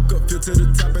 Double cup, fill to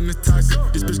the top and it's toxic.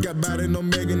 This bitch got body, no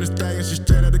Megan Thee Stallion. She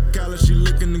straight out of college, she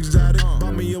looking exotic.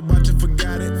 Bought me a watch and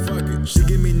forgot it. Fuck it. She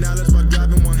give me knowledge while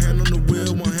driving, one hand on the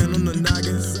wheel, one hand on the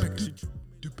noggin.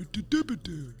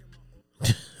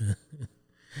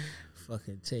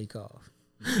 Fucking Takeoff.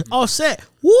 All set.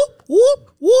 Whoop,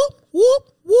 whoop, whoop,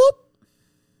 whoop, whoop.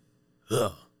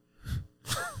 Cool.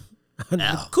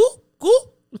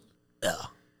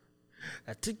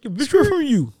 I took your picture from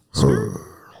you.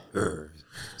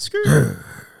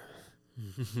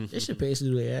 They should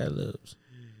basically do their ad-libs.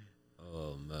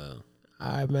 Oh, man.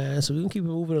 All right, man. So we can keep it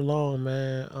moving along,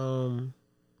 man.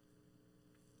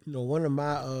 One of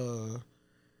my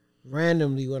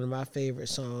randomly one of my favorite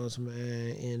songs,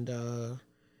 man, and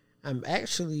I'm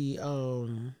actually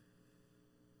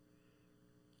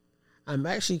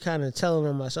kind of telling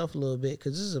on myself a little bit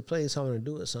because this is a place I want to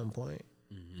do at some point.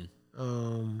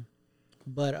 Mm-hmm.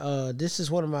 But this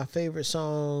is one of my favorite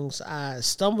songs. I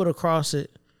stumbled across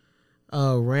it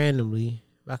randomly.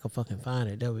 If I can fucking find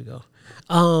it. There we go.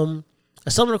 I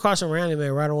stumbled across it randomly,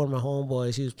 man, right on one of my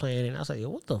homeboys. He was playing it, and I was like, yo,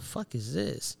 what the fuck is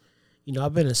this?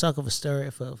 I've been a sucker for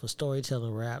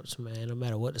storytelling raps, man, no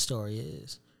matter what the story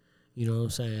is. You know what I'm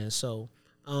saying? So,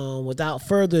 without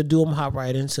further ado, I'm gonna hop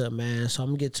right into it, man. So I'm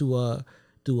gonna get to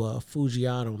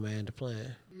Fujiano, man, to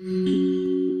play.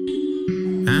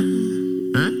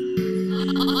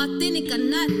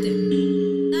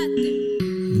 nigga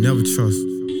nothing. Never trust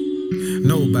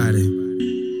nobody.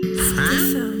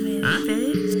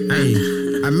 Hey,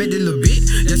 I met this little bitch.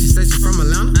 Yeah, she said she from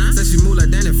Atlanta. Said she move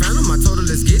like Danny Phantom. I told her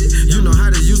let's get it. You know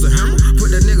how to use a hammer.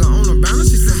 Put that nigga on a banner.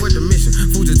 She said what the mission?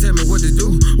 Fool just tell me what to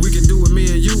do. We can do it, me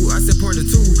and you. I said point to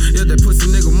two. If that pussy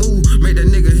nigga move, make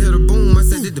that nigga hit a boom. I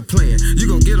said did the plan.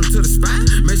 You gon' get him to the spot.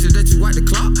 Make sure that you wipe the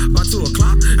clock. By 2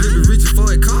 o'clock, you'll be reaching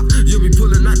for a cop. You'll be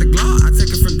pulling out the Glock. I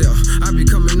take it from there. I be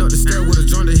coming up the stair with a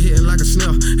joint that hitting like a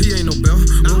snare. He ain't no bell.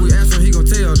 When we ask him, he gon'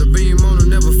 tell. The beam on him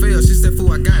never fail. She said,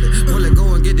 fool, I got it. Well, let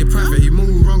go and get the profit. He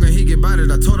move wrong and he get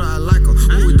bodied. I told her I like her.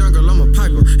 When we done, girl, I'm a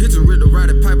piper. Hit you with the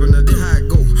ride piper. Now this how it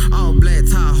go. All black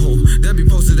Tahoe. That be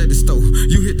posted at the stove.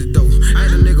 You hit the dough.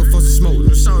 Add a nigga for some smoke.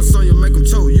 No shots on you, make him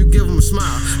choke. You give him a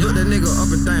smile. Look that nigga up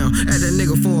and down. Add that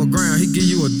nigga for a ground. He give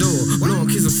you a door. Blow him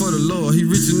kissing for the Lord. He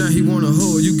reaching out, he want a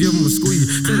hug. You give him a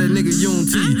squeeze. Tell that nigga you on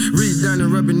T. Reach down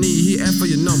and rub a knee. He ask for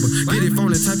your number. Get it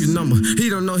phone and type your number. He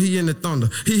don't know he in the thunder.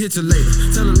 He hit you later.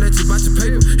 Tell him that you bought your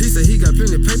paper. He said he got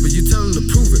plenty of paper. You tell him to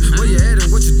prove it. Where you at and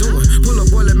what you doing? Pull up,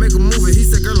 boy, let's make a move it. He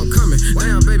said, girl, I'm coming.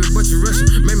 Damn, baby, but you rushing.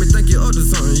 Made me think you up to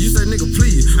something. You say, nigga,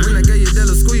 please. When I gave you that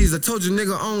little squeeze, I told you,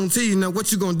 nigga, on T. Now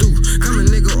what you gon' do? Coming,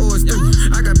 nigga, or it's through.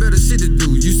 I got better shit to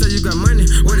do. You say you got money?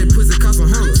 Where that pussy cost some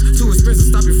hundreds. Too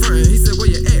expensive, stop your frontin'. He said, where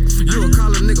you at? You a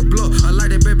call a nigga bluff. I like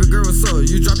that baby girl, what's up?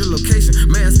 You drop your location.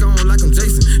 Mask on like I'm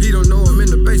Jason. He don't know I'm in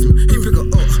the basement. He pick her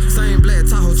up. Same black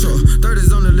Tahoe truck.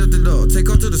 30's on the lifted up. Take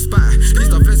her to the spot. He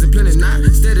start flexing plenty night.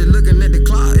 Steady looking at the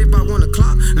clock. It about 1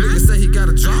 o'clock. Nigga say he got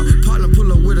a drop. Partner pull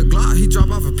up with a Glock. He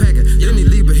drop off a packet. Then he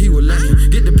leave, but he was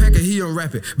lacking. Get the packet, he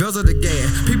unwrap it. Bells of the gas.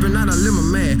 Peeping out, I live my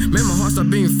mad. Man, my heart start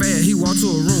beating fast. He walk to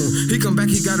a room. He come back,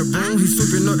 he got a broom. He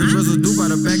sweeping up the residue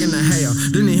by the bag and a half.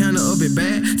 Then he hand her up it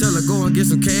bad. Tell her go and get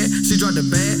some cash. She drop the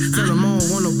bag. Tell him I don't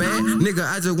want no bag. Nigga,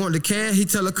 I just want the cash. He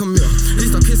tell her come here.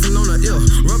 He start kissing on her ear.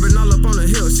 Rubbing all up on the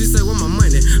hill. She say, where my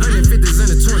money? 150s and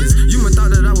the 20s. You might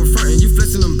thought that I was frontin'. You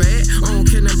flexing them bad. I don't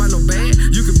care nothing about no bag.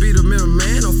 You could be the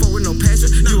middleman. Don't fuck with no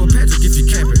Patrick. You a Patrick if you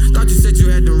capping. Thought you said you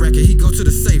had them racket. He go to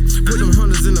the safe. Put them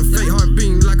hunters in the face. Heart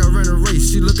beating like I ran a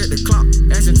race. She look at the clock.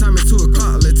 Asking time is 2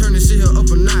 o'clock. Let's turn this shit here up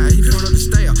a night. He point up the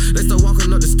stair. They start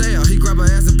walking up the stair. He grab her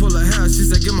ass and pull her hair. She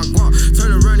said, get my guap.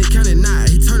 Turn around, he counted 9.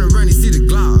 He turn around, he see the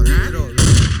Glock.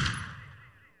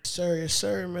 Yes,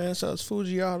 sir, man. So it's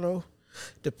Fuji, y'all know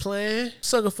the plan.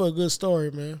 Sucker for a good story,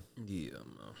 man. Yeah,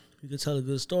 man. You can tell a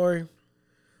good story.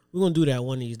 We're gonna do that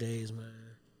one of these days, man.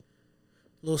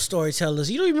 Little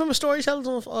storytellers. You don't even remember storytellers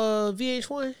on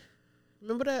VH1?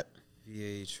 Remember that?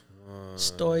 VH1.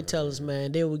 Storytellers,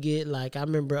 man. They would get like, I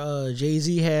remember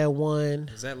Jay-Z had one.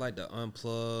 Is that like the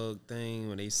unplugged thing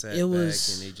when they sat It back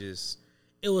was- and they just...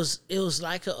 It was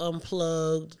like an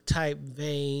unplugged type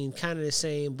vein, kind of the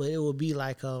same, but it would be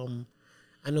like I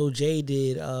know Jay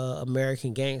did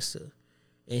American Gangster,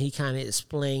 and he kind of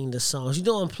explained the songs. You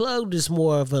know, Unplugged is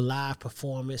more of a live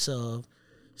performance of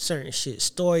certain shit.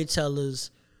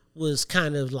 Storytellers was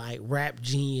kind of like Rap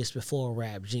Genius before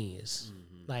Rap Genius.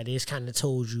 Mm-hmm. Like they just kind of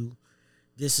told you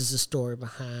this is the story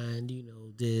behind, you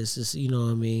know, this, you know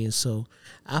what I mean? So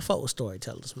I fuck with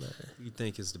storytellers, man. You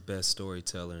think is the best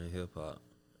storyteller in hip hop?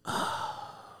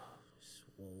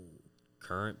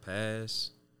 Current,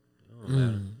 past, it don't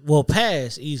matter. Well,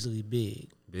 past easily Big.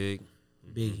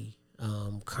 Biggie.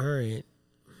 Current,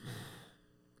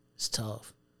 it's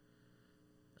tough.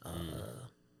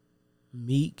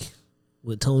 Meek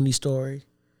with Tony Story,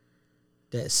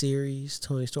 that series,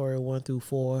 Tony Story 1 through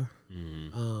 4.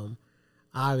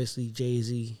 Obviously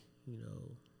Jay-Z, you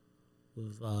know,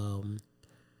 with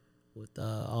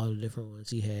all the different ones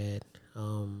he had.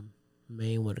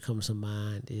 Main one that comes to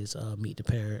mind is Meet the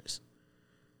Parents.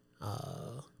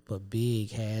 But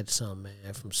Big had some,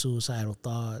 man, from Suicidal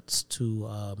Thoughts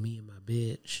to Me and My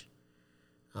Bitch,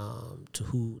 to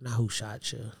Who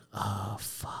Shot You.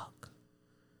 Fuck.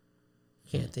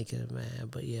 Can't think of it, man.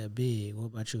 But yeah, Big. What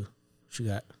about you? What you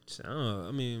got? I don't know.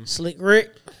 I mean, Slick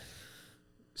Rick.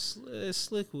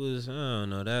 Slick was, I don't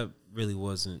know. That really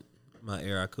wasn't my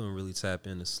era. I couldn't really tap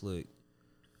into Slick.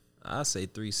 I say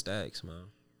 3 Stacks, man.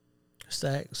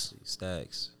 Stacks. 3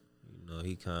 Stacks. You know,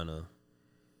 he kind of,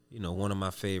 you know, one of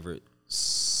my favorite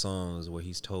songs where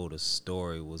he's told a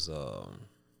story was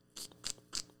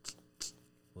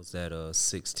that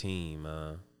 16,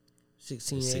 man.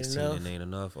 16 ain't 16 enough. and ain't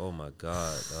enough. Oh my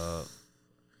God.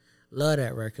 Love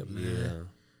that record, man. Yeah.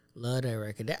 Love that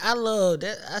record. I love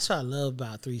that. That's what I love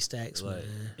about 3 Stacks, Like,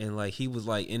 man. and like he was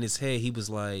like in his head, he was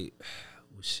like,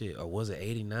 well, shit, or was it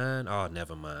 89? Oh,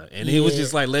 never mind. And it was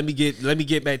just like, let me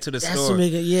get back to the That's story.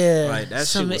 Yeah. Like that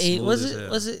shit was smooth was as it hell.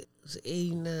 was it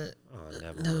 89? Oh,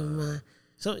 never Never mind. mind.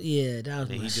 So yeah, that was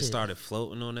And my he shit. just started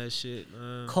floating on that shit.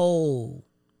 Cole.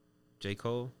 J.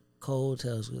 Cole. Cole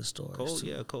tells good stories. Cole, too.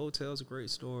 yeah, Cole tells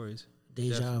great stories.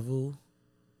 Deja Definitely. Vu.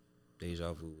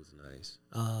 Deja Vu was nice.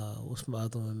 What's my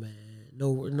other one, man?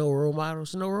 No role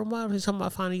models. No role models. He's talking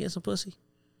about finally getting some pussy.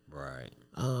 Right.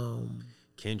 Um,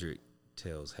 Kendrick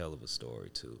tells hell of a story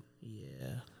too.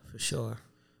 Yeah, for sure.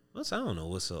 Plus, I don't know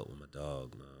what's up with my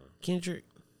dog, man. Kendrick.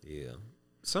 Yeah.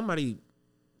 Somebody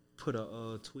put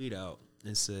a tweet out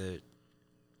and said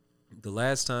the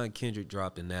last time Kendrick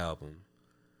dropped an album,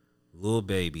 Lil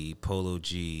Baby, Polo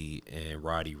G, and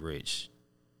Roddy Ricch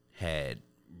had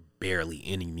barely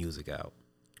any music out.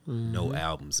 No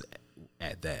albums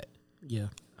at that. Yeah.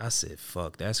 I said,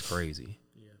 fuck, that's crazy.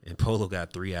 Yeah. And Polo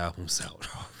got 3 albums out.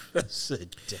 I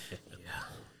said, damn. Yeah.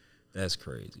 That's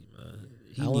crazy, man.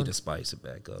 He need to spice it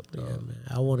back up, dog. Yeah, man.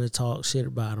 I want to talk shit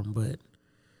about him, but,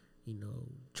 you know,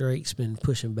 Drake's been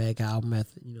pushing back album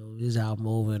after, his album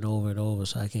over and over and over,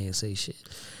 so I can't say shit.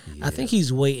 Yeah. I think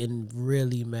he's waiting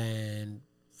really, man,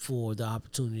 for the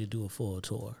opportunity to do a full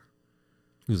tour.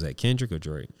 Who's that, Kendrick or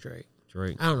Drake? Drake.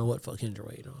 I don't know what fuck Kendrick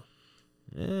waiting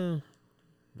on.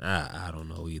 Yeah. I don't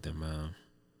know either, man.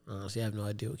 Honestly, I have no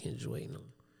idea what Kendrick's waiting on.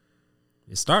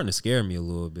 It's starting to scare me a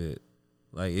little bit.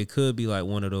 Like, it could be like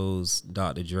one of those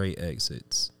Dr. Dre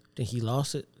exits. Think he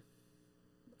lost it?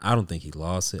 I don't think he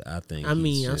lost it. I'm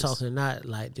talking not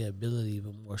like the ability,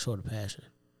 but more sort of passion.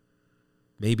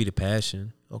 Maybe the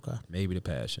passion. Okay. Maybe the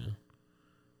passion.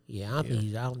 Yeah, I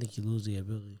don't think he lose the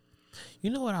ability. You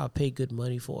know what I'll pay good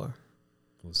money for?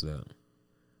 What's that?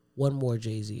 One more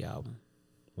Jay-Z album.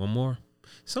 One more?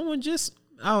 Someone just...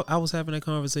 I was having a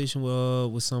conversation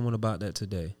with someone about that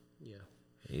today. Yeah.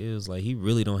 It was like, he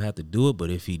really don't have to do it,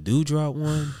 but if he do drop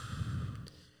one...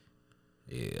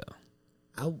 yeah.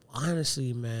 I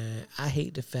honestly, man, I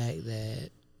hate the fact that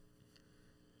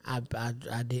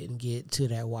I didn't get to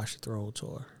that Watch the Throne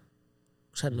tour,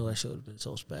 which I know that should have been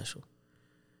so special.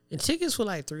 And tickets were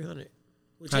like $300,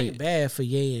 which ain't bad for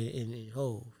Ye and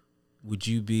Hov. Would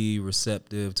you be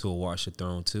receptive to a Watch the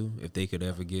Throne too if they could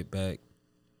ever get back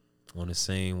on the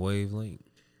same wavelength?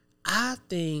 I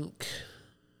think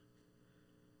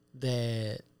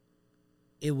that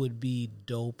it would be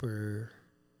doper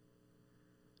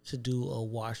to do a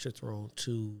Watch the Throne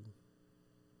 2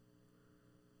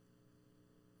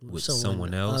 with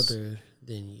someone else other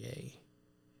than Ye.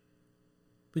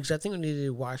 Because I think when they did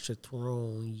Watch the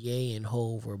Throne, Ye and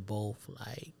Hov were both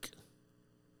like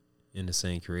in the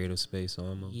same creative space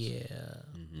almost. Yeah.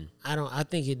 Mm-hmm. I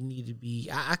think it need to be.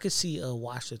 I could see a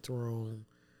Watch the Throne.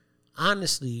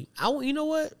 Honestly, you know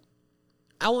what?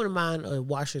 I wouldn't mind a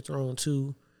Watch the Throne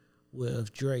 2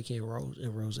 with Drake and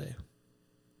Rose.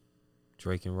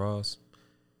 Drake and Ross.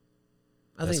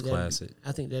 That's classic.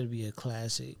 I think that'd be a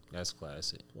classic. That's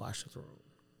classic. Watch the Throne.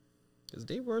 Because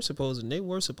they were supposed to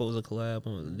collab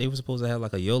on. They were supposed to have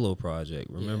like a YOLO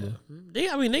project. Remember?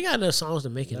 Yeah. They got enough songs to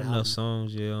make it out. Enough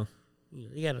songs, yeah.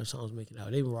 They got enough songs to make it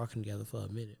out. They've been rocking together for a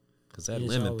minute. Because that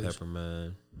lemon pepper,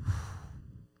 man.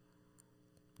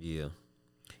 Yeah.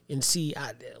 And see,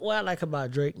 what I like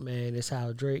about Drake, man, is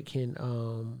how Drake can,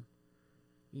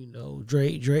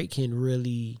 Drake can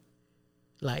really,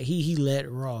 like, he let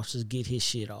Ross just get his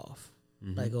shit off.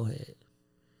 Mm-hmm. Like, go ahead.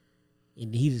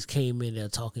 And he just came in there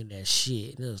talking that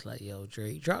shit. And it was like, yo,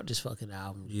 Drake, drop this fucking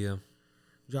album. Yeah.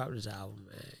 Drop this album,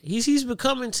 man. He's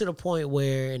becoming to the point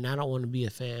where, and I don't want to be a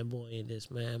fanboy in this,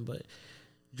 man, but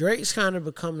Drake's kind of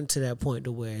becoming to that point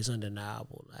to where it's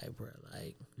undeniable. Like, bro,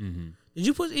 like, did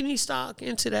you put any stock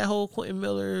into that whole Quentin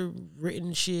Miller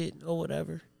written shit or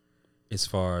whatever? As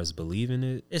far as believing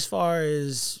it? As far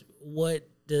as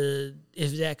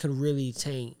if that could really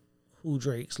taint who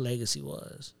Drake's legacy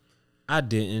was? I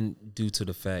didn't, due to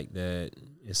the fact that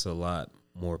it's a lot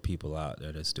more people out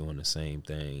there that's doing the same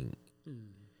thing.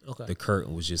 Okay. The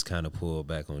curtain was just kind of pulled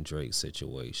back on Drake's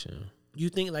situation. You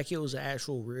think like it was an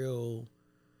actual real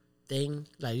thing?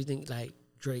 Like, you think like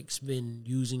Drake's been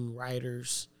using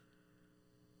writers,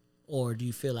 or do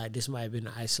you feel like this might have been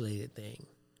an isolated thing?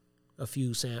 A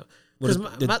few samples.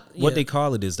 What they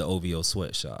call it is the OVO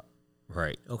sweatshop,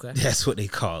 right? Okay, that's what they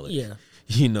call it. Yeah,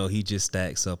 he just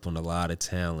stacks up on a lot of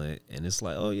talent, and it's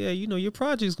like, oh yeah, your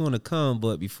project's going to come,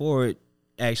 but before it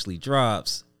actually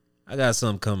drops, I got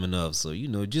something coming up. So,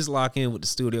 just lock in with the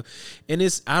studio. And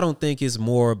I don't think it's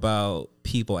more about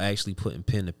people actually putting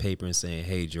pen to paper and saying,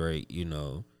 hey, Drake,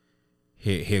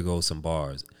 here goes some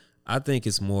bars. I think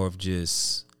it's more of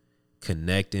just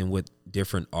connecting with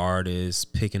different artists,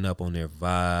 picking up on their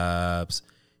vibes,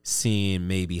 seeing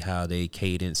maybe how they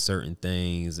cadence certain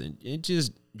things, and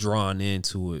just drawing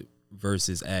into it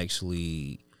versus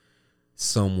actually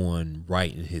someone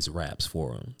writing his raps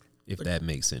for him. If that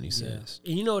makes any sense.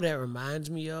 And you know what that reminds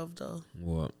me of though?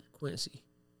 What? Quincy.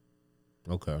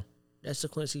 Okay. That's the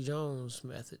Quincy Jones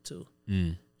method too.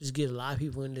 Mm. Just get a lot of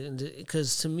people in there,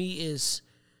 because to me,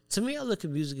 I look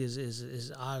at music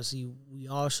as obviously we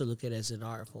all should look at it as an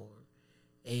art form,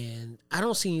 and I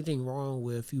don't see anything wrong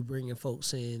with you bringing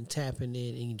folks in, tapping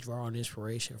in, and drawing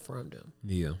inspiration from them.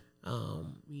 Yeah.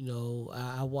 You know,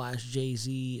 I watched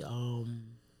Jay-Z.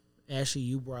 Actually,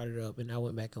 you brought it up, and I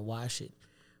went back and watched it.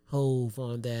 Hove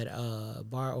on that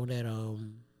bar on that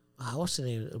what's the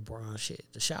name of the LeBron shit?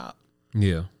 The Shop.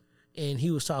 Yeah. And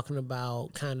he was talking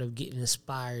about kind of getting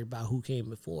inspired by who came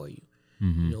before you.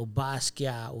 Mm-hmm. You know,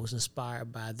 Basquiat was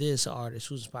inspired by this artist,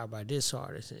 who's inspired by this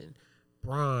artist, and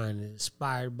Bron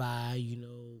inspired by, you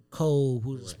know, Cole,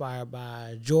 who's inspired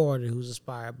by Jordan, who's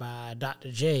inspired by Dr.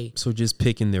 J. So just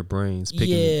picking their brains.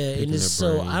 Picking and it's their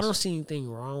so brains. I don't see anything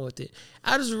wrong with it.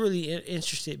 I was really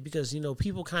interested because, you know,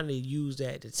 people kind of use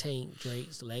that to taint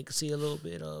Drake's legacy a little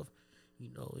bit of, you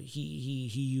know, he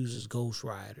uses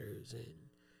ghostwriters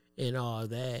and all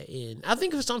that. And I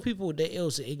think for some people, that it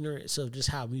was the ignorance of just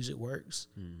how music works.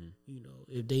 Mm-hmm. You know,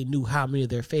 if they knew how many of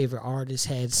their favorite artists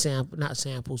had not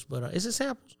samples, but is it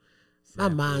samples? My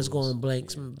mind's going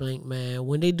blank, man.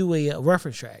 When they do a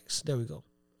reference tracks, there we go.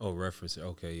 Oh, reference.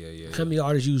 Okay, yeah. How many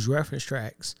artists use reference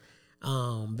tracks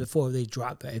before they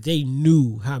drop that? If they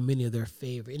knew how many of their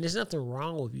favorite, and there's nothing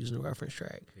wrong with using a reference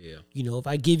track. Yeah. You know, if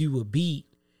I give you a beat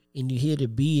and you hear the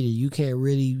beat and you can't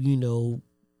really, you know,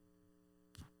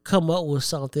 come up with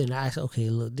something, I say, okay,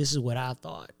 look, this is what I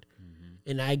thought. Mm-hmm.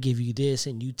 And I give you this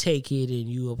and you take it and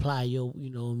you apply your,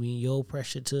 you know what I mean, your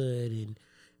pressure to it and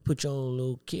put your own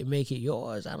little kit, make it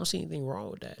yours. I don't see anything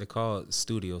wrong with that. They call it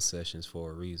studio sessions for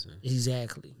a reason.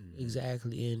 Exactly.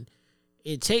 And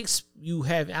it takes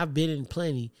I've been in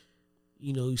plenty,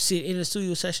 you know, you sit in a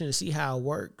studio session and see how it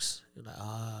works. You're like,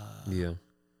 yeah,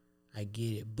 I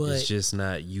get it. But it's just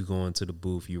not you going to the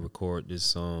booth, you record this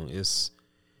song.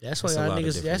 That's why y'all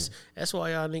niggas. That's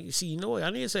why y'all niggas. See, you know what?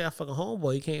 Y'all niggas say I fucking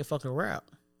homeboy. You can't fucking rap.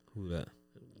 Who that?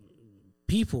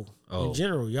 People in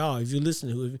general, y'all. If you're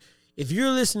listening, if you're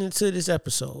listening to this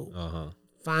episode,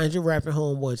 find your rapping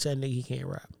homeboy. Tell that nigga he can't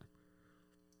rap.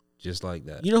 Just like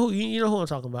that. You know who? You know who I'm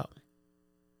talking about?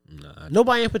 Nah,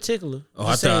 nobody in particular. Oh,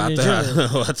 I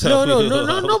thought.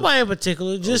 No. Nobody in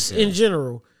particular. Just in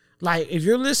general. Like if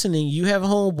you're listening, you have a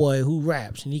homeboy who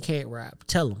raps and he can't rap.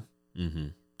 Tell him. Mm-hmm.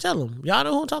 Tell him. Y'all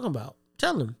know who I'm talking about.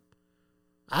 Tell him.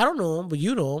 I don't know him, but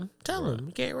you know him. Tell him.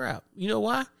 He can't rap. You know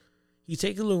why? He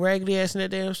take a little raggedy ass in that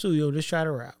damn studio and just try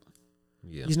to rap.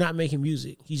 Yeah. He's not making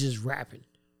music. He's just rapping.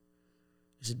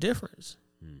 It's a difference.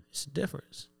 It's a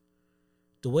difference.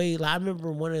 The way, like, I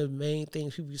remember one of the main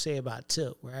things people say about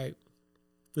Tip, right?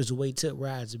 Was the way Tip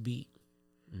rides a beat.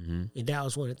 Mm-hmm. And that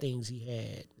was one of the things he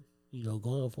had, you know,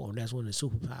 going for him. That's one of his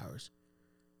superpowers.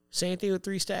 Same thing with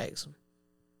 3 Stacks.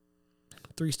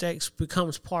 3 Stacks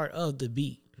becomes part of the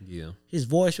beat. Yeah. His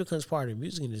voice becomes part of the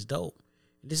music and it's dope.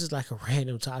 This is like a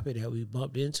random topic that we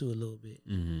bumped into a little bit.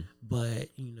 Mm-hmm. But,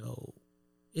 you know,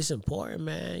 it's important,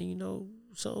 man, you know.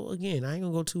 So, again, I ain't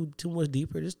going to go too much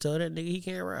deeper. Just tell that nigga he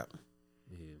can't rap.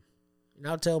 Yeah. And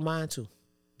I'll tell mine, too.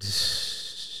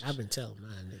 I've been telling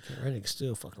mine. That nigga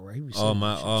still fucking rap.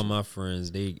 All my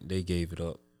friends, they gave it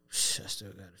up. I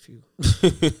still got a few.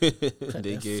 Cut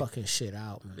they that fucking shit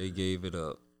out, man. They gave it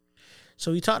up.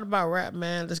 So we talked about rap,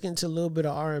 man. Let's get into a little bit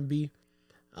of R&B.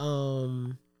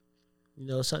 You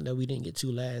know, something that we didn't get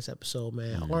to last episode,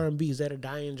 man. Mm-hmm. R&B, is that a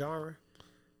dying genre?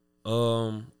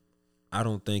 I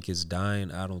don't think it's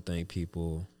dying. I don't think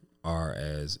people are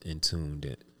as in tune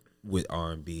with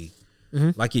R&B.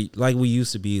 Mm-hmm. Like we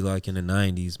used to be, like in the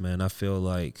 90s, man. I feel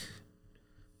like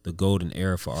the golden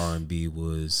era for R&B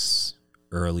was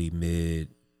early mid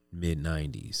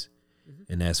 90s.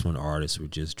 And that's when artists were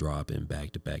just dropping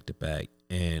back to back to back.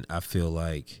 And I feel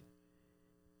like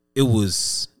it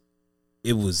was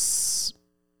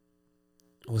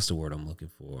what's the word I'm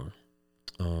looking for?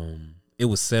 It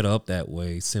was set up that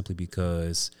way simply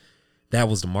because that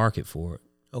was the market for it.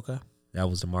 Okay. That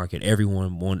was the market.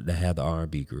 Everyone wanted to have the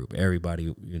R&B group.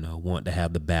 Everybody, you know, wanted to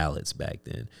have the ballads back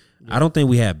then. Yeah. I don't think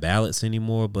we have ballads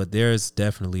anymore, but there's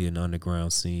definitely an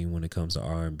underground scene when it comes to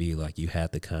R&B. Like, you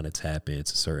have to kind of tap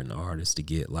into certain artists to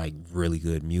get, like, really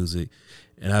good music.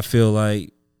 And I feel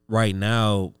like right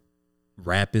now,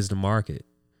 rap is the market.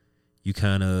 You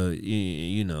kind of,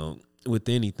 you know, with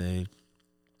anything,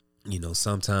 you know,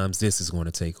 sometimes this is going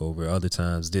to take over. Other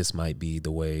times this might be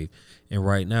the wave. And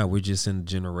right now we're just in a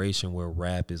generation where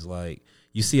rap is like,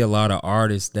 you see a lot of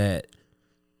artists that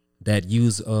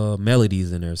use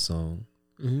melodies in their song.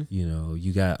 Mm-hmm. You know,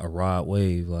 you got a Rod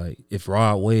Wave. Like, if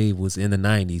Rod Wave was in the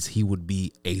 90s, he would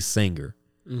be a singer.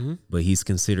 but he's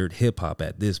considered hip hop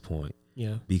at this point.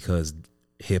 Yeah. Because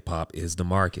hip hop is the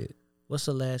market. What's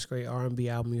the last great R&B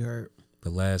album you heard? The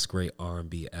last great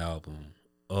R&B album,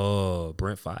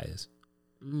 Brent Fayez.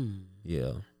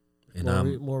 Yeah,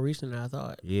 and more recent than I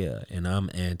thought. Yeah, and I'm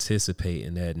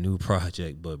anticipating that new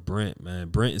project. But Brent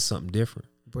is something different.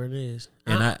 Brent is.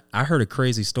 And I heard a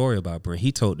crazy story about Brent.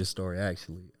 He told this story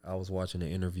actually. I was watching an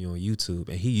interview on YouTube,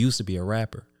 and he used to be a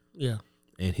rapper. Yeah.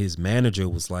 And his manager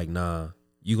was like, "Nah,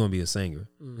 you gonna be a singer."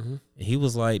 And he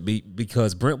was like,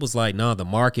 because Brent was like, "Nah, the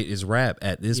market is rap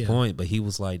at this point." But he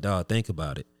was like, "Dawg, think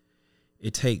about it.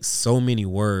 It takes so many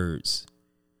words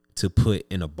to put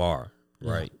in a bar,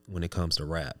 right? When it comes to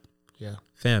rap,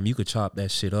 fam, you could chop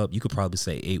that shit up. You could probably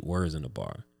say 8 words in a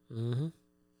bar, and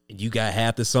you got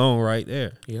half the song right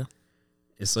there." Yeah.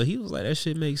 And so he was like, "That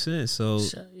shit makes sense." So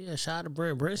shout out to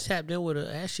Brent. Brent's tapped in with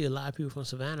actually a lot of people from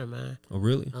Savannah, man. Oh,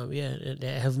 really?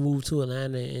 That have moved to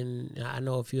Atlanta, and I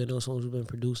know a few of those songs who've been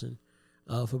producing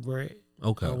for Brent.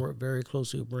 Okay. I work very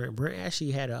closely with Brent. Brent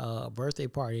actually had a birthday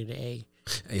party in the A.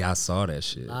 Yeah, I saw that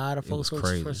shit. A lot of folks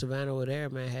from Savannah over there,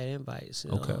 man, had invites.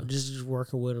 You know, Okay. Just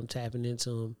working with them, tapping into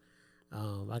them.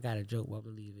 I got a joke, but I'm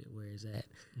gonna leave it. Where is that?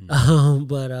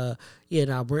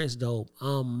 Brent's dope.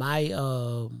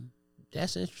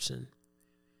 That's interesting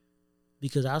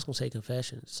because I was gonna say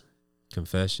Confessions.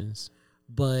 Confessions,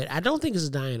 but I don't think it's a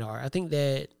dying art. I think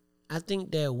that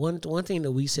one thing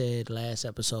that we said last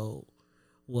episode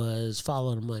was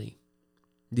follow the money.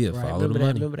 Yeah, right? Follow the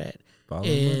money. Remember that. Follow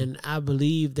and I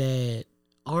believe that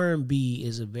R&B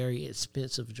is a very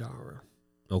expensive genre.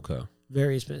 Okay.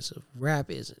 Very expensive. Rap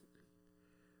isn't.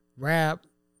 Rap,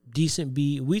 decent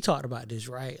beat. We talked about this,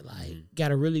 right? Like,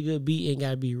 got a really good beat and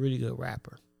got to be a really good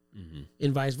rapper.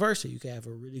 And vice versa. You can have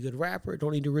a really good rapper,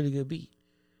 don't need a really good beat.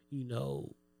 You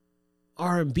know,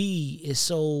 R&B is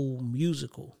so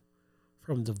musical.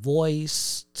 From the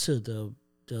voice to the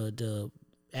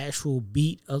actual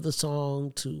beat of the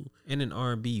song to... And in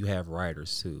R&B, you have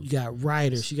writers, too. You got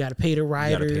writers. You got to pay the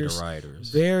writers.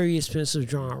 Very expensive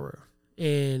genre.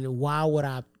 And why would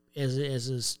I, as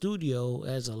a studio,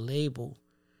 as a label,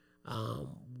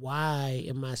 why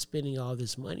am I spending all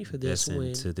this money for this?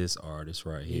 To this artist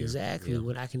right here. Exactly.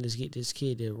 When I can just get this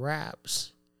kid that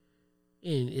raps,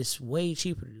 and it's way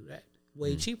cheaper to do that.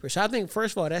 Way cheaper. So I think,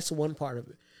 first of all, that's one part of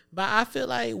it. But I feel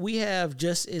like we have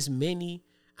just as many.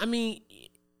 I mean,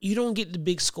 you don't get the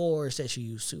big scores that you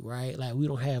used to, right? Like, we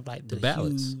don't have like the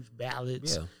ballads. huge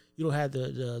ballads. Yeah. You don't have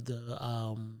the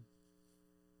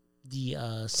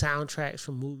soundtracks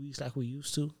from movies like we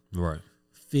used to. Right.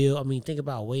 Think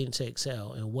about Waiting to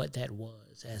Excel and what that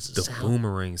was as a sound.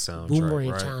 Boomerang soundtrack.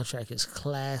 Boomerang soundtrack is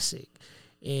classic.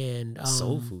 And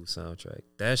Soul Food soundtrack.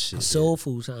 That shit. Soul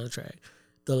Food soundtrack.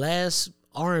 The last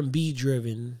R&B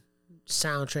driven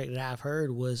soundtrack that I've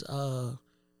heard was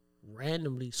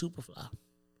randomly Superfly.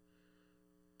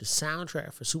 The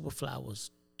soundtrack for Superfly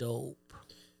was dope.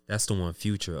 That's the one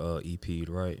Future EP'd,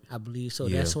 right? I believe so.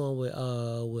 Yeah. That's the one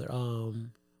with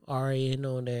R.A.N.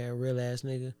 on there, Real Ass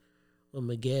Nigga. With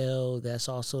Miguel. That's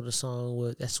also the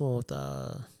song that's the one with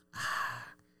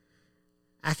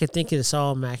I can think of the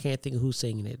song, man. I can't think of who's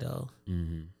singing it though.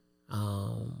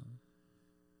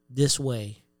 This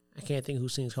Way. I can't think of who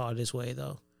sings called This Way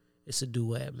though. It's a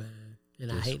duet, man.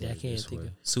 And I hate that I can't think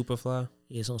of Superfly?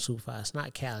 Yeah, it's on Superfly. It's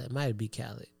not Khaled. It might be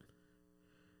Khaled.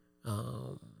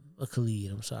 A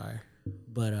Khalid, I'm sorry.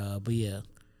 But yeah.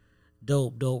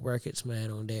 Dope records,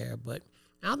 man, on there. But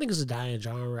I don't think it's a dying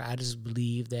genre. I just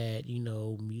believe that,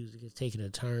 music is taking a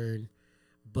turn.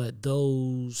 But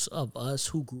those of us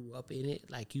who grew up in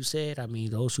it, like you said,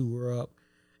 those who grew up,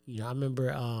 I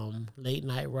remember late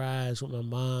night rides with my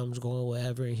mom's going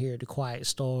wherever and hearing The Quiet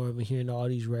Storm and hearing all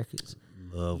these records.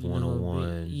 Love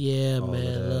 101. Yeah,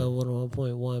 man. Love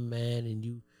 101.1, man. And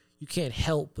you can't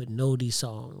help but know these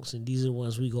songs. And these are the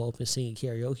ones we go up and sing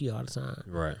karaoke all the time.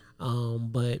 Right.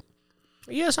 But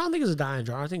yes, I don't think it's a dying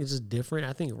genre. I think it's just different.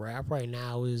 I think rap right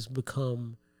now has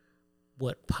become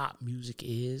what pop music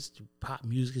is. Pop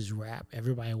music is rap.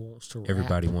 Everybody wants to rap.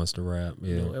 Everybody wants to rap,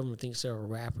 yeah. Everyone thinks they're a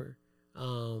rapper.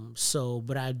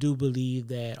 But I do believe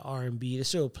that R&B, there's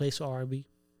still a place for R&B.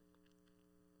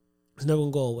 It's never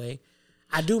going to go away.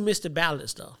 I do miss the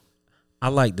ballads, though. I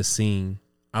like the scene.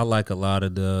 I like a lot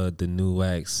of the new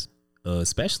acts,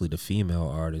 especially the female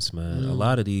artists, man. A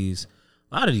lot of these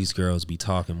girls be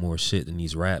talking more shit than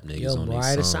these rap niggas on these songs.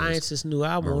 Mariah Science's new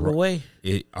album on the way.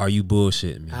 Are you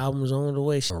bullshitting me? Album's on the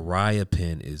way. Mariah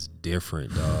Pen is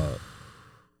different, dog.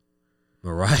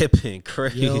 Mariah Pen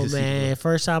crazy. Yo, man.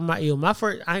 First time I ain't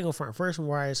gonna front. First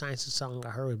Mariah Science's song I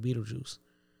heard was Beetlejuice.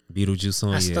 Beetlejuice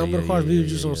song. I stumbled across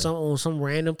Beetlejuice on some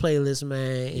random playlist,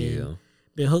 man. And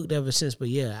been hooked ever since. But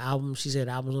yeah, album. She said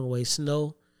album's on the way.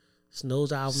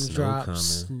 Snow's album Snow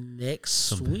drops coming.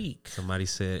 next week. Somebody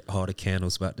said all the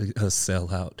candles about to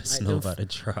sell out. The snow about to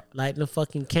drop. Lighting the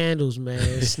fucking candles,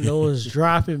 man. Snow is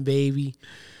dropping, baby.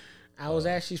 I was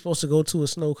actually supposed to go to a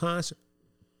Snow concert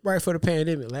right for the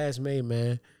pandemic last May,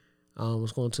 man.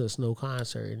 Was going to a Snow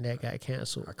concert and that got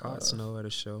canceled. I caught Snow at a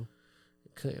show.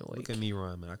 Couldn't wait. Look at me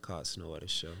run, man. I caught Snow at a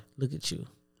show. Look at you.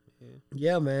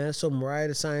 Yeah, man. So Mariah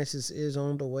the Scientist is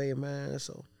on the way, man.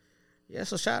 So yeah,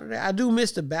 so shout out to that. I do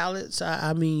miss the ballads.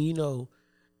 I mean, you know,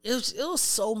 it was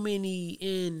so many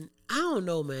in. I don't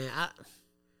know, man.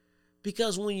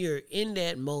 Because when you're in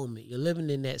that moment, you're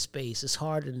living in that space. It's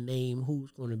hard to name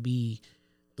who's going to be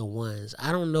the ones.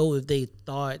 I don't know if they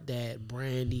thought that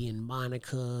Brandy and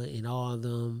Monica and all of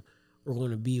them were going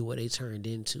to be what they turned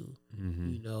into.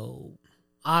 You know,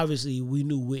 obviously we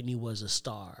knew Whitney was a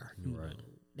star. Right. Know,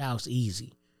 that was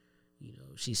easy. You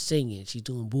know, she's singing. She's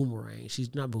doing Boomerang.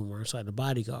 She's not Boomerang. Sorry, The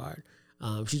Bodyguard.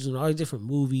 She's doing all these different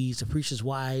movies, The Preacher's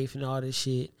Wife, and all this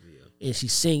shit. Yeah. And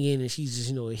she's singing, and she's just,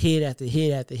 you know, hit after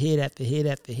hit after hit after hit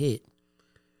after hit.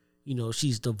 You know,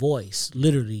 she's the voice,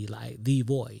 literally like the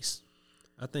voice.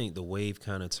 I think the wave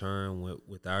kind of turned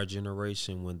with our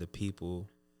generation when the people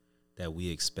that we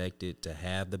expected to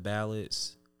have the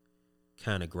ballads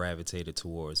kind of gravitated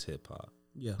towards hip hop.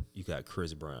 Yeah. You got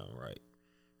Chris Brown, right?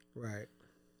 Right.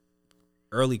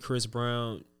 Early Chris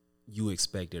Brown, you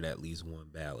expected at least one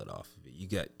ballad off of it. You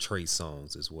got Trey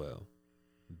Songz as well.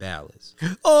 Ballads.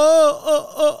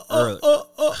 Oh.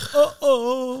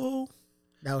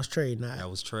 That was Trey, not. That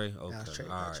was Trey? Okay. That was Trey,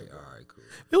 all right, cool.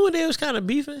 Remember when they was kind of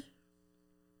beefing?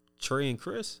 Trey and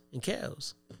Chris? And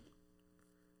Kels.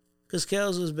 Because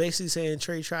Kels was basically saying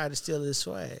Trey tried to steal his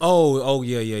swag. Oh,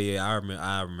 yeah. I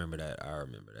remember that.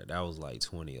 That was like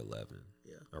 2011.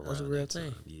 Yeah, that was a real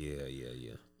thing. Yeah.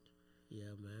 Yeah,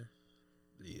 man.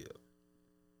 Yeah.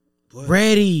 But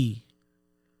Ready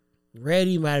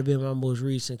might have been my most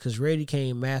recent because Ready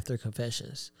came after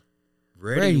Confessions.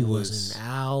 Ready was an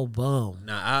album.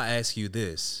 Now I'll ask you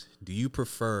this: Do you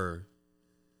prefer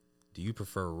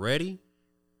Ready,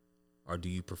 or do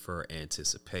you prefer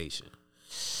Anticipation?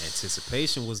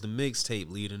 Anticipation was the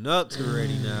mixtape leading up to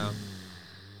Ready. Now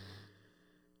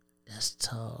that's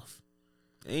tough.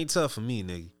 It ain't tough for me,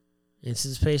 nigga.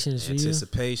 Anticipation is for you?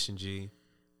 Anticipation, G.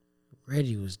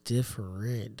 Ready was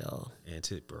different, dog.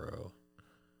 Bro,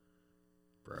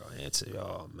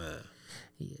 oh man.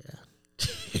 Yeah.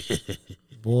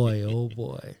 Boy, oh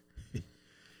boy.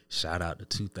 Shout out to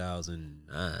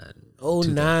 2009.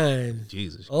 09.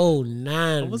 Jesus.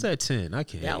 09. What was that 10? I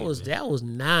can't. That was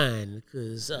 9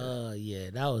 because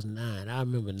that was 9. I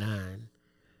remember 9.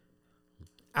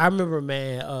 I remember,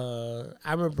 man.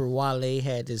 I remember Wale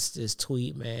had this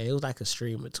tweet, man. It was like a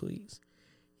stream of tweets,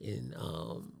 and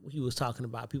he was talking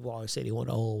about people always say they want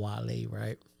the old Wale,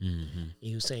 right? Mm-hmm.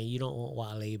 He was saying you don't want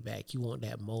Wale back. You want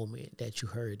that moment that you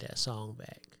heard that song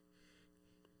back.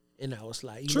 And I was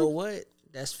like, you know what?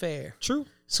 That's fair. True.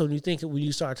 So when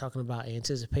you start talking about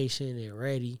Anticipation and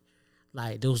Ready,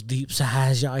 like those deep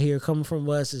sighs y'all hear coming from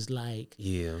us is like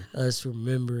us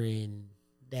remembering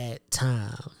that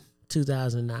time.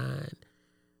 2009.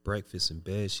 Breakfast in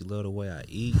bed. She love the way I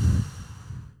eat.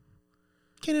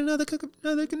 Can another nigga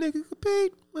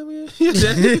compete?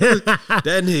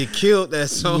 that nigga killed that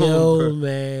song. Yo,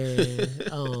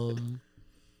 man.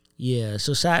 Yeah.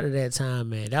 So shout out to that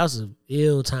time, man. That was an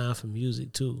ill time for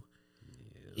music too.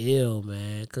 Yeah. Ill,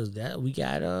 man, because we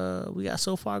got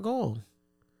so far gone.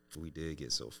 We did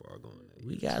get so far going.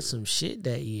 We got some shit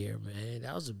that year, man.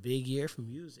 That was a big year for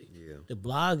music. Yeah. The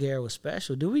blog era was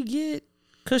special. Did we get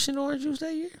Cushion Orange Juice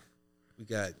that year? We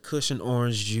got Cushion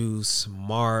Orange Juice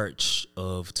March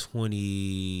of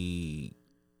 20.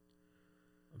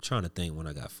 I'm trying to think when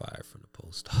I got fired from the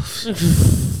post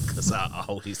office. Because I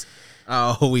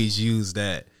always use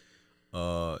that.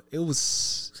 It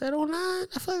was. Was that 09? I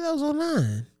feel like that was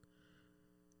 09.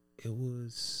 It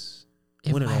was.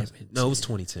 It When did it was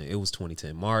 2010. It was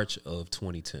 2010. March of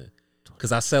 2010.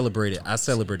 Because I celebrated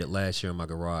last year in my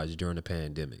garage during the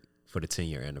pandemic for the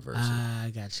 10-year anniversary.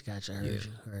 I got you.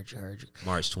 Heard you.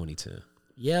 March 2010.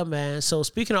 Yeah, man. So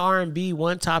speaking of R&B,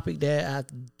 one topic that I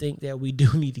think that we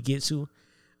do need to get to,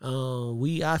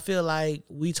 I feel like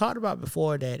we talked about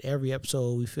before that every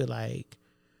episode we feel like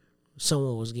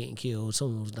someone was getting killed,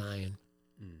 someone was dying.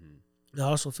 Mm-hmm. I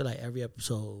also feel like every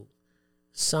episode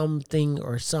something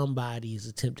or somebody is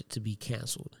attempted to be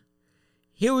canceled.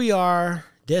 Here we are,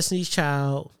 Destiny's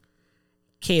Child,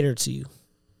 Cater to You.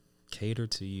 Cater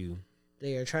to You.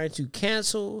 They are trying to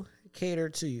cancel Cater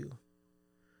to You.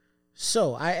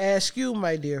 So I ask you,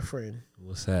 my dear friend.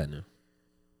 What's happening?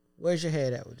 Where's your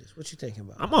head at with this? What you thinking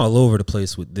about? I'm all over the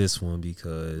place with this one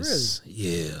because,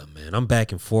 yeah, man, I'm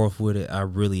back and forth with it. I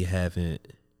really haven't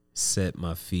set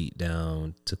my feet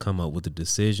down to come up with a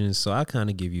decision, so I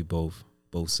kind of give you both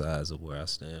sides of where I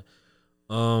stand.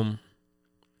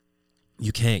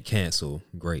 You can't cancel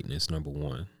greatness, number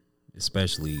one,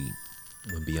 especially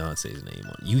when Beyonce's name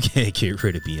on it. You can't get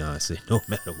rid of Beyonce no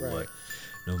matter what.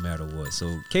 No matter what.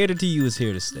 So Cater to You is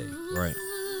here to stay, right?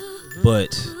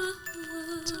 But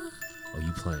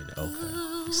you playing it? Okay.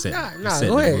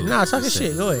 Go ahead. Talking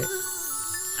shit. Go ahead.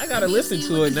 I gotta listen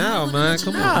to it now, man.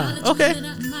 Come on. Okay.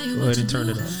 Go ahead and turn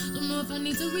it up. Don't know if I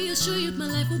need to reassure you, my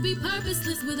life would be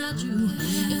purposeless without you.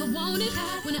 If I want it,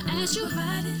 when I ask you,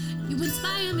 you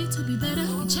inspire me to be better.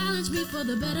 You challenge me for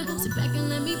the better. Sit back and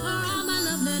let me pour out my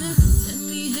love letter. Let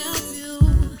me help you.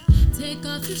 Take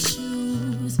off your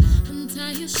shoes,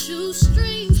 untie your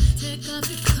shoestrings, take off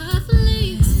your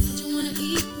cufflinks. What you wanna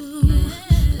eat, boo?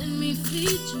 Let me feed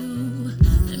you.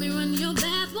 Let me run your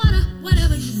bath water,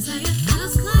 whatever you desire. I'll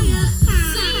supply ya.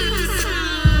 Sing a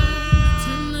song,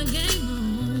 turn the game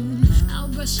on. I'll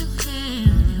brush your hair,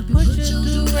 help you put your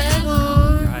do-rag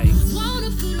on. Right. Want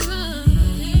a foot rub,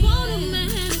 want a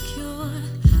manicure.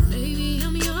 Baby,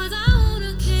 I'm yours. I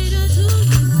wanna cater to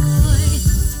you, boy.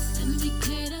 Let me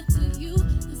cater to you,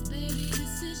 'cause baby,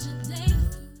 this is your day.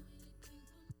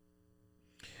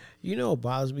 You know what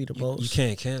bothers me the most? You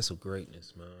can't cancel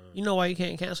greatness, man. You know why you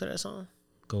can't cancel that song?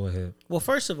 Go ahead. Well,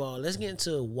 first of all, let's get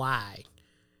into why.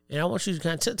 And I want you to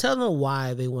kind of tell them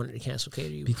why they wanted to cancel Cater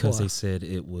to You. Because before. they said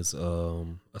it was a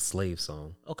slave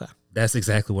song. Okay. That's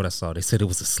exactly what I saw. They said it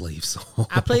was a slave song.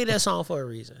 I played that song for a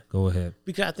reason. Go ahead.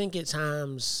 Because I think at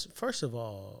times, first of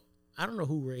all, I don't know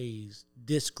who raised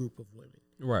this group of women.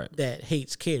 Right. That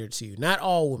hates Cater to You. Not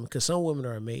all women, because some women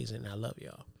are amazing. I love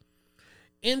y'all.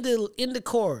 In the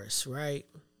chorus, right?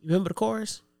 You remember the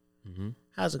chorus? Mm-hmm.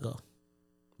 How's it go?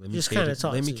 Let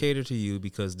me cater to you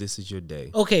because this is your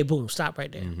day. Okay, boom. Stop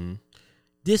right there. Mm-hmm.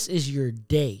 This is your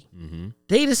day. Mm-hmm.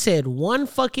 They just said one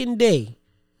fucking day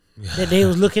that they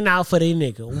was looking out for their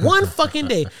nigga. One fucking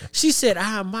day. She said,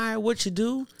 I admire what you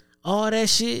do. All that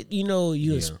shit. You know,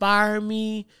 you inspire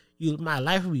me. My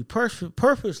life would be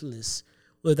purposeless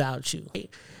without you.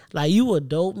 Like, you a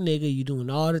dope nigga. You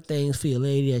doing all the things for your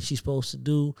lady that she's supposed to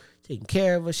do. Taking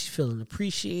care of her. She's feeling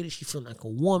appreciated. She's feeling like a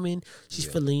woman. She's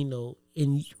feeling, you know,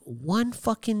 in one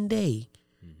fucking day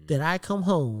that I come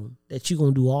home that you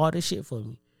going to do all this shit for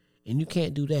me. And you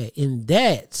can't do that. And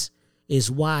that is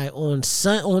why on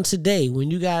today, when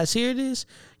you guys hear this,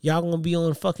 y'all going to be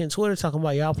on fucking Twitter talking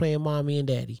about y'all playing mommy and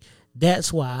daddy.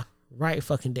 That's why, right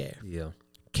fucking there. Yeah.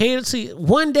 Cater to You.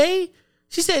 One day,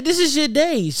 she said, this is your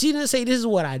day. She didn't say this is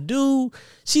what I do.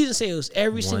 She didn't say it was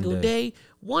every single day.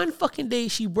 One fucking day,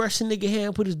 she brushed a nigga hair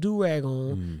and put his do-rag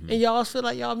on, and y'all feel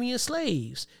like y'all being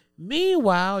slaves.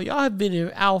 Meanwhile, y'all have been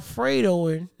in Alfredo,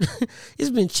 and it's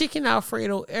been chicken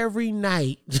Alfredo every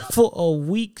night for a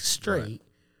week straight. Right.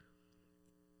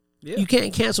 Yeah. You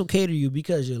can't cancel Cater You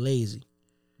because you're lazy.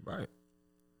 Right.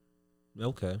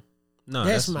 Okay. No,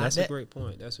 that's a great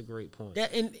point. That's a great point.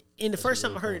 And the first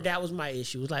time I heard it, that was my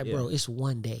issue. It was like, bro, it's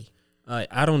one day.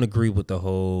 I don't agree with the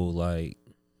whole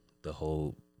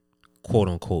quote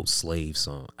unquote slave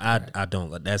song. I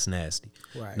don't. That's nasty.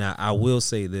 Right. Now I will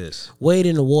say this. Wade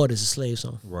in the Water is a slave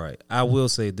song. Right. I will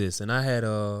say this, and I had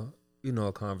a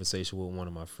conversation with one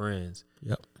of my friends.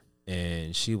 Yep.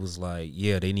 And she was like,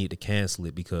 "Yeah, they need to cancel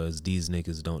it because these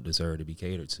niggas don't deserve to be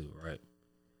catered to." Right.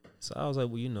 So I was like,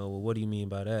 "Well, what do you mean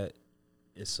by that?"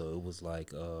 And so it was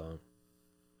like,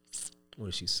 what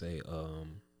did she say?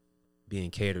 Being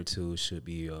catered to should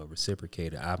be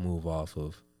reciprocated. I move off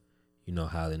of,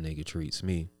 how the nigga treats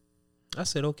me. I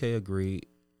said, okay, agreed.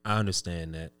 I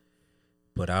understand that.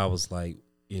 But I was like,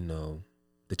 the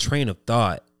train of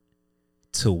thought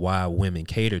to why women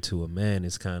cater to a man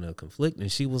is kind of conflicting.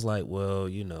 She was like, well,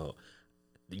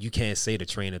 you can't say the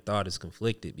train of thought is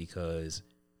conflicted because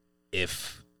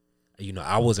if,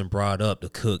 I wasn't brought up to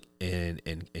cook and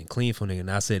clean for nigga. And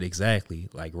I said exactly,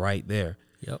 like right there.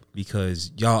 Yep.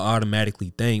 Because y'all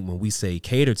automatically think when we say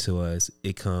cater to us,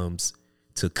 it comes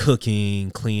to cooking,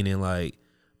 cleaning. Like,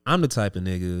 I'm the type of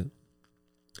nigga,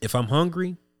 if I'm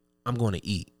hungry, I'm going to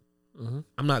eat. Mm-hmm.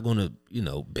 I'm not going to,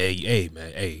 beg you,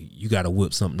 hey, you got to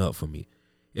whip something up for me.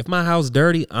 If my house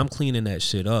dirty, I'm cleaning that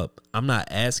shit up. I'm not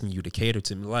asking you to cater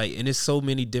to me. Like, and it's so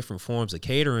many different forms of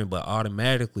catering, but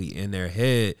automatically in their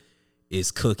head is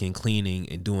cooking, cleaning,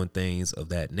 and doing things of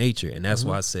that nature. And that's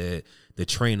why I said the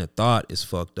train of thought is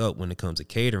fucked up when it comes to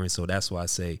catering. So that's why I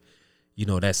say,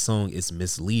 that song is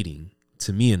misleading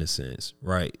to me in a sense,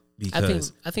 right?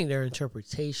 Because I think their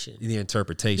interpretation. The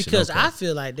interpretation. Because I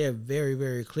feel like they're very,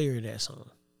 very clear in that song.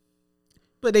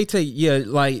 But they take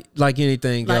like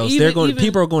anything Like, else.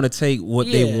 People are going to take what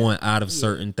they want out of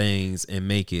certain things and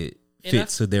make it fit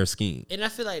to their scheme. And I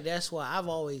feel like that's why I've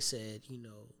always said,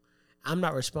 I'm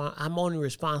only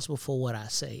responsible for what I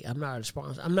say. I'm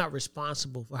not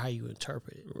responsible for how you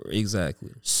interpret it. Exactly.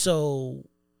 So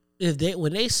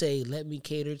when they say, let me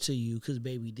cater to you because,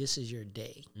 baby, this is your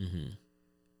day. Mm-hmm.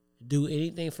 Do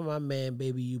anything for my man,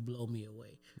 baby, you blow me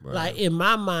away. Right. Like, in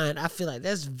my mind, I feel like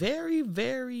that's very,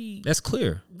 very... That's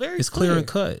clear. It's clear and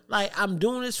cut. Like, I'm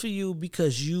doing this for you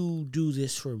because you do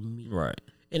this for me. Right.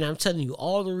 And I'm telling you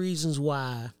all the reasons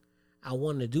why I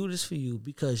want to do this for you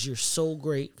because you're so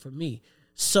great for me.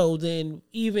 So then,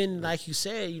 even like you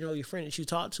said, your friend that you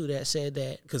talked to that said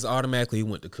that... Because automatically he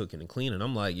went to cooking and cleaning.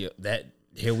 I'm like, this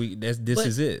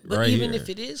is it, but right even here. if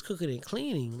it is cooking and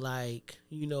cleaning, like,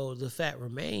 the fact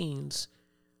remains...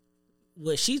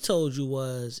 What she told you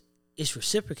was it's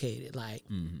reciprocated. Like,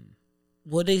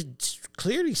 what they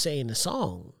clearly say in the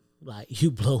song, like,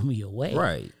 you blow me away.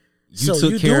 Right. You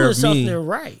took care of me.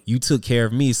 Right. You took care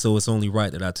of me, so it's only right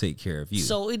that I take care of you.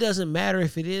 So it doesn't matter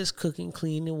if it is cooking,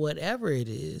 cleaning, whatever it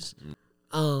is.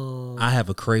 I have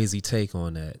a crazy take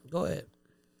on that. Go ahead.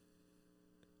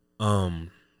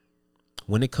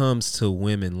 When it comes to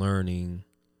women learning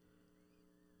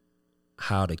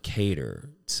how to cater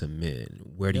to men,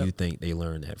 where do you think they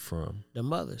learn that from? Their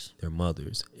mothers. Their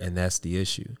mothers. Yep. And that's the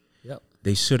issue. Yep.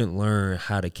 They shouldn't learn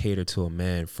how to cater to a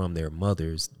man from their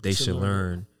mothers. They should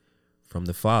learn from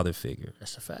the father figure.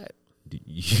 That's a fact.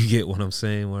 You get what I'm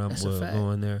saying? What I'm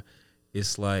going there?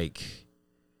 It's like,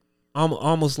 I'm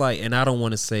almost like, and I don't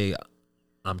want to say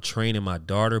I'm training my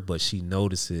daughter, but she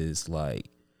notices, like,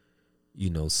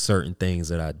 certain things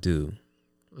that I do.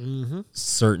 Mm-hmm.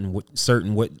 Certain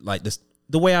what, like this,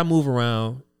 the way I move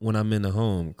around when I'm in the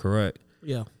home, correct?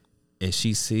 Yeah. And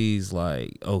she sees,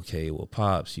 like, okay, well,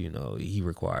 Pops, he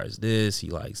requires this, he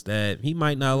likes that. He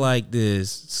might not like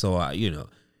this, so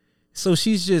So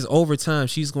she's just, over time,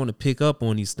 she's going to pick up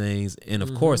on these things. And,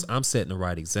 of course, I'm setting the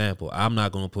right example. I'm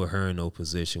not going to put her in no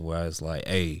position where it's like,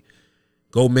 hey,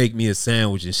 go make me a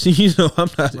sandwich. And she, I'm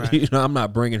not, right. I'm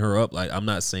not bringing her up. Like, I'm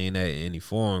not saying that in any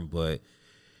form, but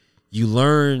you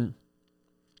learn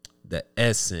the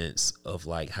essence of,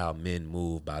 like, how men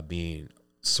move by being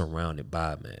surrounded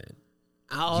by men.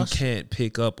 You can't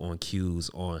pick up on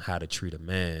cues on how to treat a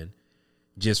man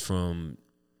just from,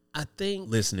 I think,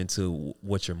 listening to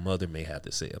what your mother may have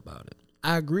to say about it.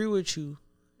 I agree with you,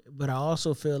 but I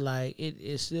also feel like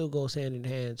it still goes hand in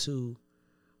hand too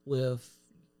with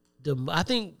I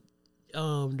think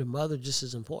the mother just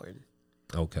as important.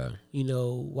 Okay.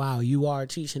 While you are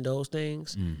teaching those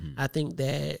things, I think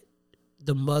that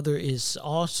the mother is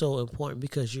also important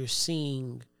because you're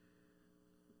seeing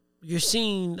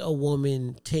a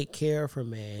woman take care of her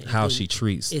man. How she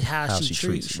treats. How she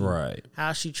treats you. Right.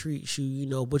 How she treats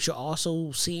you, but you're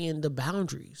also seeing the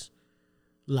boundaries.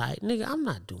 Like, nigga, I'm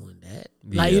not doing that.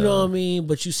 Yeah. Like, you know what I mean?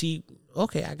 But you see,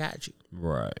 okay, I got you.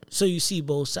 Right. So you see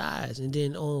both sides. And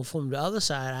then from the other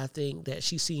side, I think that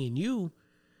she's seeing you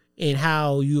and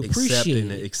how you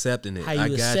appreciate it. Accepting it. How you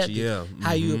I got you, yeah.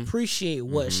 How you appreciate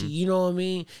what she, you know what I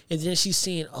mean? And then she's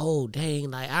saying, oh,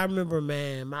 dang, like, I remember,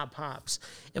 man, my pops.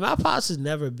 And my pops has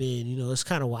never been, it's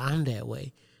kind of why I'm that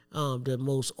way, the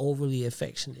most overly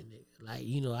affectionate nigga. Like,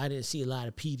 I didn't see a lot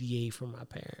of PDA from my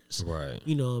parents. Right.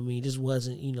 You know what I mean? This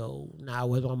wasn't, now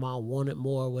whether my mom wanted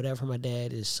more or whatever from my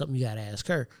dad is something you got to ask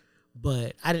her.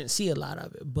 But I didn't see a lot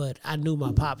of it. But I knew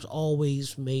my pops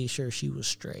always made sure she was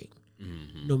straight.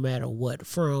 No matter what,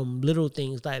 from little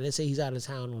things like, let's say he's out of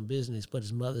town on business, but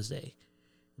it's Mother's Day.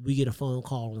 We get a phone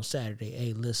call on Saturday.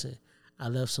 Hey, listen, I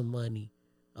left some money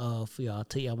for y'all.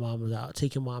 Take your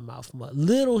mom out from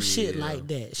little shit like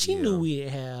that. She knew we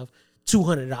didn't have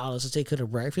 $200 to take her to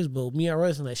breakfast, but me and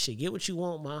Russ like, shit, get what you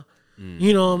want, ma.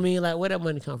 You know what I mean? Like, where that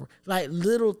money come from? Like,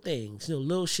 little things,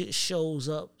 little shit shows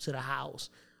up to the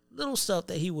house. Little stuff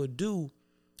that he would do.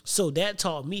 So that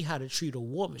taught me how to treat a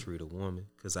woman.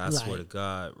 Because I swear to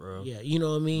God, bro. Yeah, you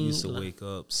know what I mean? I used to wake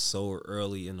up so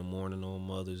early in the morning on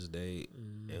Mother's Day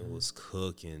and was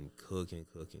cooking.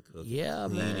 Yeah,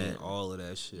 cleaning, man. all of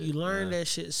that shit. You learn that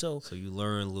shit. So you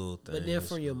learn little things. But then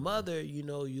from your mother, you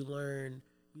learn,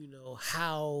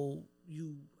 how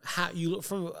you look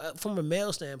from a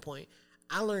male standpoint.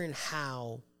 I learned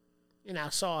how, and I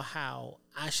saw how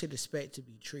I should expect to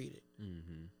be treated.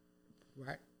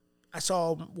 Right? I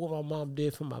saw what my mom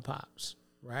did for my pops,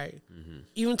 right?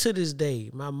 Even to this day,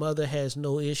 my mother has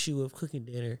no issue of cooking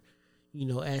dinner.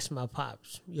 Ask my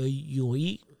pops, yo, you gonna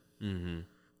eat?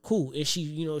 Cool. And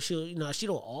she, she'll, she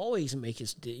don't always make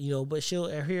it, but she'll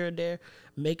here and there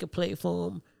make a plate for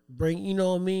him. Bring, you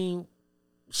know what I mean?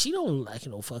 she don't like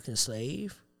no fucking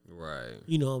slave. Right.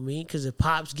 You know what I mean? Because if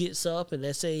Pops gets up and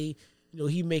let's say,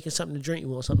 he making something to drink, you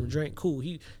want something to drink, cool.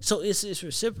 So it's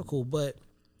reciprocal. But,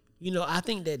 I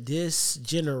think that this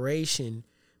generation,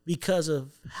 because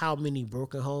of how many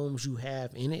broken homes you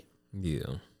have in it.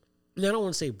 Yeah. And I don't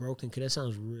want to say broken because that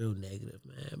sounds real negative,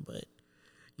 man. But,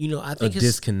 I think a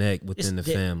disconnect within the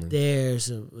family. There's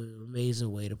an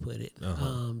amazing way to put it.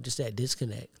 Just that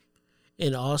disconnect.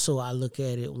 And also I look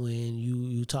at it when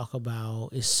you talk about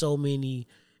it's so many,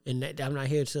 and I'm not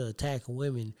here to attack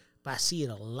women, but I see it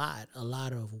a lot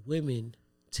of women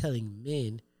telling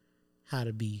men how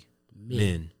to be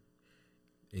men.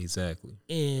 Exactly.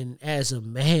 And as a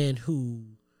man who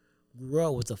grew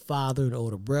up with a father, an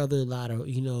older brother, a lot of,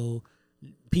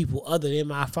 people other than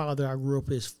my father, I grew up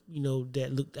as,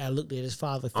 I looked at his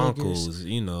father figures.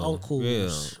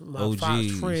 Uncles, my OGs.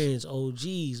 father's friends,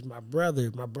 OGs, my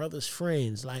brother's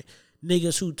friends, like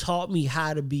niggas who taught me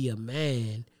how to be a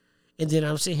man. And then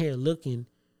I'm sitting here looking,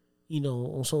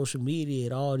 on social media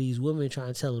at all these women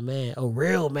trying to tell a man, a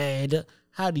real man,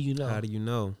 how do you know? How do you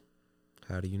know?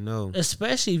 How do you know?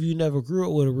 Especially if you never grew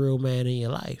up with a real man in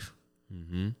your life.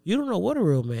 Mm-hmm. You don't know what a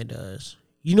real man does.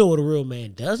 You know what a real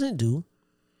man doesn't do,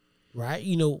 right?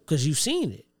 Because you've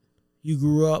seen it. You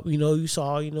grew up, you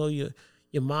saw, your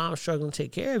mom struggling to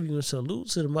take care of you, and salute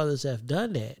to the mothers that have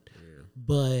done that. Yeah.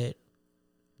 But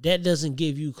that doesn't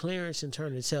give you clearance in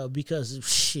turn to tell, because of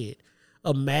shit.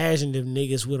 Imagine if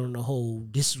niggas went on the whole,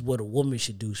 this is what a woman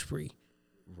should do spree.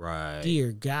 Right.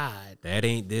 Dear God. That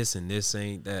ain't this and this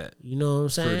ain't that. You know what I'm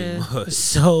saying? Pretty much.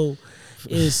 So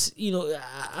it's,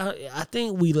 I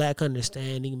think we lack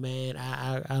understanding, man.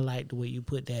 I like the way you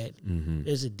put that. Mm-hmm.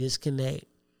 There's a disconnect.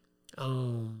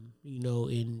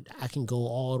 And I can go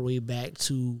all the way back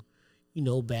to,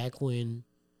 back when,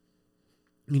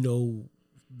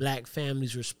 black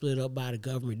families were split up by the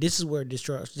government. This is where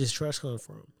distrust comes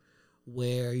from,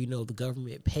 where, the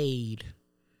government paid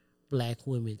black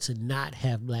women to not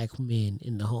have black men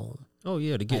in the home. Oh,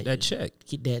 yeah, to get that check.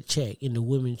 Get that check. And the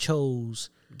women chose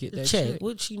get the that check, check.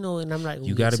 which, and I'm not.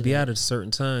 You got to be out at a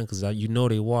certain time because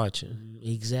they watching.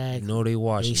 Exactly. They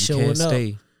watching. They you showing can't up.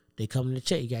 stay. They coming to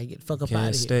check. You got to get the fuck up out Can't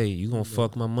of here. stay. You going to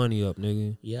fuck my money up,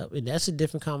 nigga. Yep. And that's a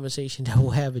different conversation that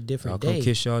we'll have a different day. I'll come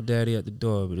kiss y'all daddy at the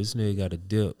door, but this nigga got a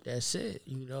dip. That's it,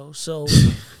 So,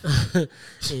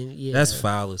 and yeah. That's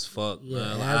foul as fuck, Yeah,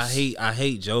 man. Like, I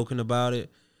hate joking about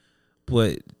it,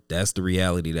 but that's the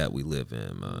reality that we live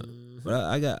in, man. Mm-hmm.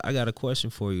 But I got a question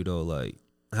for you though. Like,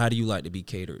 how do you like to be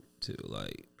catered to?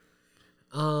 Like,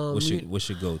 what's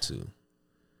your go-to?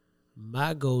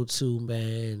 My go-to,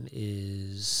 man,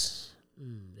 is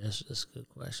that's a good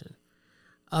question.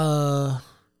 I'll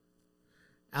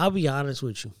be honest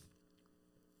with you.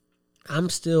 I'm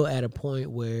still at a point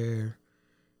where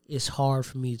it's hard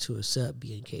for me to accept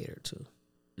being catered to.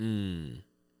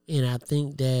 And I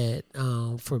think that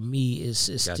for me, it's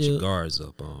got still your guards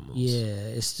up almost. Yeah,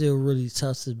 it's still really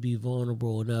tough to be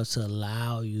vulnerable enough to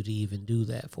allow you to even do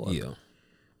that for me.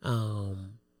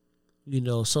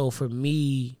 So for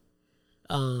me,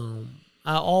 I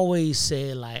always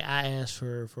say, like, I ask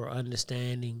for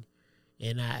understanding,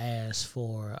 and I ask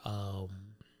for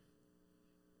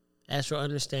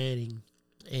understanding,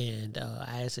 and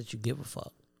I ask that you give a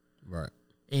fuck. Right.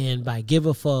 And by give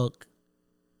a fuck,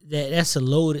 that's a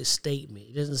loaded statement.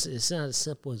 It's not as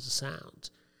simple as it sounds.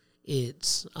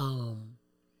 It's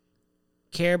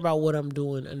care about what I'm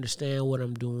doing, understand what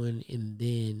I'm doing, and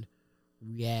then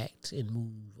react and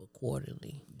move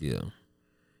accordingly. Yeah.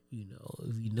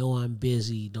 If you know I'm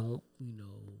busy, don't,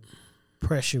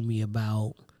 pressure me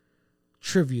about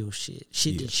trivial shit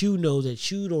that you know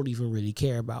that you don't even really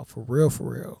care about for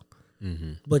real.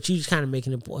 Mm-hmm. But you just kind of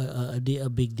making a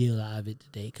big deal out of it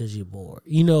today because you're bored.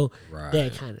 Right.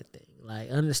 That kind of thing. Like,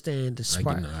 understand the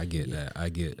spark. I get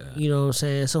that. You know what I'm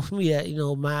saying? So for me,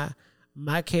 that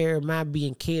my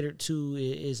being catered to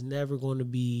is never going to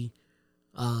be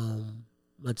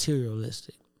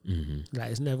materialistic. Mm-hmm.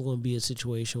 Like, it's never going to be a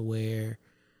situation where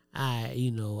I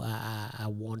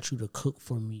want you to cook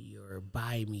for me or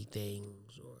buy me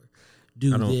things or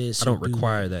do this. I don't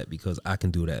require that because I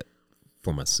can do that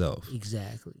for myself.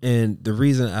 Exactly. And the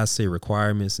reason I say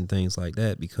requirements and things like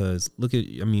that, because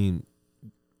looking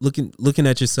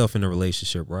at yourself in a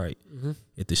relationship, right? Mm-hmm.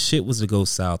 If the shit was to go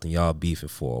south and y'all beefing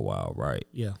for a while, right?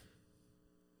 Yeah.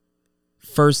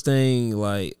 First thing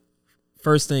a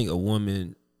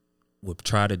woman would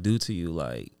try to do to you,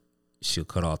 like, she'll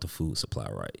cut off the food supply,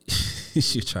 right?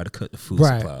 She'll try to cut the food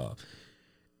supply off.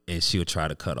 And she'll try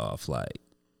to cut off, like,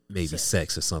 maybe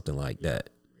sex or something like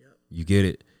that. Yep. You get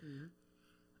it? Mm-hmm.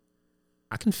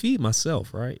 I can feed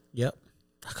myself, right? Yep.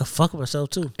 I could fuck myself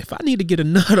too. If I need to get a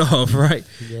nut off, right?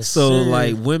 Yes, so sir.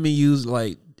 like women use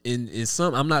like in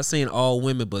some, I'm not saying all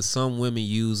women, but some women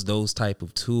use those type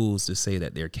of tools to say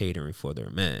that they're catering for their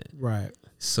man. Right.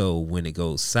 So when it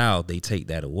goes south, they take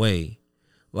that away.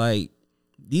 Like,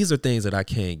 these are things that I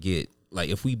can't get. Like,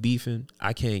 if we beefing,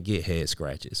 I can't get head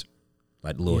scratches.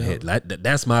 Like, little head. Like,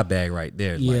 that's my bag right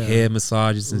there. Like, head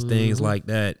massages and things like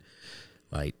that.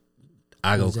 Like,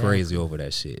 I go crazy over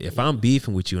that shit. If I'm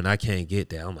beefing with you and I can't get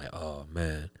that, I'm like, oh,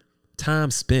 man.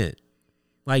 Time spent.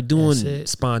 Like, doing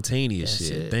spontaneous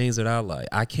shit. Things that I like.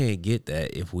 I can't get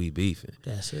that if we beefing.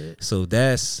 That's it. So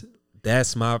that's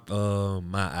my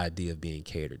my idea of being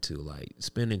catered to, like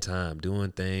spending time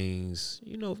doing things,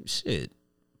 shit,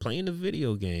 playing the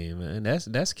video game, man.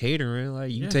 That's catering.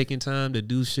 Like you taking time to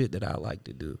do shit that I like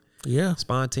to do. Yeah,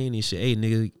 spontaneous shit. Hey,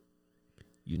 nigga,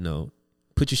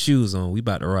 put your shoes on. We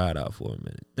about to ride out for a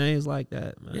minute. Things like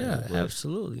that, man. Yeah,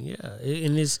 absolutely. Yeah,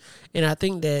 and I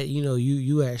think that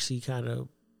you actually kind of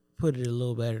put it a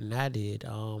little better than I did.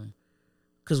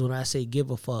 Because when I say give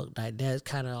a fuck, like that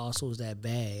kind of also is that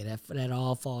bag. That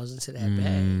all falls into that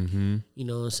bag. You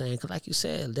know what I'm saying? Because like you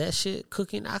said, that shit,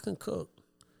 cooking, I can cook.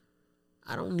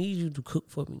 I don't need you to cook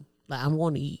for me. Like, I'm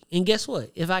going to eat. And guess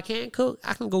what? If I can't cook,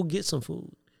 I can go get some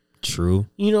food. True.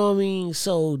 You know what I mean?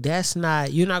 So that's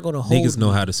not, you're not going to hold niggas know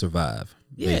me. how to survive.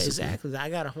 Yeah, basically. exactly. I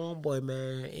got a homeboy,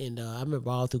 man, and I remember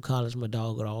all through college, my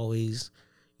dog would always,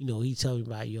 he tell me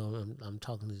about, I'm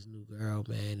talking to this new girl,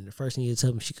 man, and the first thing he'd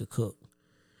tell me, she could cook.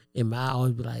 And I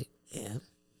always be like, yeah.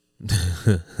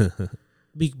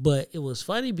 But it was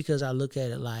funny because I look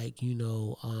at it like,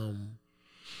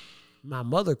 my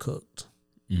mother cooked.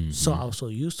 So I was so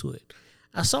used to it.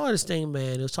 I saw this thing,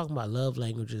 man. It was talking about love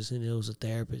languages, and it was a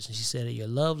therapist. And she said that your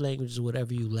love language is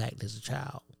whatever you lacked as a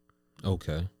child.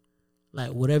 Okay.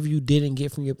 Like, whatever you didn't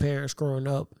get from your parents growing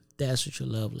up, that's what your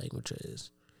love language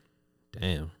is.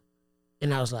 Damn.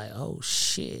 And I was like, oh,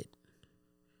 shit.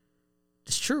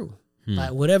 It's true.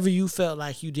 Like, whatever you felt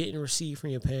like you didn't receive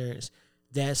from your parents,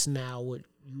 that's now what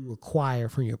you require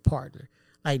from your partner.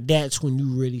 Like, that's when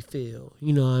you really feel.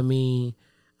 You know what I mean?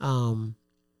 And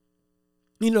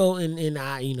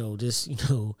I,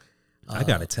 I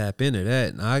got to tap into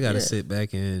that. And I got to sit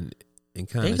back and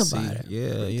kind of see. Think about it.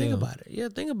 Yeah. Think about it. Yeah,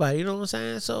 think about it. You know what I'm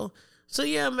saying? So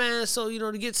yeah, man. So,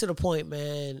 to get to the point,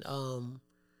 man,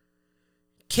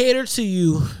 Cater to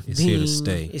You. It's here to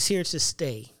stay. It's here to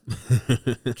stay.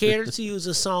 Cater to You is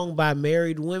a song by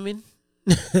married women.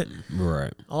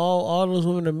 Right. All those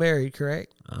women are married,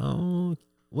 correct? Well,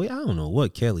 I don't know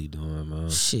what Kelly doing, man.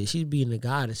 Shit, she's being a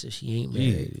goddess if she ain't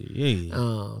married. Yeah.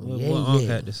 What Unc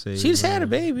had to say? She just had a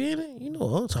baby, innit? You know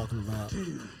what I'm talking about.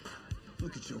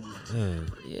 Look at your eyes.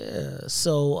 Yeah.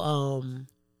 So,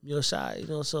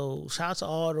 shout out to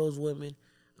all those women.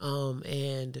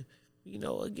 And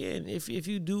again, if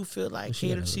you do feel like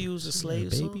Cater to You is a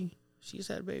slave song, she's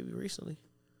had a baby recently.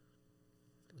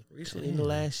 In the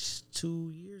last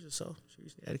 2 years or so, she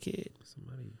recently had a kid.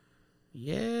 Somebody.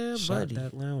 Yeah, shot buddy.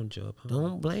 that lounge up. Huh?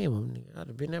 Don't blame him, nigga. I'd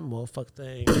have been that motherfucking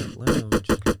thing. Lounge.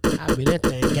 I've been that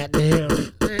thing. Goddamn.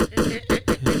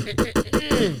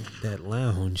 That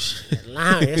lounge. That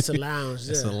lounge. That's a lounge.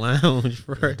 That's a lounge,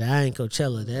 right? Yeah, that ain't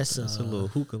Coachella. That's a little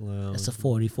hookah lounge. That's a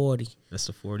 40-40. That's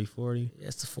a 40-40.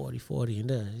 That's a 40-40 and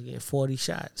done. You getting 40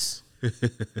 shots.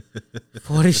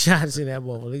 40 shots in that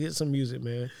motherfucker. Get some music,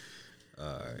 man.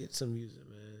 All right. Get some music,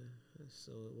 man.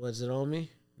 So, was it on me?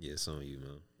 Yeah, it's on you,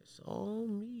 man. It's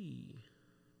on me.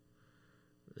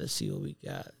 Let's see what we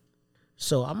got.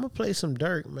 So, I'm going to play some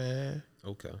Dirk, man.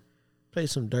 Okay. Play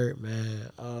some Dirt,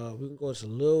 man. We can go to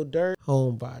Lil Durk,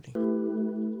 Homebody.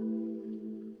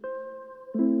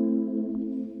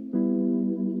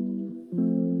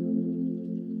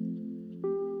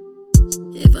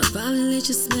 If I finally let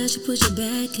you smash, you put your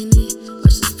back in it.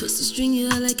 Watch this pussy string you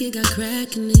out like it got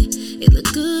crack in it. It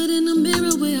look good in the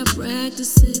mirror where I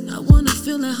practice it. I wanna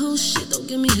feel that whole shit, don't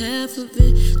give me half of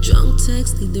it. Drunk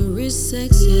text, leave the wrist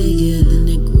sex, yeah. Then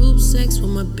that group sex with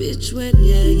my bitch wet,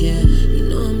 yeah. You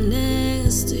know I'm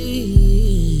nasty.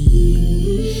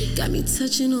 Got me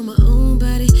touching on my own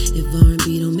body. If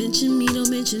R&B don't mention me,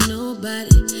 don't mention nobody.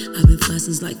 I've been fly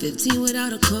since like 15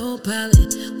 without a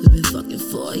co-pilot. We've been fucking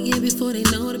for a year before they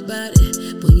know about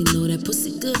it. Boy, you know that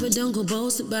pussy good, but don't go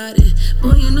boast about it.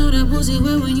 Boy, you know that pussy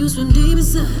well when you swim deep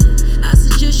inside. I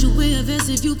suggest you wear a vest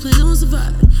if you plan on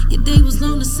surviving. Your day was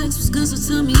long, the sex was good, so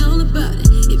tell me all about it.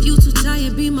 If you too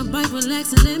tired, be my bike,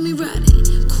 relax and let me ride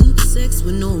it. Coupe sex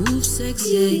with no hoop sex,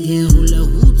 yeah. Hula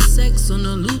hoop sex on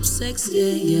no loop sex,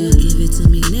 yeah. Give it to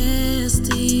me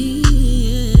nasty,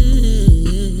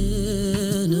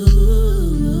 no.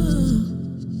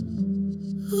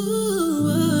 Ooh,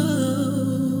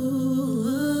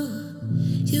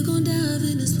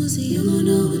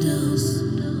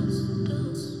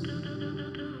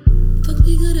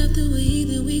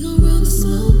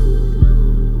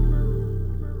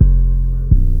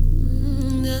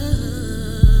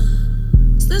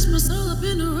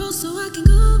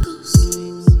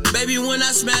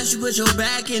 smash, you put your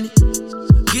back in it.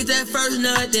 Get that first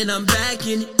nut, then I'm back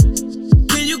in it.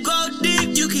 Can you go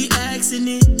deep? You keep asking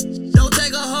it. Don't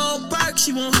take a whole perk,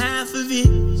 she want half of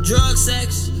it. Drug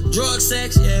sex,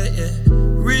 yeah, yeah.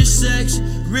 Rich sex,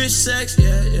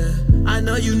 yeah, yeah. I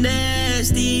know you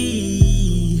nasty.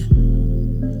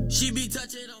 She be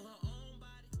touching on her own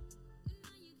body.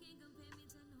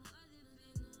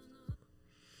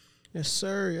 Yes,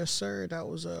 sir. Yes, sir. That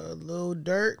was a Lil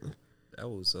Durk. That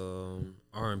was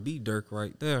R&B Dirk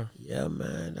right there. Yeah,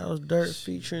 man. That was Durk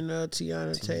featuring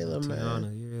Tiana Taylor,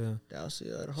 man. Yeah. That was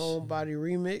the Homebody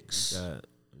remix. Got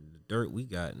the Dirk we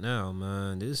got now,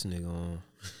 man. This nigga on.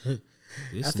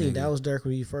 I think that was Durk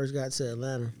when he first got to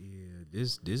Atlanta. Yeah,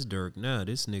 this Dirk now.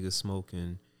 This nigga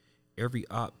smoking every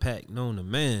op pack known to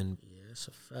man. Yeah, that's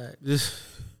a fact. Good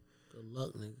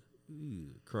luck, nigga.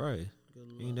 Cry.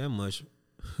 Ain't that much.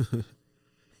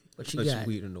 What you got?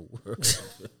 Weed in the world.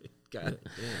 God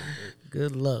damn.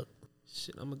 Good luck.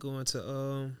 Shit, I'm gonna go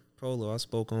into Polo. I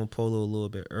spoke on Polo a little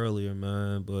bit earlier,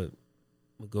 man, but I'm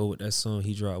gonna go with that song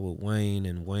he dropped with Wayne,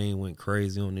 and Wayne went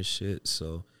crazy on this shit.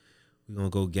 So we're gonna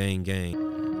go gang.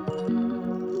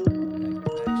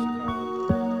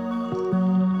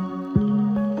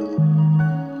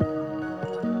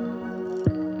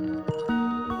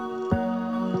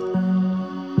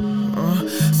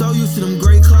 So used to them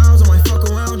gray clouds, I might fuck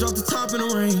around, drop the top in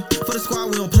the rain. For the squad,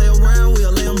 we don't play around,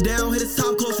 we'll lay him down, hit his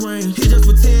top close range. He just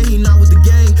pretend he not with the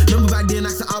gang. Remember back then, I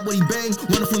said out what he bang.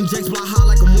 Running from Jake's block high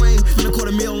like I'm Wayne. Spend a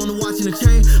 $250,000 on the watch and the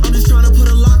chain. I'm just trying to put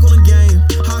a lock on the game.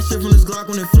 Hot shit from this Glock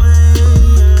when it flame.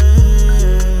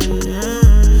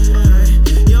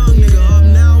 Young nigga up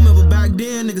now, remember back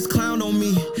then, niggas clown on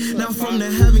me. Now from the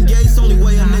heaven gates, only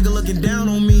way a nigga looking down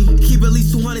on me. Keep at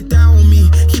least 200,000 on me.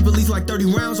 Keep at least like 30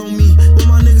 rounds on me. When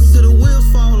my niggas to the wheels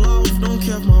fall off, don't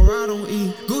care if my ride don't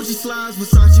eat. Gucci slides,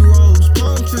 Versace rolls,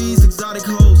 palm trees, exotic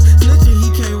hoes. Snitching, he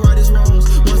can't right his wrongs.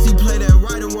 Once he play that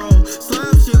right or wrong,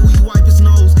 slime shit, we wipe his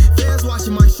nose. Fans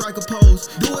watching my strike a pose.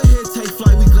 Do a hit, take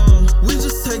flight, we gone. We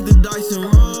just take the dice and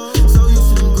roll. So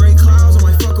used to them gray clouds, I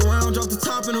might fuck around, drop the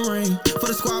top in the rain. For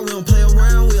the squad, we don't play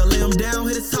around, we'll lay him down,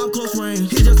 hit his top close range.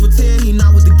 He just pretend he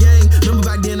not with the gang. Remember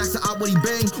back then, I said out what he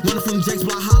bang. Running from Jake's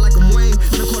block high like I'm Wayne.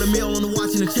 Spend a $250,000 on the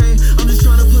watch and the chain. I'm just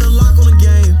trying to put a lock on the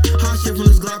game. Hot shit from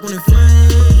this Glock when it flame.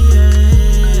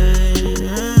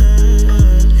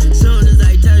 Soon as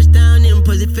I touch down, them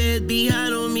pussy feds be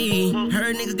hot on me.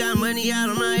 Heard niggas got money out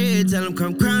of my head, tell them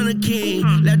come crown a king.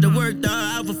 Let the work dog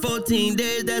out for 14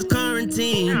 days, that's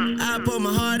quarantine. I pour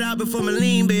my heart out before my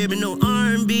lean, baby, no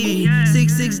R&B.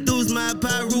 6'6" dudes, my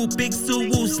pyro, big suit,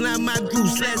 woo, slam my groove,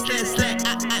 slash.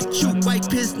 I shoot, white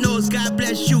piss nose, God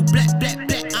bless you, black.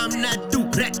 I'm not through,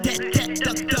 black,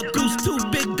 duck, goose, two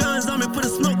big guns on me for the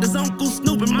smoke, that's Uncle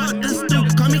Snoop and Martha Stew.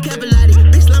 Call me Capilati,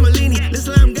 big Slamalini,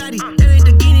 little Slam Gotti. That ain't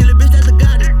the Guinea, little bitch, that's a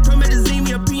Gotti. From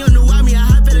Medizini, a P on the Wami, a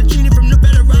high fettuccine from the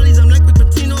better Raleighs. I'm like Rick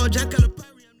Pitino or Jack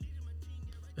Calipari.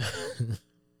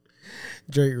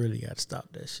 Drake really got to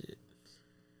stop that shit.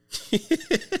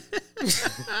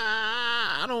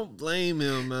 I don't blame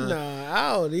him, man. Nah,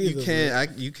 I don't either.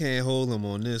 You can't hold him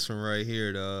on this one right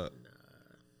here, dog.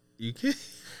 You can't.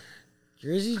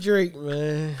 Drizzy Drake,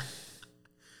 man.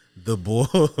 The boy.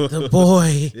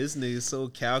 This nigga's so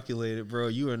calculated, bro.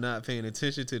 You are not paying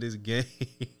attention to this game.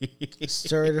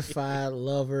 Certified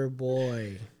lover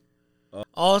boy.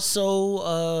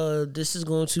 Also, this is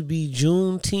going to be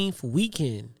Juneteenth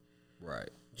weekend. Right.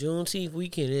 Juneteenth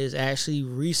weekend has actually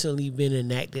recently been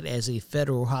enacted as a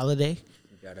federal holiday.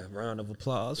 Got a round of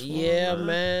applause for him,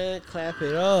 man. Clap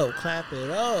it up. Yeah,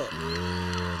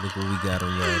 look what we got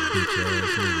on y'all bitch ass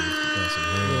niggas. We got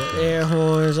some air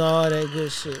horns, all that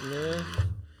good shit, man.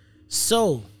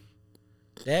 So,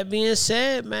 that being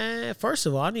said, man, first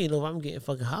of all, I need to know if I'm getting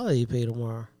fucking holiday pay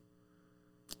tomorrow.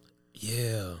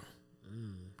 Yeah.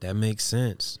 That makes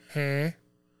sense. Huh?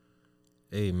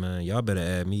 Hey, man, y'all better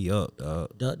add me up,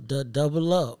 dog.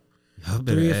 Double up. Y'all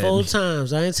better 3 or 4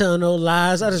 times. I ain't telling no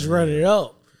lies. I just run it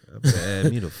up. Y'all better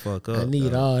add me the fuck up. I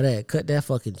need dog. all that. Cut that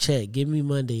fucking check. Give me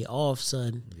Monday off,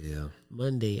 son. Yeah.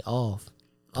 Monday off.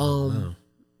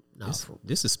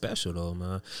 This is special though,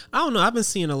 man. I don't know. I've been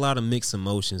seeing a lot of mixed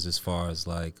emotions as far as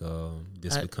like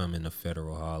this becoming a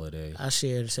federal holiday. I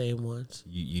share the same ones.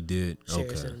 You did?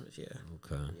 Share sentiments, yeah.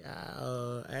 Okay.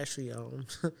 Yeah. Actually,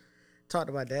 talked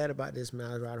to my dad about this,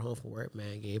 man. I was riding home from work,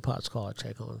 man. Gave Pops a call,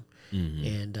 check on him.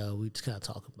 And we just kind of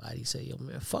talking about it. He said, yo,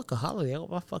 man, fuck a holiday. I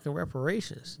want my fucking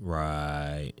reparations.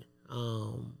 Right.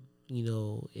 You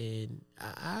know, and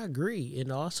I agree.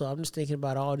 And also, I'm just thinking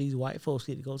about all these white folks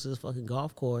get to go to this fucking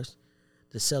golf course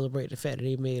to celebrate the fact that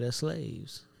they made us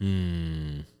slaves.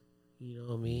 You You know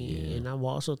what I mean? Yeah. And I'm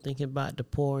also thinking about the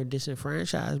poor and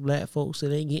disenfranchised black folks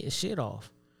that ain't getting shit off.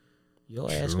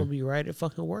 Your ass True. gonna be right at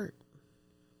fucking work.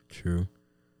 True.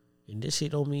 And this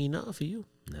shit don't mean nothing for you.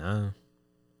 Nah.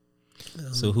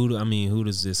 So who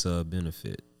does this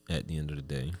benefit at the end of the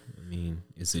day? I mean,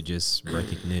 is it just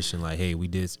recognition like, hey, we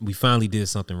finally did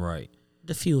something right?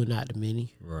 The few and not the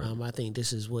many. Right. I think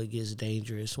this is what gets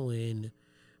dangerous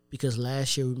because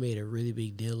last year we made a really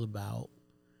big deal about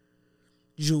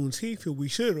Juneteenth, and we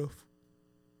should have.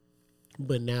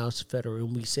 But now it's federal,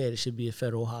 and we said it should be a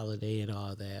federal holiday and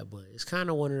all that. But it's kind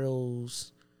of one of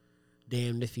those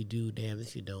damned if you do, damned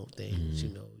if you don't things. You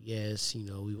know, yes,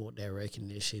 we want that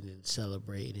recognition and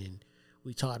celebrate. And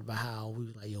we talked about how we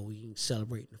was like, yo, we can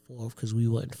celebrate the 4th because we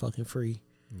wasn't fucking free.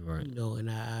 Right.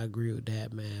 And I agree with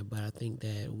that, man. But I think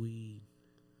that we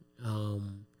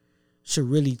should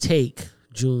really take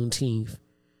Juneteenth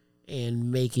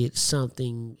and make it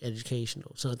something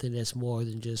educational, something that's more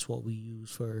than just what we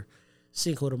use for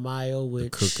Cinco de Mayo,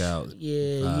 which cookout.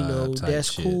 Yeah,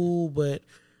 that's shit. cool, but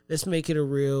let's make it a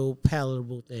real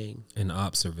palatable thing. An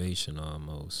observation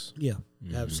almost. Yeah,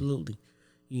 absolutely.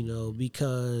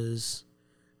 Because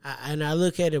I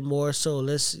look at it more so.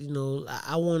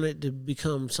 I want it to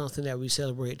become something that we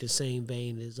celebrate the same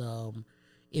vein as MLK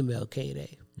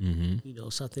Day. Mm-hmm.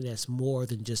 Something that's more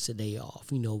than just a day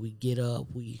off. We get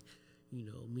up, me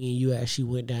and you actually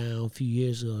went down a few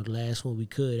years ago. The last one we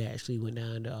could actually went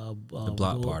down to the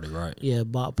block party, right? Yeah,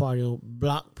 block party. I'm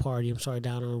sorry,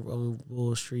 down on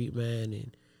Bull Street, man,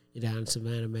 and down in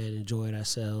Savannah, man. Enjoyed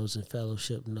ourselves and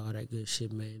fellowship and all that good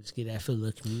shit, man. Just get that feel of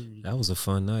the community. That was a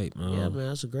fun night, man. Yeah, man, it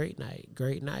was a great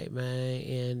night,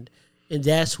 man. And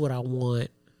that's what I want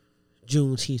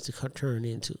Juneteenth to turn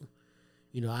into.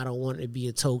 I don't want it to be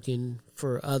a token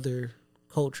for other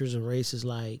cultures and races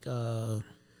like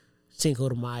Cinco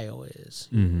de Mayo is.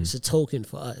 Mm-hmm. It's a token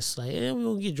for us. Like, we're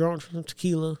going to get drunk from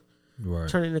tequila, right?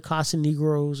 Turn into Casa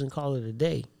Negros and call it a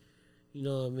day. You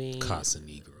know what I mean? Casa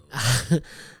Negros.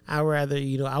 I rather,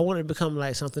 I want it to become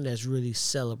like something that's really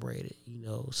celebrated.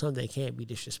 Something that can't be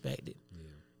disrespected.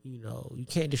 Yeah. You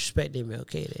can't disrespect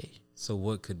MLK Day. So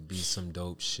what could be some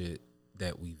dope shit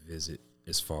that we visit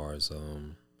as far as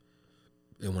and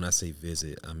when I say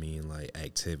visit, I mean like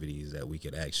activities that we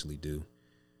could actually do.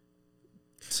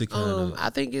 To kind of, I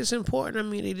think it's important. I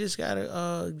mean, they just got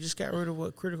rid of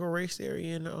what critical race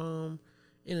theory in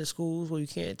the schools where you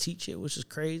can't teach it, which is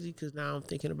crazy. Because now I'm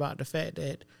thinking about the fact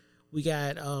that we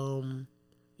got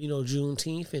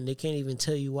Juneteenth, and they can't even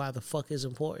tell you why the fuck is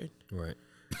important. Right.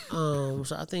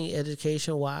 So I think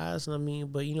education wise, but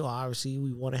obviously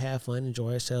we want to have fun,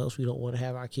 enjoy ourselves. We don't want to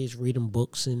have our kids reading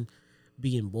books and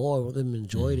being bored. We want them to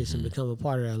enjoy this and become a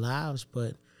part of their lives.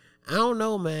 But I don't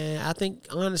know, man. I think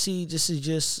honestly, this is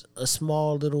just a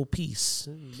small little piece.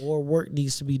 More work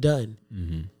needs to be done.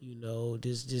 Mm-hmm.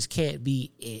 This can't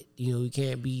be it. We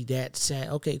can't be that sad.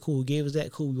 Okay, cool. We gave us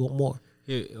that. Cool. We want more.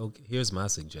 Here's my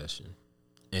suggestion,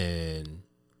 and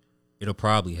it'll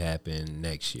probably happen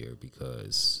next year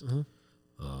because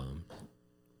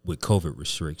with COVID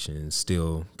restrictions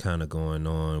still kind of going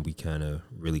on, we kind of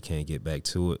really can't get back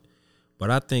to it. But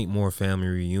I think more family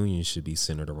reunions should be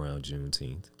centered around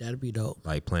Juneteenth. That'd be dope.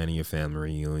 Like planning your family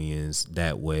reunions.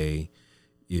 That way,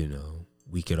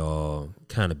 we could all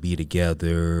kind of be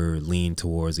together, lean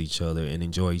towards each other, and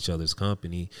enjoy each other's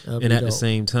company. And at the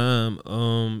same time,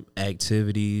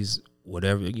 activities,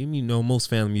 whatever. Most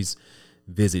families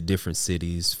visit different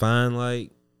cities. Find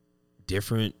like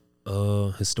different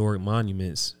historic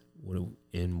monuments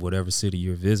in whatever city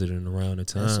you're visiting around the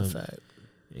time. That's a fact.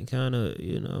 And kind of,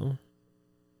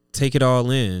 take it all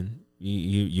in.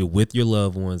 You're with your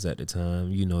loved ones at the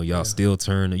time. Y'all still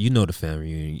turn. The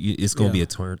family reunion. It's gonna be a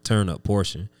turn up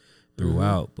portion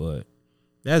throughout. But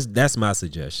that's my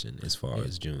suggestion as far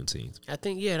as Juneteenth. I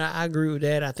think I agree with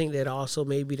that. I think that also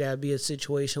maybe that'd be a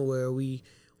situation where we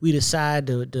decide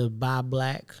to buy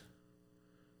black.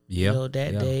 Yeah. That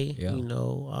day. Yeah.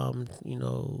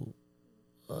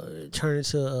 Turn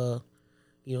into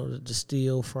the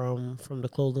steal from the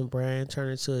clothing brand, turn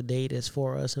into a day that's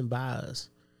for us and by us.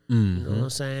 Mm-hmm. You know what I'm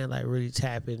saying? Like really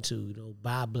tap into,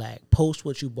 buy black, post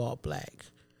what you bought black.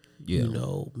 Yeah.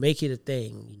 Make it a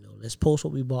thing. Let's post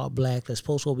what we bought black. Let's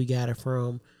post what we got it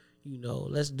from.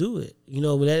 Let's do it.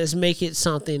 Let's make it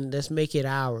something. Let's make it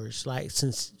ours. Like,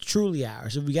 since truly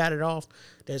ours. If we got it off,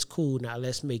 that's cool. Now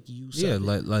let's make you something.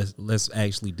 Yeah, let's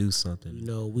actually do something.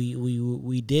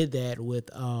 We did that with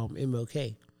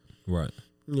MLK. Right.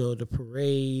 The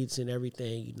parades and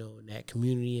everything, and that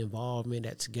community involvement,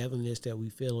 that togetherness that we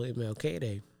feel on MLK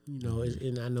Day.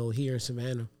 And I know here in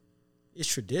Savannah, it's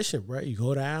tradition, right? You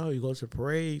go down, you go to the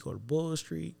parade, you go to Bull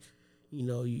Street, You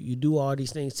know, you do all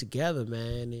these things together,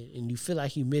 man, and you feel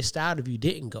like you missed out if you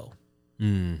didn't go.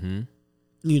 Mm-hmm.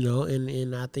 You know,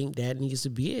 and I think that needs to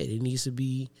be it. It needs to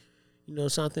be, you know,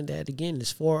 something that, again,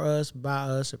 is for us, by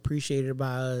us, appreciated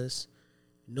by us.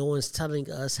 No one's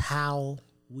telling us how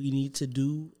we need to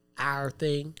do our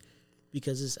thing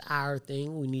because it's our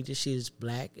thing. We need this shit as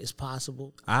black as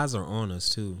possible. Eyes are on us,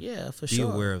 too. Yeah, for Be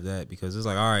sure. aware of that because it's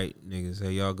like, all right, niggas,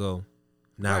 hey, y'all go.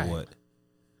 Now Right. what?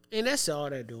 And that's all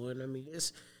they're doing. I mean,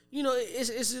 it's, you know,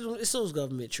 it's those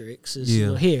government tricks. It's, Yeah. you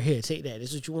know, here, take that. This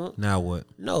is what you want? Now what?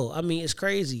 No, I mean, it's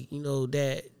crazy, you know,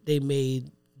 that they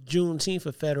made Juneteenth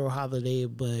a federal holiday,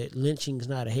 but lynching is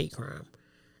not a hate crime.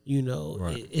 You know,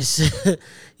 Right. it's,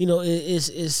 you know,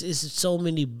 it's so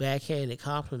many backhanded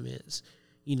compliments,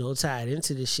 you know, tied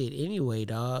into this shit anyway,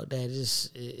 dog, that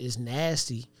is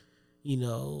nasty, you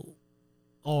know,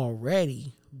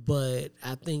 already. But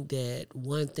I think that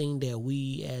one thing that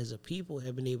we as a people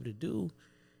have been able to do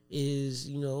is,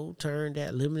 you know, turn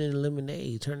that lemon into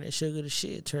lemonade, turn that sugar to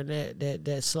shit, turn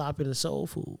that slop into soul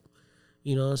food.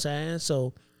 You know what I'm saying?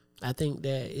 So I think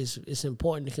that it's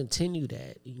important to continue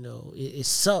that. You know, it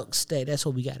sucks that that's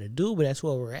what we got to do, but that's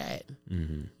where we're at.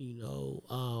 Mm-hmm. You know,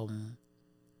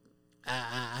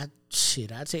 I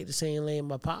take the same lane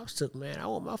my pops took, man. I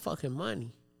want my fucking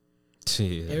money.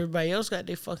 Yeah. Everybody else got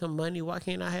their fucking money. Why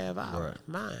can't I have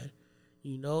mine?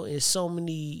 You know, and so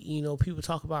many, you know, people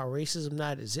talk about racism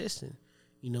not existing,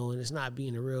 you know, and it's not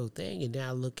being a real thing. And then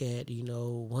I look at, you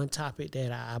know, one topic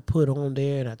that I put on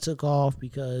there and I took off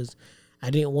because I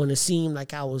didn't want to seem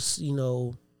like I was, you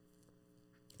know,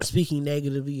 speaking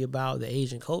negatively about the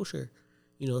Asian culture,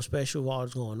 you know, especially with all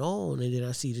that's going on. And then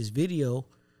I see this video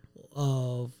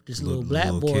of this little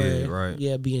black boy, kid, right?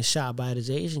 yeah, being shot by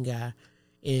this Asian guy.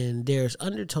 And there's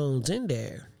undertones in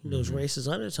there, those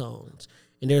racist undertones.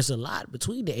 And there's a lot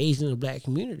between the Asian and the black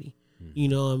community. You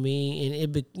know what I mean?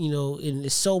 And you know, and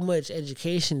there's so much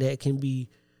education that can be,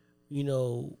 you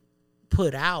know,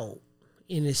 put out.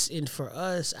 And for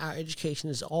us, our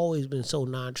education has always been so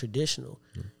non-traditional,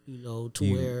 you know,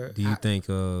 to where. Do you think?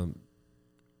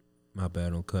 My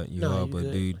bad on cutting you off, but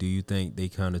good. do you think they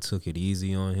kind of took it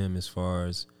easy on him as far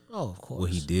as? Oh, of course. What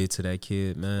he did to that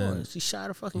kid, man. Of course. He shot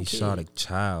a fucking kid. He shot a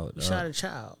child. He shot a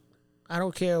child. I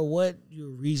don't care what your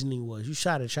reasoning was. You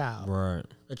shot a child. Right.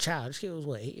 A child. This kid was,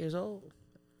 what, 8 years old?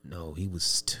 No, he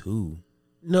was 2.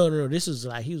 No. This was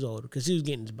like, he was older because he was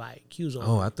getting his bike. He was older.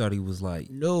 Oh, I thought he was like.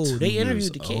 No, 2 they interviewed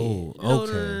years the kid. old. No,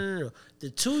 Okay. No. The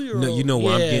 2-year-old. No, you know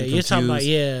what? I'm getting confused. You're talking about,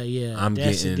 yeah. I'm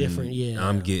that's getting different. Yeah.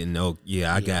 I'm getting. Oh,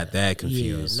 yeah. I got that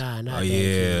confused. Yeah, not oh, that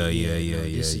yeah,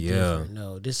 kid. This is yeah. different.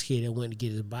 No, this kid that went to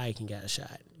get his bike and got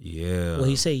shot. Yeah. Well,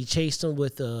 he said he chased him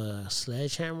with a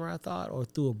sledgehammer, I thought, or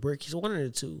threw a brick. He's one of the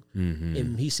two. Mm-hmm.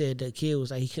 And he said the kid was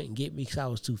like, he couldn't get me because I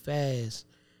was too fast,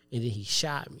 and then he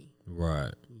shot me.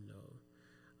 Right. You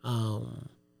know.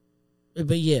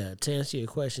 But yeah, to answer your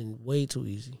question, way too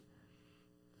easy.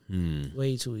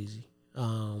 Way too easy.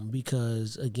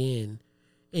 Because again,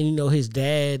 and you know, his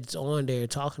dad's on there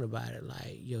talking about it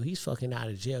like, yo, he's fucking out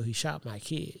of jail. He shot my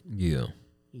kid. Yeah.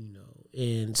 You know.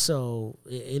 And so,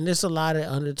 and there's a lot of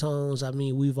undertones. I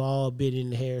mean, we've all been in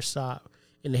the hair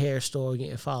store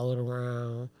getting followed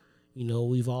around. You know,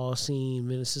 we've all seen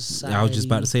Menace to Society. I was just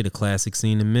about to say the classic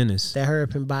scene in Menace. That hurry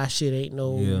up and buy shit ain't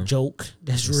no joke.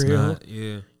 That's it's real. Not,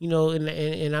 yeah. You know,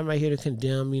 and I'm not here to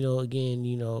condemn, you know, again,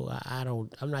 you know,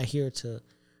 I'm not here to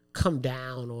come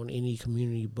down on any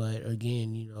community, but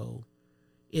again, you know,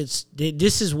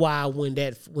 this is why when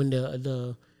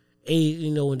the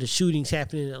shootings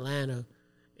happened in Atlanta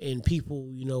and people,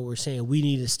 you know, were saying we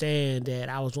need to stand, that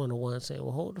I was one of the ones saying,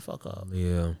 well, hold the fuck up.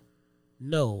 Yeah.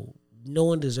 No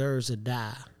one deserves to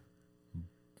die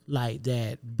like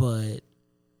that, but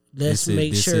let's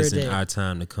make sure this isn't that our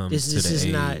time to come this to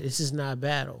the aid. This is not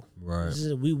battle. Right.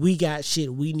 We got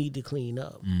shit we need to clean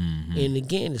up. Mm-hmm. And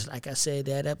again, it's like I said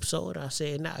that episode, I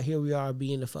said, now here we are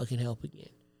being the fucking help again.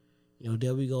 You know,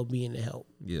 there we go being the help.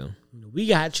 Yeah. You know, we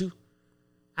got you.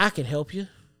 I can help you.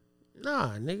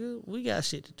 Nah, nigga, we got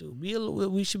shit to do.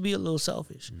 We should be a little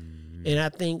selfish. Mm-hmm. And I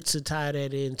think to tie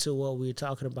that into what we were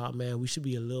talking about, man, we should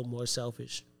be a little more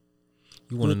selfish.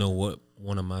 You want to know what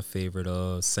one of my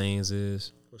favorite sayings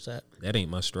is? What's that? That ain't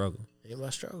my struggle. Ain't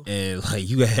my struggle. And like,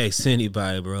 you can ask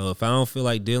anybody, bro. If I don't feel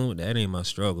like dealing with that, ain't my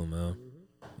struggle, man.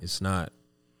 Mm-hmm. It's not.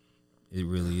 It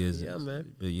really isn't. Yeah,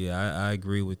 man. But yeah, I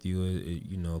agree with you.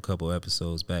 You know, a couple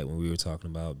episodes back when we were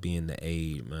talking about being the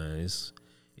aid, man. It's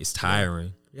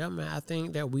tiring. Yeah, man. I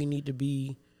think that we need to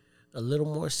be a little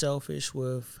more selfish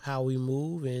with how we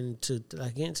move, and to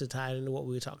tie it into what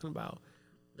we were talking about.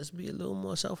 Let's be a little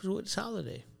more selfish with this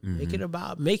holiday. Mm-hmm.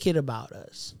 Make it about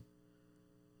us.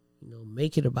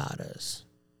 make it about us.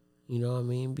 You know what I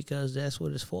mean? Because that's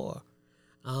what it's for.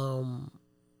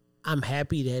 I'm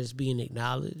happy that it's being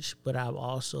acknowledged, but I've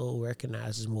also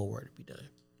recognized there's more work to be done.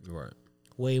 Right.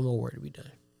 Way more work to be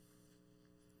done.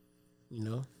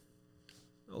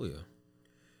 Oh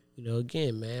yeah.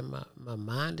 Again, man, my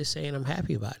mind is saying I'm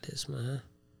happy about this, man.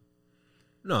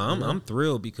 No, I'm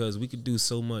thrilled because we could do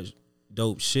so much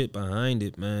dope shit behind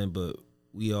it, man. But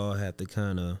we all have to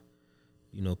kind of,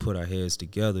 put our heads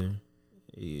together,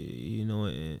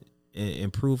 and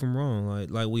prove them wrong,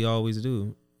 like we always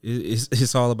do.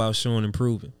 It's all about showing and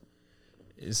proving.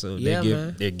 And so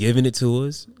they're giving it to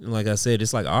us. And like I said,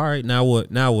 it's like, all right, now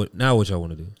what? Now what y'all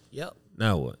want to do? Yep.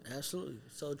 Now what? Absolutely.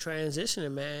 So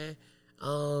transitioning, man.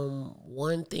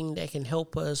 One thing that can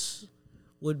help us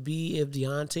would be if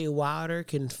Deontay Wilder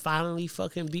can finally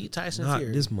fucking beat Tyson Knock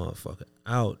Fury. this motherfucker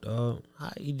out, dog.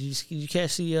 Did you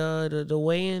catch the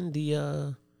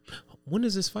weigh-in? When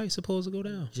is this fight supposed to go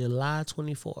down? July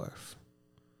 24th.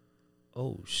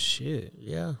 Oh shit!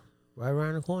 Yeah, right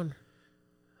around the corner.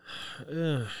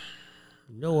 Yeah.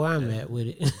 You know where I'm at with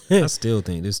it. I still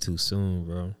think this too soon,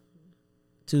 bro.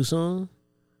 Too soon?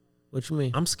 What you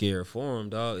mean? I'm scared for him,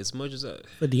 dog. As much as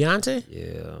for Deontay?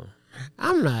 Yeah.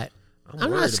 I'm not.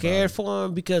 I'm not scared about for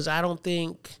him because I don't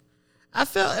think. I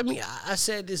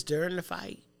said this during the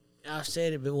fight. I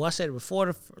said it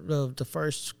before the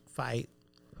first fight.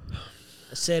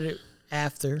 I said it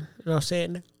after. You know what I'm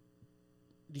saying?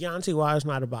 Deontay Wilder's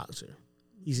not a boxer.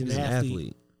 He's an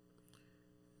athlete.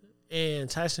 And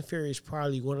Tyson Fury is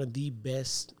probably one of the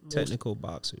best technical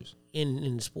boxers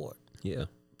in the sport. Yeah.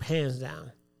 Hands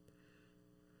down.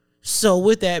 So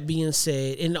with that being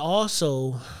said, and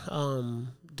also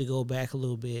to go back a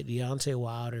little bit, Deontay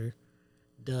Wilder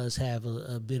does have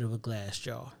a bit of a glass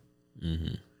jaw.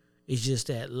 Mm-hmm. It's just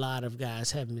that a lot of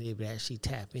guys haven't been able to actually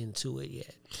tap into it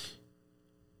yet.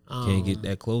 Can't get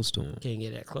that close to him. Can't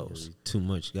get that close. Too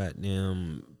much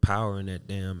goddamn power in that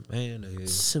damn man.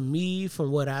 To me, from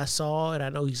what I saw, and I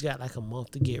know he's got like a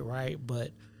month to get right,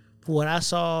 but from what I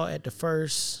saw at the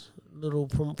first little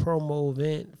promo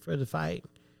event for the fight,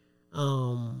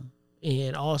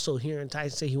 and also hearing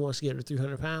Tyson say he wants to get to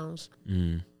 300 pounds,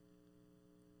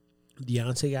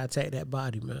 Deontay got to take that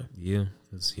body, man. Yeah,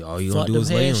 because all you gonna do is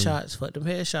lay on him. Fuck them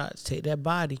headshots. Take that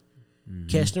body.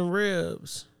 Catch them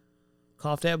ribs.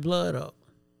 Cough that blood up.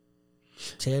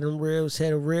 Tear them ribs.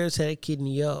 Tear the ribs. Tear that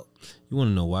kidney up. You want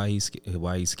to know why he's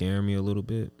scaring me a little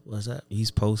bit? What's that? He's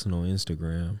posting on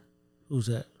Instagram. Who's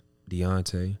that?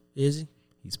 Deontay. Is he?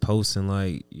 He's posting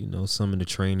like some of the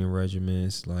training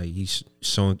regimens. Like he's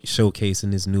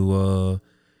showcasing his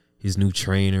new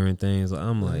trainer and things.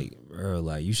 I'm like, bro,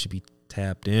 like you should be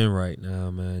tapped in right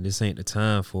now, man. This ain't the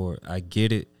time for it. I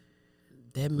get it.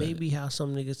 That may be how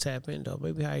some niggas tap in, though.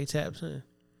 Maybe how he taps in.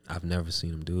 I've never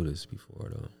seen him do this before,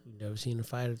 though. You never seen him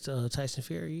fight Tyson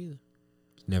Fury either.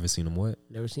 Never seen him what?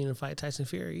 Never seen him fight Tyson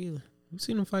Fury either. You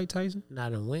seen him fight Tyson?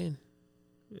 Not him win.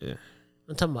 Yeah.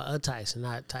 I'm talking about a Tyson,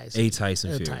 not Tyson. A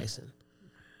Tyson Fury. Tyson.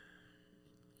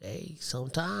 Hey,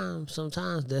 sometimes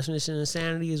definition of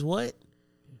insanity is what?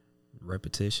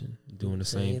 Repetition. Doing the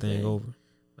same thing over.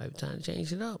 Might be time to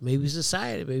change it up. Maybe he's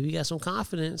excited. Maybe he got some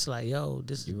confidence. Like, yo,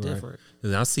 this is different.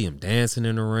 Right. I see him dancing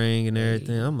in the ring and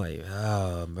everything. I'm like,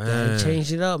 oh, man. Gotta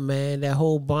change it up, man. That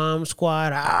whole bomb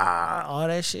squad, all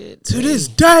that shit. To this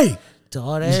day. To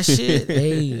all that shit.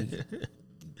 Hey,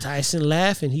 Tyson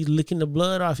laughing. He's licking the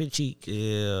blood off your cheek.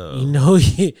 Yeah.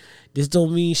 This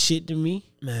don't mean shit to me.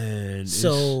 Man.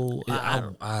 So,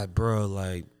 bro,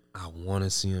 like, I want to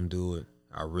see him do it.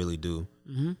 I really do.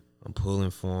 Mm-hmm. I'm pulling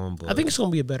for him, but I think it's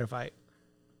gonna be a better fight.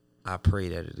 I pray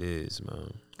that it is,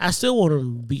 man. I still want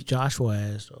him to beat Joshua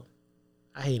ass though.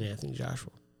 I hate Anthony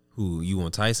Joshua. Who you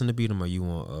want Tyson to beat him, or you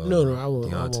want? No, I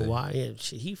want Deontay? why? Yeah,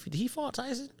 shit, he fought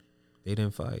Tyson. They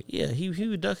didn't fight. Yeah, he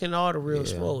was ducking all the real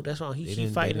smoke. That's why he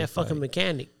fighting that fucking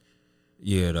mechanic.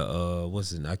 Yeah, the what's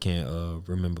his? I can't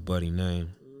remember buddy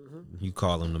name. Mm-hmm. You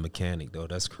call him the mechanic though.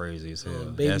 That's crazy as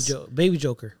hell. Baby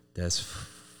Joker.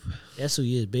 That's who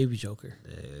he is, Baby Joker.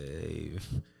 Hey,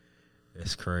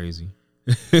 that's crazy.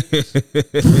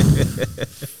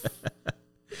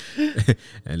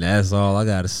 And that's all I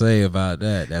gotta say about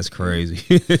that. That's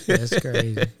crazy. That's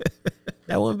crazy.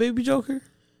 That one Baby Joker?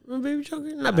 One Baby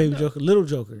Joker? Not Baby Joker, Little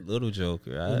Joker. Little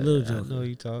Joker. I know what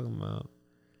you talking about.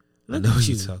 Look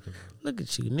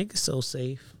at you, nigga, so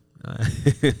safe.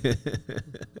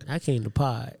 I came to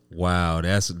pod. Wow,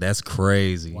 that's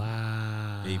crazy.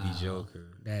 Wow. Baby Joker.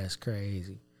 That's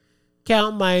crazy.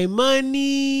 Count my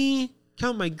money.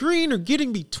 Count my green or get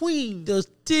in between those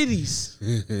titties.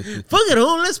 Fuck it,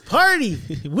 home. Let's party.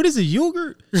 What is it,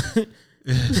 yogurt?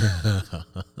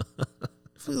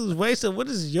 Wasted. What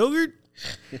is yogurt?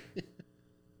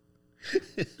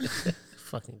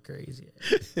 Fucking crazy.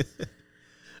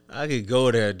 I could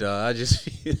go there, dog. I just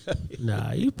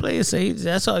Nah, you play it safe.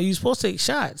 That's all. You supposed to take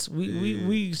shots.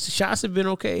 We shots have been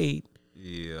okay.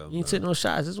 Yeah, You ain't take no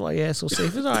shots. That's why you ass so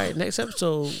safe. It's all right. Next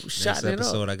episode, shot it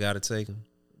up. I gotta take him.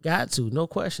 Got to, no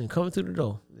question. Coming through the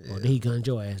door. Yeah. Or he gunned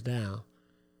your ass down.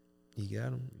 You got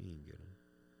him. You didn't get him.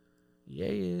 Yeah,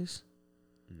 he is.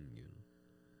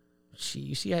 Shit,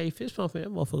 you see how he fist pumping? That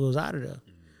motherfucker goes out of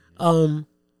there.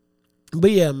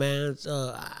 But yeah, man,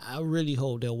 I really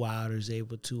hope that Wilder's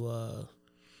able to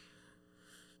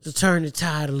turn the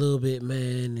tide a little bit,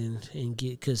 man, and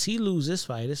get, because he lose this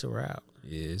fight, it's a wrap.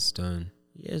 Yeah, it's done.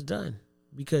 Yeah, it's done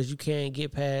because you can't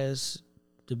get past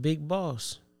the big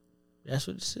boss. That's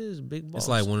what this is, big boss. It's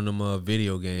like one of them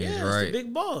video games, yeah, right? It's the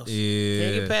big boss. Yeah,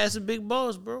 can't get past the big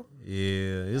boss, bro.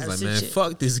 Yeah, it's like, That's man, shit.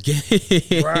 fuck this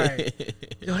game. Right.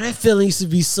 Yo, that feeling used to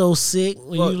be so sick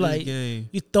when Fuck you this like game.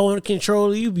 you throwing the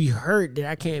controller, you be hurt that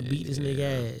I can't beat this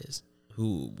nigga ass.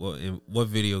 Who? What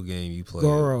video game you played?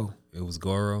 Goro. It was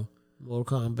Goro.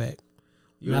 Mortal Kombat.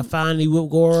 When I finally whipped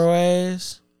Goro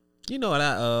ass. You know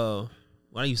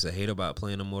what I used to hate about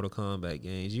playing the Mortal Kombat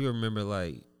games? You remember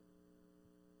like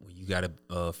when you gotta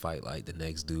fight like the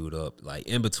next dude up, like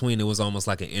in between it was almost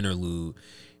like an interlude.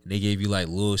 And they gave you like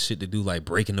little shit to do, like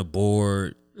breaking the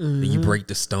board. And you break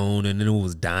the stone, and then it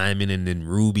was diamond, and then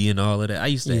ruby, and all of that. I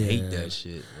used to hate that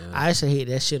shit. Man. I used to hate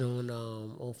that shit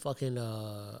on fucking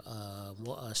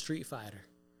Street Fighter.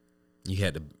 You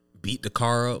had to beat the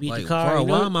car up. Beat like, the car. bro, You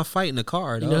know, why am I fighting the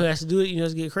car? You Dog? know who has to do it? You know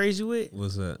what's get crazy with?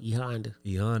 What's that? E Honda.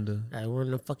 E Honda. I run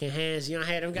them fucking hands. You don't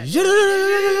have them guys.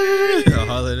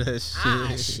 All of that shit.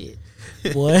 Ah,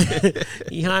 shit. Boy,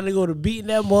 E Honda go to beating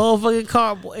that motherfucking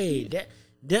car. Boy, hey,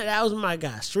 that was my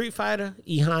guy. Street Fighter,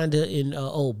 E Honda,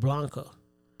 and Blanca.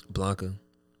 Blanca.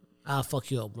 I'll fuck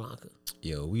you up, Blanca.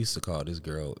 Yo, we used to call this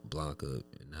girl Blanca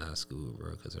in high school,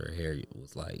 bro, because her hair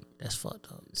was like That's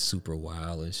fucked up. super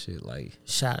wild and shit. Like,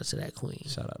 Shout out to that queen.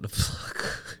 shout out to Blanca.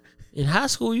 In high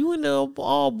school, you went to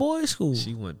all boys school.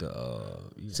 She went to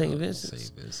St. Vincent's.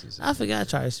 St. Vincent's. I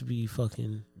forgot I used to be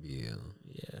fucking. Yeah.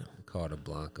 Yeah, Called her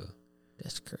Blanca.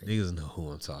 that's crazy. Niggas know who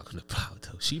I'm talking about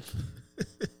though. She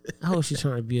I hope she's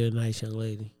trying to be a nice young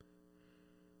lady.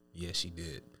 Yeah, she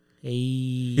did.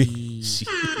 Hey, She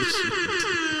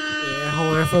air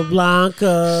horn for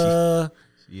Blanca.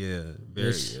 yeah,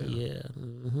 very Yeah,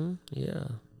 yeah.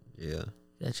 yeah.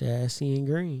 Got your ass seeing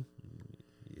green.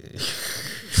 Yeah.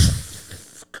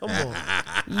 Come on.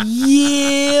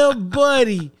 Yeah,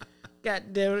 buddy. God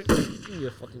damn it. Give me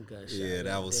a fucking gunshot. Yeah,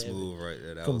 that was Goddamn it. smooth right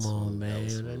there. That Come was on, smooth. That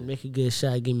was man. smooth. Make a good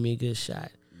shot. Give me a good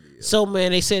shot. So,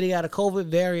 man, they say they got a COVID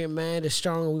variant, man. That's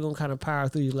stronger. We're going to kind of power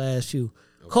through these last few.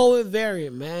 Okay. COVID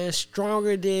variant, man.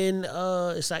 Stronger than,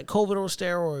 it's like COVID on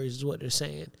steroids is what they're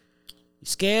saying. You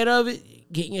scared of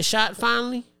it? Getting your shot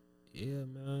finally? Yeah,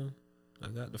 man. I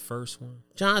got the first one.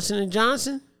 Johnson &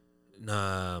 Johnson?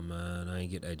 Nah, man. I ain't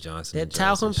get that Johnson. That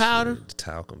Johnson talcum powder? shit. The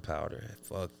talcum powder.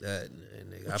 Fuck that.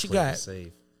 Nigga. What I you played got? it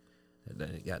safe.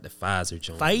 Got the Pfizer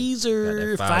joint.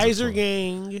 Pfizer flowing.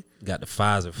 gang. Got the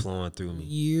Pfizer flowing through me.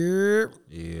 Yep.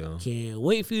 Yeah. Can't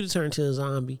wait for you to turn into a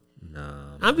zombie.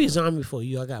 Nah. I'll be a zombie for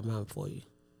you. I got mine for you.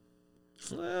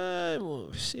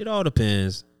 It all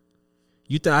depends.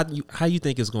 How you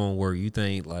think it's gonna work? You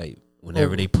think like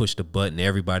whenever they push the button,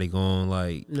 everybody going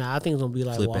like Nah, I think it's gonna be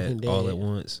like flip Walking at Dead. all at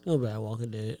once? It's gonna be like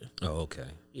Walking Dead. Oh, okay.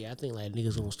 Yeah, I think like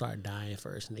niggas gonna start dying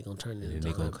first, and they gonna turn into And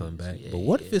then they gonna come back. Yeah, But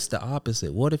what if it's the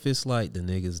opposite? What if it's like the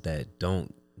niggas that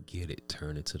don't get it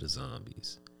turn into the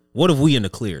zombies? What if we in the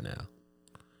clear now?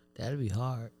 That'd be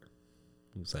hard.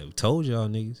 It's like we told y'all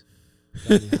niggas.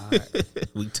 That'd be hard.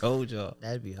 We told y'all.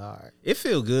 That'd be hard. It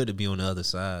feel good to be on the other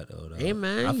side though. Hey,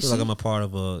 man, I you feel like see? I'm a part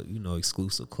of a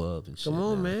exclusive club and shit. Come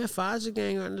on, now. man. Pfizer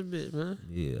gang on the bit, man.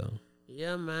 Yeah.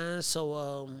 Yeah, man.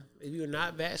 So, if you're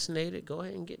not vaccinated, go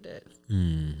ahead and get that.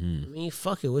 Mm-hmm. I mean,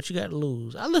 fuck it. What you got to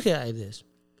lose? I look at it like this: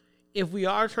 if we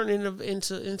are turning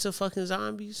into fucking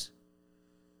zombies,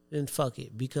 then fuck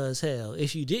it. Because hell,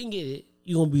 if you didn't get it,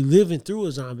 you're gonna be living through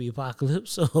a zombie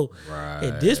apocalypse. So,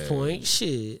 at this point,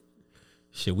 shit,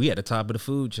 we at the top of the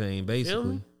food chain, feel basically.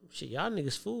 me? Shit, y'all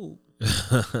niggas food.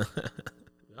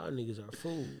 Y'all niggas are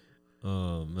food.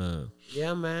 Oh man.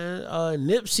 Yeah, man.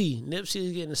 Nipsey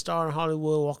is getting a star in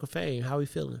Hollywood Walk of Fame. How we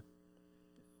feeling?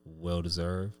 Well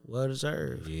deserved. Well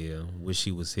deserved. Yeah. Wish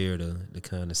he was here to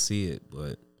kind of see it,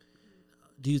 but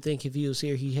Do you think if he was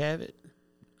here, he'd have it?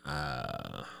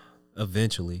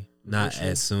 eventually. Not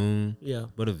as soon. Yeah.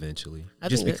 But eventually. I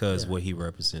Just think that- because yeah. what he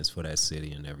represents for that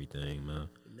city and everything, man.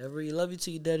 Never you love you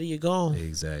till you dead or you're gone.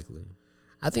 Exactly.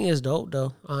 I think it's dope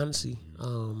though, honestly.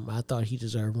 I thought he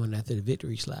deserved one after the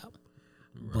victory slap.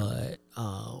 Right.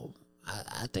 But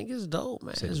I think it's dope,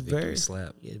 man. It's victory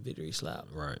slap. Yeah, victory slap.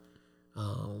 Right.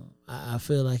 I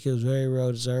feel like it was very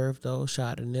well deserved though.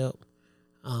 Shot to Nip.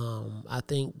 I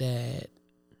think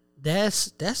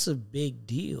that's a big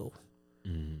deal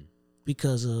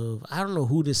because of I don't know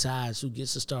who decides who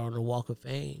gets to start on the Walk of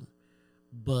Fame,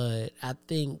 but I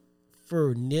think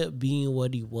for Nip being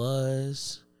what he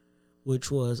was,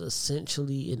 which was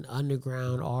essentially an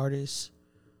underground artist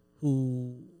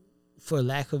who, for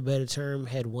lack of a better term,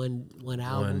 had one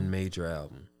album. One major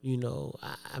album. You know,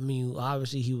 I mean,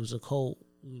 obviously he was a cult.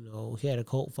 You know, he had a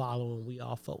cult following. We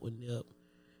all fuck with Nip.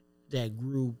 That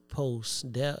grew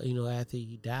post-death, you know, after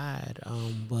he died.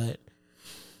 But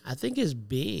I think it's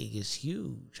big. It's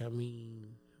huge. I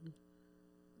mean,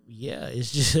 yeah,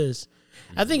 it's just...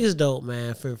 I think it's dope,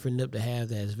 man, for Nip to have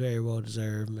that. It's very well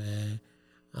deserved, man.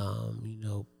 You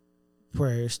know,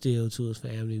 prayers still to his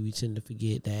family. We tend to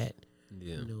forget that.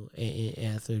 Yeah. You know,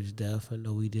 and after his death, I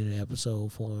know we did an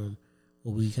episode for him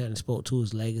where we kind of spoke to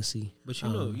his legacy. But you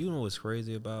know what's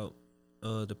crazy about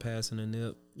the passing of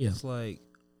Nip? Yeah. It's like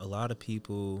a lot of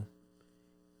people,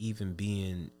 even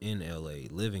being in LA,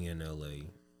 living in LA,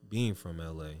 being from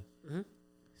LA,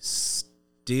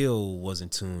 still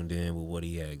wasn't tuned in with what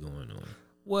he had going on.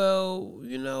 Well,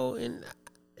 you know, and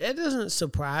that doesn't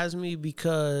surprise me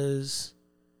because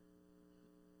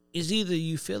it's either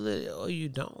you feel it or you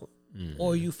don't,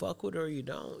 or you fuck with it or you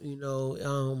don't. You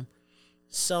know,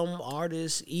 some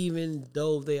artists, even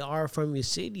though they are from your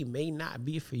city, may not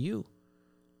be for you.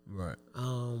 Right.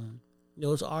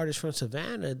 Those artists from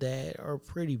Savannah that are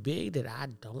pretty big that I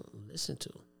don't listen to.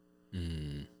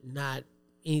 Not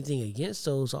anything against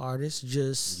those artists,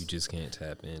 just you just can't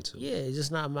tap into. Yeah, it's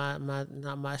just not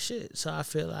my shit. So I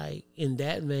feel like in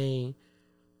that vein,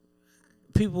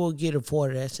 people will get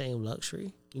afforded that same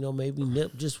luxury. You know, maybe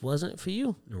Nip just wasn't for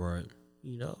you. Right.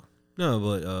 You know. No,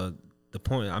 but the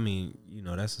point, I mean, you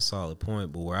know, that's a solid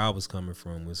point. But where I was coming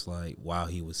from was like, while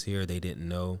he was here, they didn't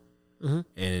know.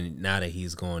 And now that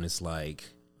he's gone, it's like,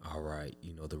 all right,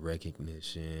 you know, the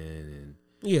recognition and,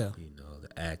 you know, the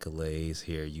accolades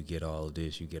here, you get all of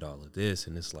this, you get all of this.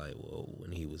 And it's like, well,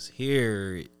 when he was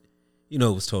here, you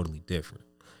know, it was totally different.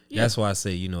 Yeah. That's why I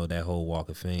say, you know, that whole Walk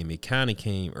of Fame, it kind of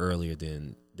came earlier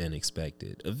than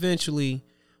expected. Eventually,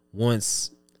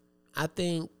 once. I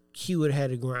think he would have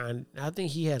had to grind. I think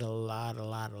he had a lot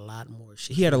more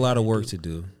shit. He had a lot of work to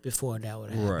do before that would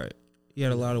happen. Right. He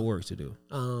had a lot of work to do.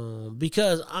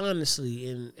 Because honestly,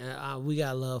 and we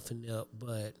got love for Nip,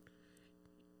 but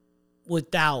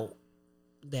without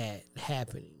that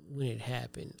happening, when it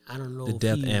happened, I don't know. The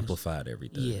death amplified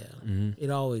everything. Yeah, it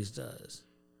always does.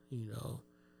 You know,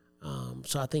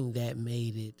 so I think that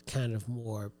made it kind of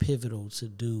more pivotal to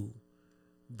do.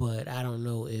 But I don't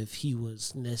know if he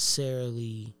was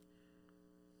necessarily.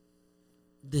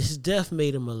 His death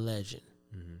made him a legend.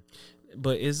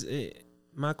 But is it?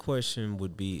 My question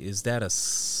would be, is that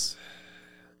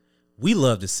we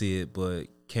love to see it, but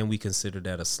can we consider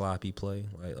that a sloppy play,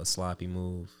 like a sloppy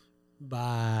move?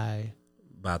 By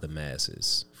the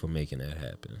masses for making that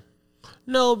happen?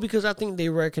 No, because I think they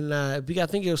recognize, because I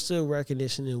think it was still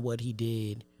recognition in what he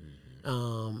did.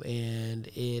 And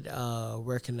it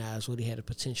recognized what he had the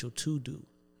potential to do.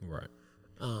 Right.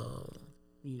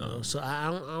 You know, so I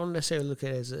don't necessarily look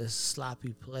at it as a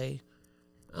sloppy play.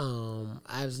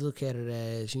 I just look at it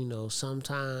as, you know,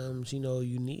 sometimes, you know,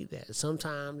 you need that.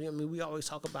 Sometimes, I mean, we always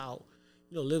talk about,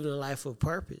 you know, living a life of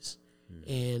purpose.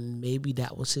 And maybe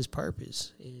that was his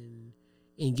purpose. And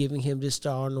giving him this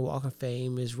star on the Walk of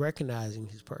Fame is recognizing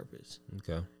his purpose.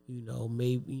 Okay. You know,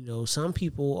 maybe, you know, some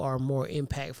people are more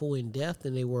impactful in death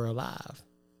than they were alive.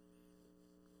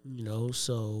 You know,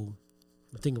 so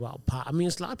think about Pac. I mean,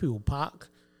 it's a lot of people, Pac.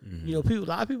 You know, a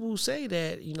lot of people who say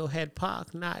that, you know, had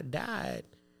Pac not died,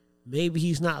 maybe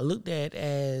he's not looked at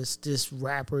as this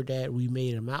rapper that we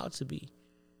made him out to be,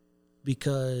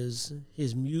 because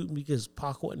because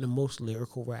Pac wasn't the most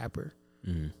lyrical rapper,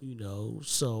 you know.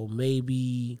 So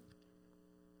maybe,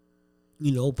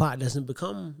 you know, Pac doesn't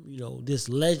become, you know, this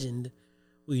legend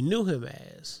we knew him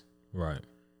as. Right.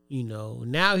 You know,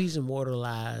 now he's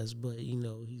immortalized, but, you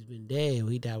know, he's been dead.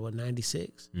 He died,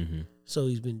 96? So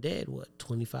he's been dead,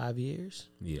 25 years?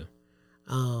 Yeah.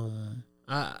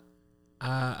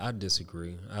 I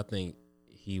disagree. I think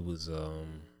he was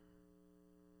on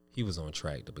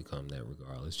track to become that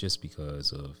regardless, just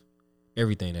because of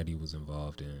everything that he was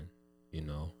involved in, you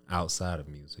know, outside of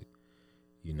music.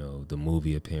 You know, the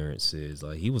movie appearances,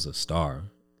 like, he was a star.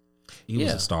 He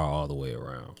was a star all the way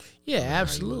around. Yeah,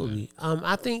 absolutely.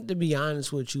 I think, to be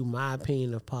honest with you, my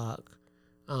opinion of Pac,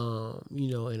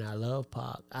 You know, and I love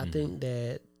Pac. I think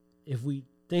that if we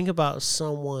think about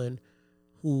someone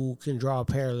who can draw a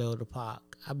parallel to Pac,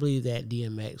 I believe that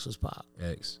DMX was Pac.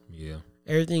 Yeah.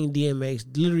 Everything DMX,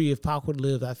 literally, if Pac would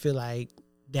live, I feel like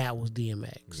that was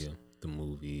DMX. Yeah. The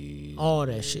movie. All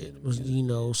that shit was, you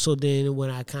know. So then when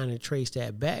I kind of trace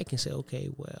that back and say, okay,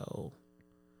 well,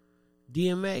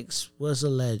 DMX was a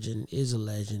legend, is a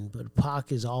legend, but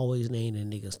Pac is always named in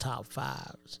niggas' top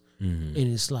fives. And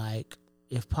it's like,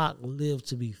 if Pac lived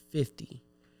to be 50,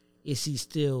 is he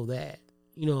still that?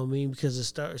 You know what I mean? Because a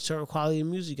certain quality of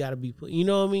music got to be put, you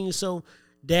know what I mean? So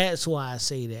that's why I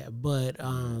say that. But,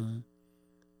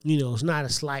 you know, it's not a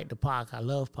slight to Pac. I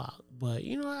love Pac. But,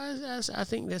 you know, I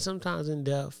think that sometimes in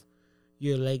death,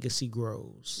 your legacy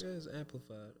grows. Yeah, it's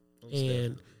amplified.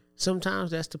 And sometimes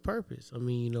that's the purpose. I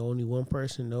mean, you know, only one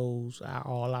person knows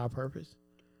all our purpose.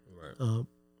 Right.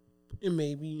 And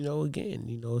maybe, you know, again,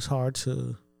 you know, it's hard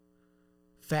to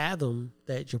fathom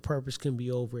that your purpose can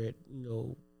be over at, you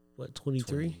know, what,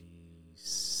 23?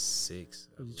 26.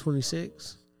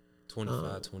 26?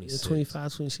 25, 26.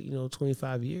 25, 26, you know,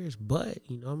 25 years. But,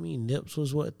 you know what I mean? Nips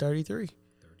was what, 33?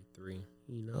 33.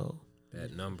 You know.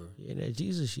 That number. Yeah, that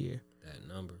Jesus year. That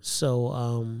number.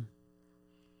 So,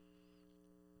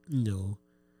 you know,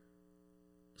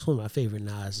 it's one of my favorite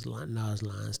Nas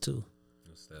lines, too.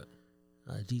 What's that?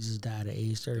 Jesus died at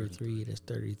age 33. That's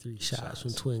 33 shots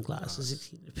from twin Glocks and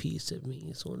 16 apiece. That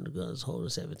means one of the guns holding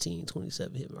 17,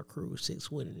 27 hit my crew,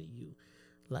 6 winning at you.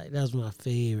 Like, that's my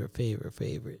favorite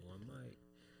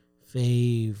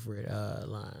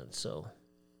line. So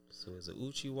is it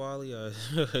Uchi Wally or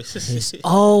it's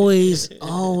always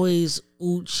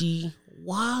Uchi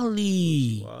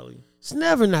Wally. It's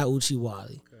never not Uchi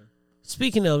Wally. Okay.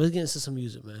 Speaking of, let's get into some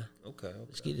music, man. Okay.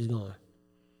 Let's get this going.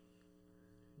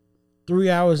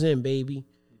 3 hours in, baby.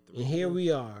 And here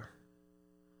we are.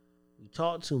 We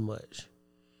talk too much.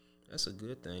 That's a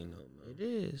good thing, though, man. It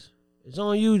is. It's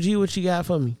on you, G. What you got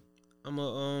for me? I'm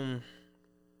gonna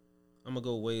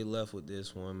go way left with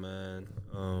this one, man.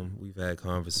 We've had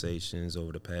conversations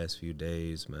over the past few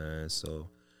days, man. So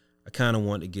I kind of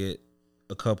want to get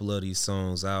a couple of these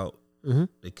songs out to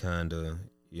kind of,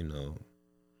 you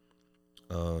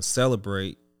know,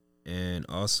 celebrate and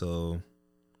also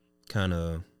kind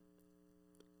of,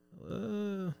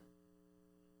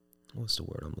 what's the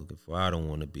word I'm looking for? I don't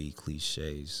want to be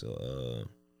cliche, so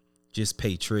just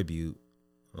pay tribute.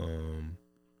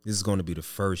 This is going to be the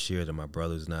first year that my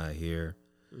brother's not here,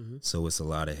 so it's a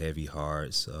lot of heavy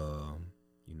hearts,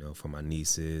 you know, for my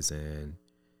nieces and,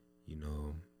 you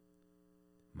know,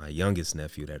 my youngest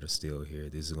nephew that are still here.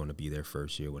 This is going to be their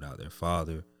first year without their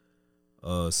father.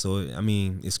 So, I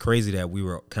mean, it's crazy that we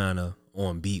were kind of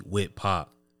on beat with Pac,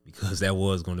 because that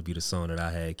was going to be the song that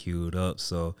I had queued up.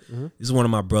 So this is one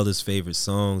of my brother's favorite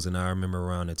songs, and I remember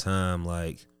around the time,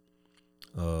 like,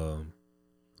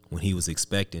 when he was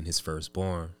expecting his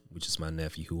firstborn, which is my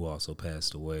nephew who also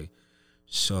passed away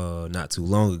not too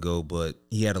long ago, but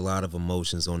he had a lot of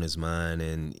emotions on his mind,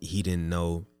 and he didn't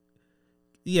know.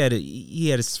 He had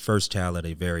his first child at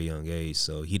a very young age,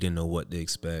 so he didn't know what to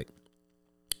expect.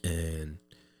 And,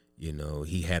 you know,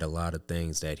 he had a lot of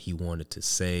things that he wanted to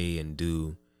say and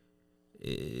do.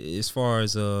 As far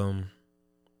as,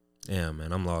 yeah,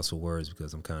 man, I'm lost for words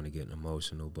because I'm kind of getting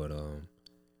emotional. But,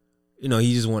 you know,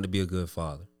 he just wanted to be a good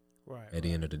father at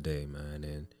the end of the day, man.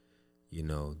 And, you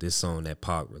know, this song that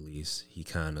Pac released, he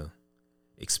kind of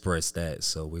expressed that.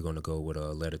 So we're going to go with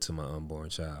a letter to my unborn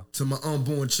child. To my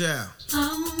unborn child. To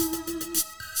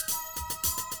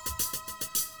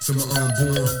my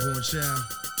unborn child.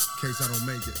 In case I don't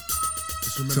make it.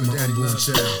 Just remember to my unborn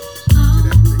child.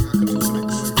 Did everything I could do to make a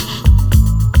way for you.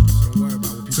 So don't worry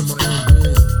about what people say. To my unborn. You know daddy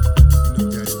loves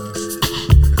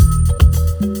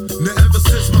you. Now ever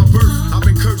since my birth, I've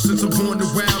been cursed since I'm born to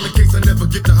wild. In case I never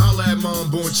get to holler at my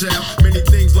unborn child. Many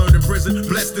things learned in prison.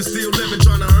 Blessed and still living.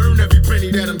 Trying to earn every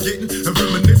penny that I'm getting. And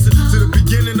reminiscing to the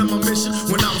beginning of my mission.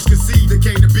 When I was conceived, I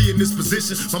came to be in this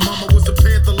position. My mama was a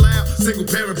Panther loud. Single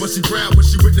parent, but she proud when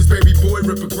she witnessed baby boy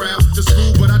rip a crowd. To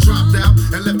school, but I dropped out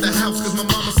and left the house. Cause my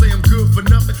mama say I'm good for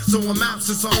nothing. So I'm out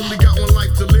since I only got one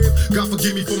life to live. God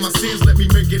forgive me for my sins, let me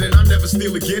make it. And I never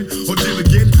steal again or deal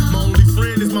again. My only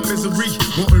friend is my misery.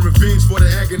 Wanting revenge for the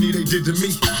agony they did to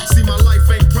me. See, my life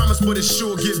ain't promised, but it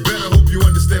sure get better. Hope you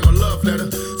understand my love letter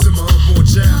to my unborn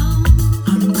child.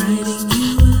 I'm writing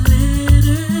you a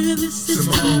letter. This is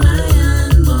to my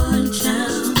unborn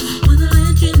child. Wanna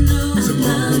let you know I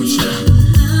love you.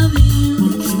 Love you.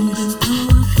 Want you to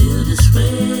know I feel this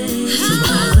way.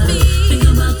 Think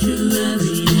about you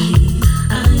every day.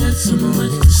 I got so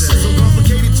much to say. So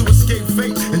complicated to escape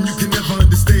fate, and you can never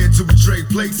understand to we trade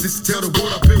places. Tell the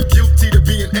world I've been guilty to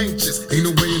being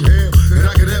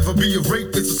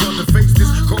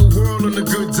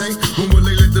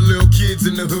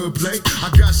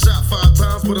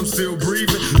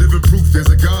living proof there's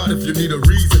a God if you need a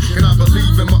reason. And I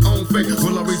believe in my own faith.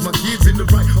 Will I raise my kids in the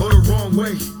right or the wrong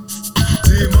way?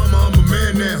 Dear mama, I'm a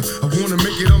man now. I wanna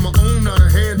make it on my own, not a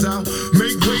handout.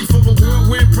 Make way for a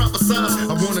whirlwind, prophesize.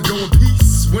 I wanna go in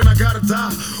peace when I gotta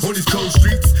die. On these cold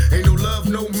streets, ain't no love,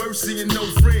 no mercy, and no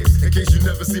friends. In case you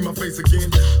never see my face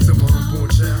again, to my unborn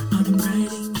child.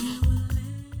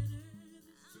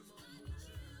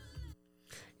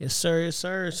 Yes, sir. Yes,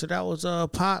 sir. So that was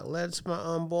Pac. That's my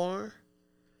unborn.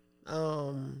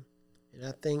 And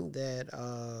I think that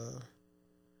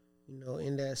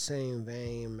in that same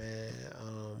vein, man,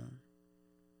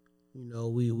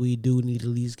 we do need to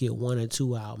at least get one or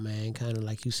two out, man. Kind of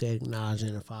like you said,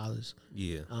 acknowledging the fathers.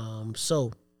 Yeah.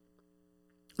 So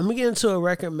let me get into a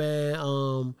record,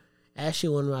 man. Actually,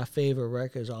 one of my favorite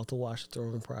records off the Watch the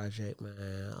Throne project,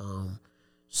 man.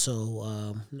 So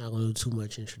I'm not gonna do too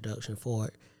much introduction for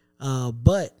it.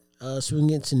 But so we can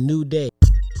get to New Day.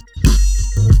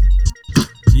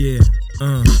 Yeah.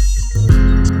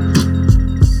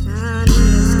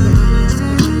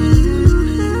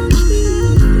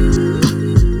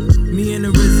 Me and the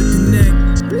RZA connect.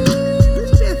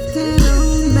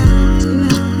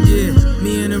 Yeah,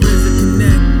 me and the RZA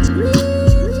connect.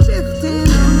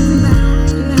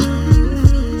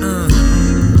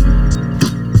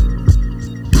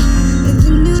 It's a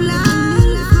new life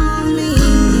on me.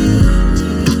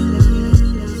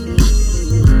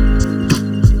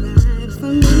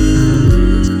 For me.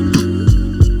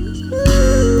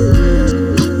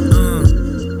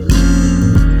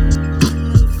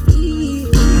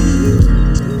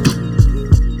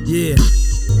 Yeah.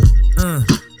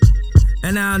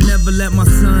 And I'll never let my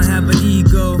son have an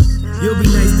ego. You'll be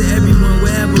nice to everyone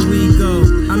wherever we go.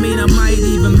 I mean, I might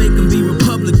even make him be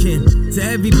Republican. To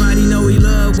everybody know he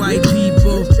love white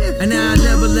people. And I'll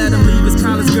never let him leave his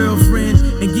college girlfriend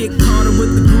and get caught up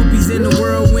with the groupies in the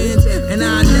whirlwind. And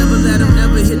I'll never let him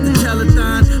ever hit the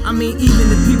telethon. I mean, even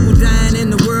the people dying in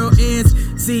the world ends.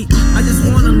 See, I just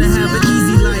want him to have an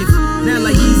easy life. Not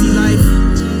like easy life.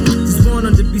 Just want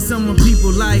him to be someone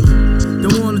people like.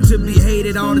 Don't want him to be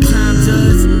hated all the time,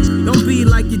 judge. Don't be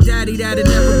like your daddy that'll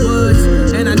never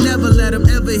budge. And I never let him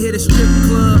ever hit a strip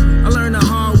club. I learned the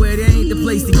hard way, there ain't the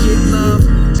place to get love.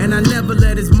 And I never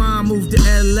let his mom move to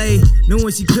LA,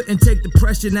 knowing she couldn't take the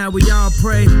pressure, now we all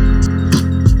pray.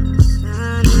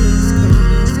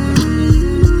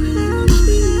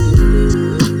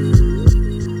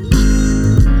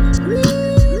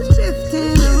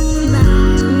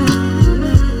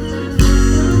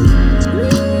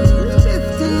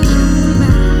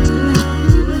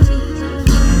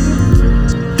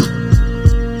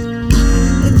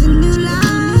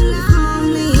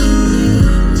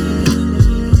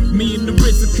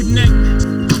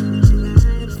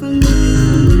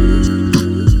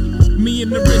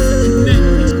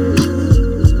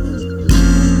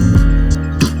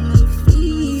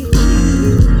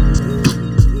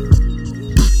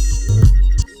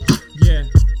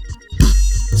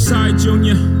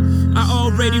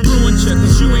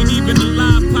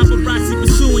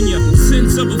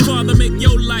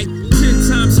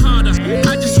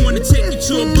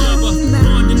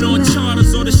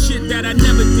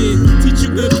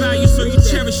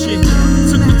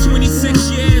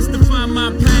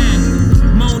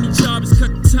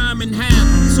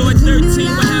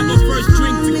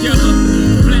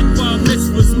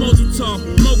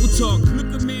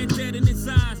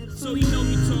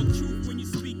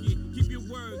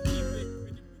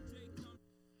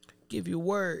 Give your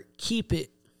word, keep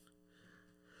it.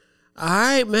 All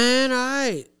right, man. All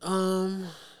right. I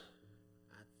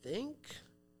think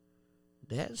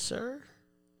that, sir,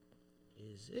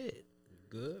 is it. We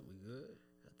good?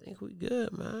 I think we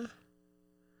good, man.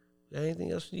 Got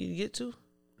anything else we need to get to?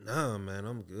 Nah, man,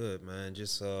 I'm good, man.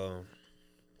 Just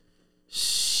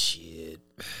shit.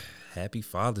 Happy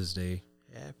Father's Day.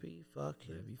 Happy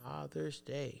fucking Father's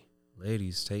Day.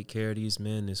 Ladies, take care of these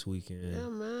men this weekend. Yeah,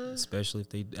 man. Especially if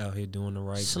they out here doing the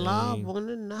right Slob thing. on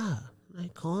the knob,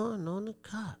 like corn on the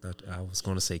cob. I was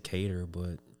gonna say cater,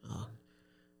 but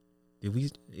did we?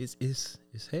 Is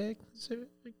head considered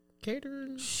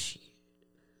catering?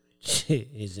 Shit,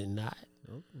 is it not?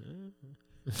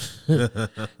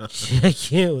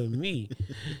 Check in with me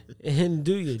and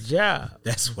do your job.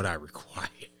 That's what I require.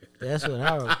 That's what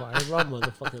I require. That's my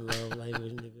motherfucking love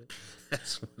language, nigga.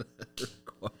 That's what I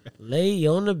require. Lay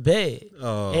on the bed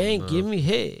and give me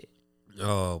head.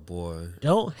 Oh, boy.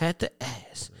 Don't have to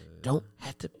ask. Don't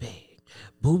have to beg.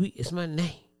 Booby is my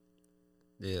name.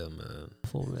 Yeah, man.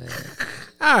 Oh, man.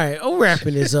 All right, I'm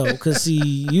wrapping this up because see,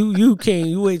 you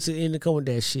wait to end to come with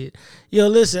that shit. Yo,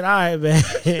 listen, all right, man.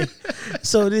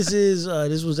 So this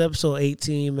was episode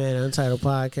 18, man, Untitled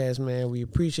Podcast, man. We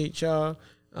appreciate y'all.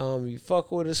 You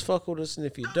fuck with us, and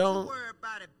if you don't worry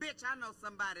about it, bitch. I know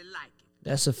somebody like it.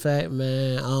 That's a fact,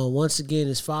 man. Once again,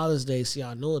 it's Father's Day, so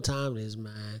y'all know what time it is,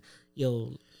 man.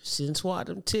 Yo, since what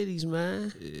them titties,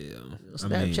 man. Yeah.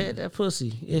 Snapchat that pussy.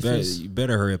 You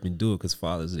better hurry up and do it because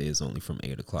Father's Day is only from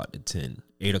 8 o'clock to 10.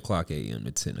 8 o'clock a.m.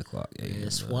 to 10 o'clock a.m.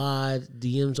 That's why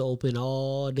DMs open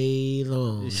all day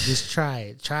long. Just try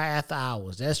it. Try after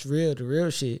hours. That's real. The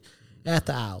real shit.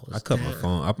 After hours. I cut my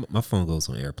phone. My phone goes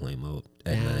on airplane mode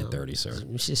at 9:30, sir.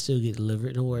 You should still get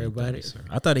delivered. Don't worry about it. Sir.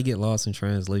 I thought they get lost in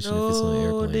translation if it's on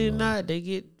airplane mode. They not.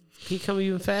 They keep coming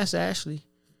even faster, actually.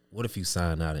 What if you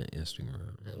sign out of Instagram?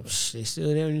 They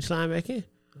still there when you sign back in.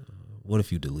 What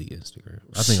if you delete Instagram?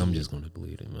 I think I'm just going to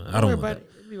delete it, man. I don't want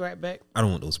that. Be right back. I don't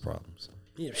want those problems.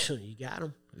 Yeah, sure, you got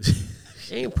them.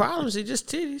 Ain't problems, it's just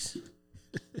titties.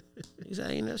 I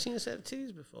ain't never seen a set of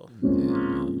titties before.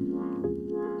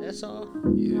 Yeah. That's all.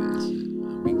 Yes. I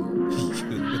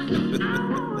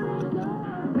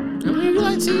mean, you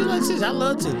like titties, I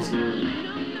love titties.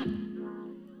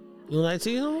 You don't like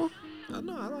titties no more?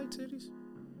 No, I like titties.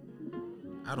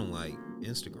 I don't like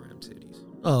Instagram titties.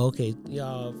 Oh, okay.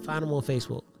 Y'all find them on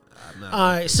Facebook. All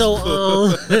right, so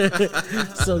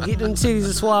so get them titties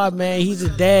to Swab, man. He's a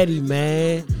daddy,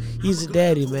 man.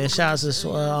 Shout out to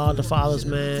all the fathers,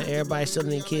 man. Everybody still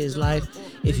in their kids' life.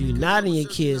 If you're not in your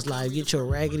kids' life, get your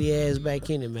raggedy ass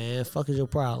back in it, man. Fuck is your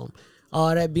problem.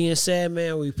 All that being said,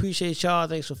 man, we appreciate y'all.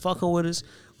 Thanks for fucking with us.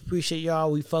 Appreciate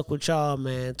y'all. We fuck with y'all,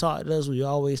 man. Talk to us. We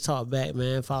always talk back,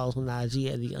 man. Follow us on IG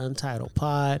at the Untitled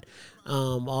Pod.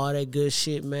 All that good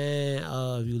shit, man.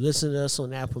 If you listen to us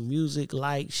on Apple Music,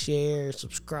 like, share,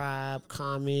 subscribe,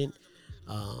 comment.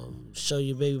 Show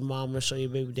your baby mama, show your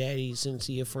baby daddy, send it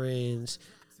to your friends.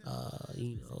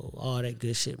 All that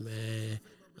good shit, man.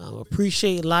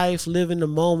 Appreciate life, live in the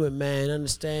moment, man.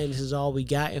 Understand this is all we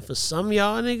got, and for some of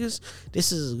y'all niggas,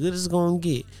 this is as good as it's gonna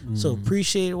get. So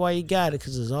appreciate it while you got it,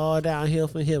 because it's all downhill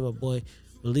from here, my boy.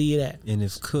 Believe that. And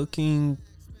if cooking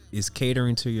is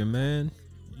catering to your man,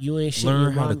 you ain't shit.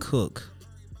 Learn how to cook.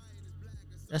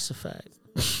 That's a fact.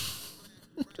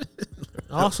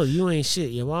 Also, you ain't shit.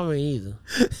 Your mama ain't either.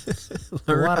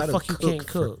 Why the fuck you can't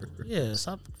cook? Yeah,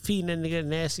 stop feeding that nigga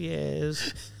nasty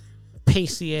ass,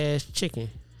 pasty ass chicken.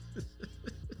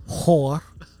 Whore.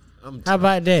 How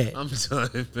about that? I'm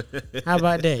done, man. How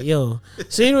about that, yo?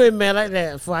 So anyway, man, like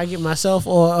that, before I get myself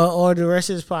or the rest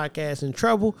of this podcast in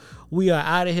trouble, we are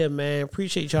out of here, man.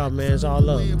 Appreciate y'all, man. It's all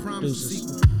love.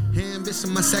 Deuces. Ambition,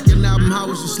 my second album, how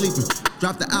was you sleeping?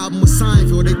 Dropped the album with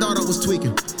Seinfeld, they thought I was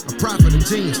tweaking. A prophet, a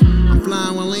genius. I'm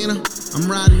flying with Lena, I'm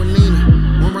riding with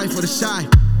Nina. One right for the shy,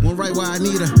 one right where I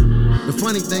need her. The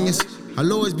funny thing is,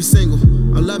 I'll always be single.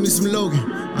 I love me some Logan,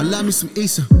 I love me some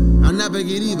Issa. I never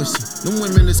get either. Them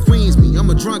women that squeeze me. I'm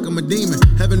a drunk, I'm a demon.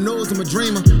 Heaven knows I'm a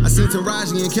dreamer. I seen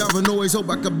Taraji and Calvin, always hope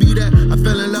I could be that. I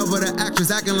fell in love with an actress,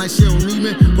 acting like she don't need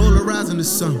me. Polarizing the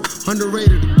sun,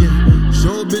 underrated again.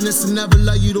 Show business and never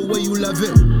love you the way you love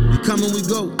it. We come and we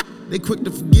go, they quick to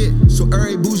forget. So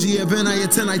every bougie event I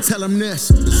attend, I tell them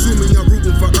this. Assuming I'm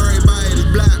rooting for everybody that's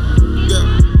black. Yeah.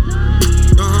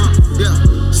 Yeah.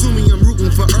 Assuming I'm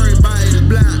rooting for everybody that's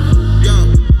black.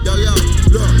 Yo.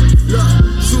 Look.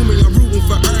 Assuming I'm rooting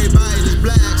for everybody that's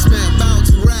black. Spent about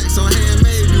 2 racks on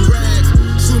handmade new rags.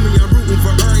 Assuming I'm rooting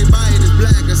for everybody that's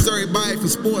black. That's everybody from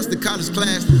sports to college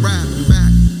class to rap and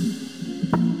back.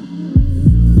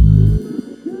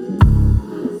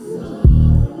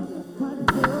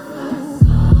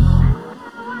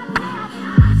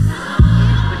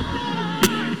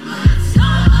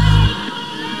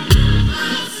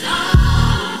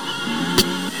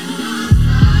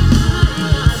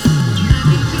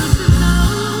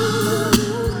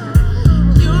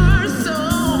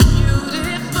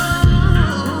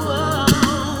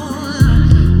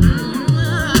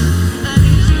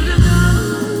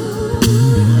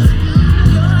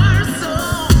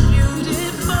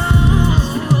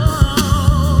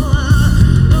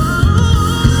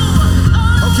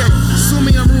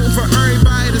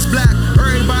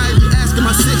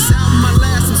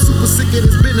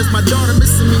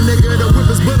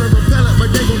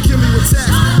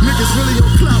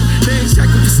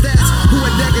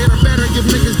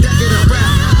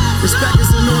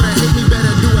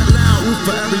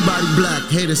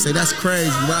 Say that's crazy.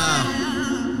 Wow.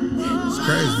 It's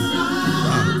crazy.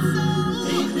 Wow.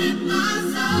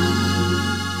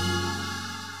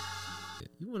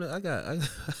 You wanna I got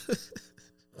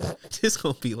this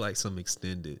gonna be like some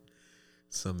extended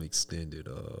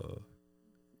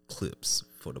clips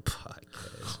for the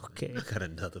podcast. Okay. I got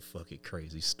another fucking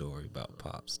crazy story about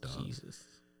Pops, dog. Jesus.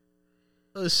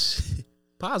 Oh, shit.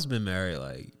 Pop's been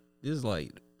married he's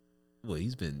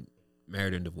been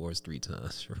married and divorced 3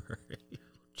 times, right?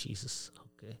 Jesus.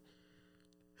 Okay.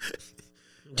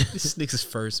 This nigga's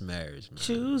first marriage, man.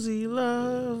 Choosy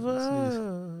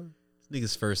lover. This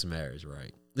nigga's first marriage,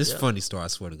 right? This is a funny story. I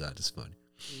swear to God, this is funny.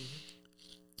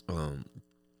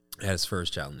 Had his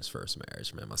first child in his first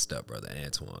marriage, man. My stepbrother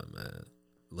Antoine, man,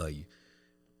 love you.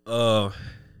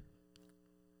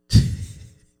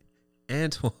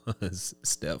 Antoine's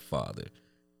stepfather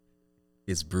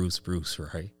is Bruce,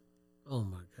 right? Oh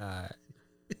my God.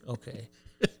 Okay.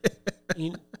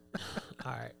 All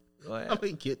right. Go ahead. I'm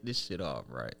gonna get this shit off,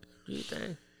 right? Do you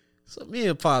think? So me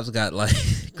and Pops got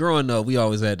growing up, we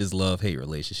always had this love-hate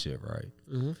relationship, right?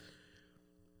 Mm-hmm.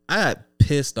 I got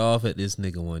pissed off at this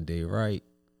nigga one day, right?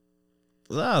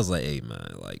 So I was like, hey,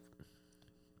 man,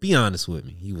 be honest with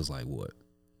me. He was like, what?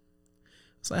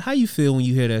 It's like, how you feel when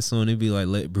you hear that song? It'd be like,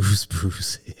 let Bruce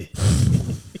it.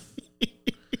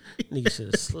 Nigga should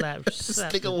have slapped This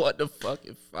nigga want to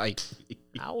fucking fight me.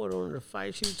 I would want to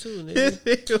fight you too, nigga.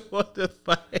 Nigga want to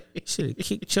fight. Should have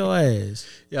kicked your ass.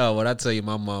 Yo, when I tell you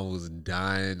my mom was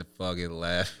dying to fucking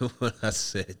laugh when I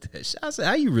said that shit. I said,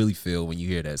 how you really feel when you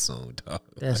hear that song, dog?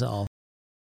 That's awful.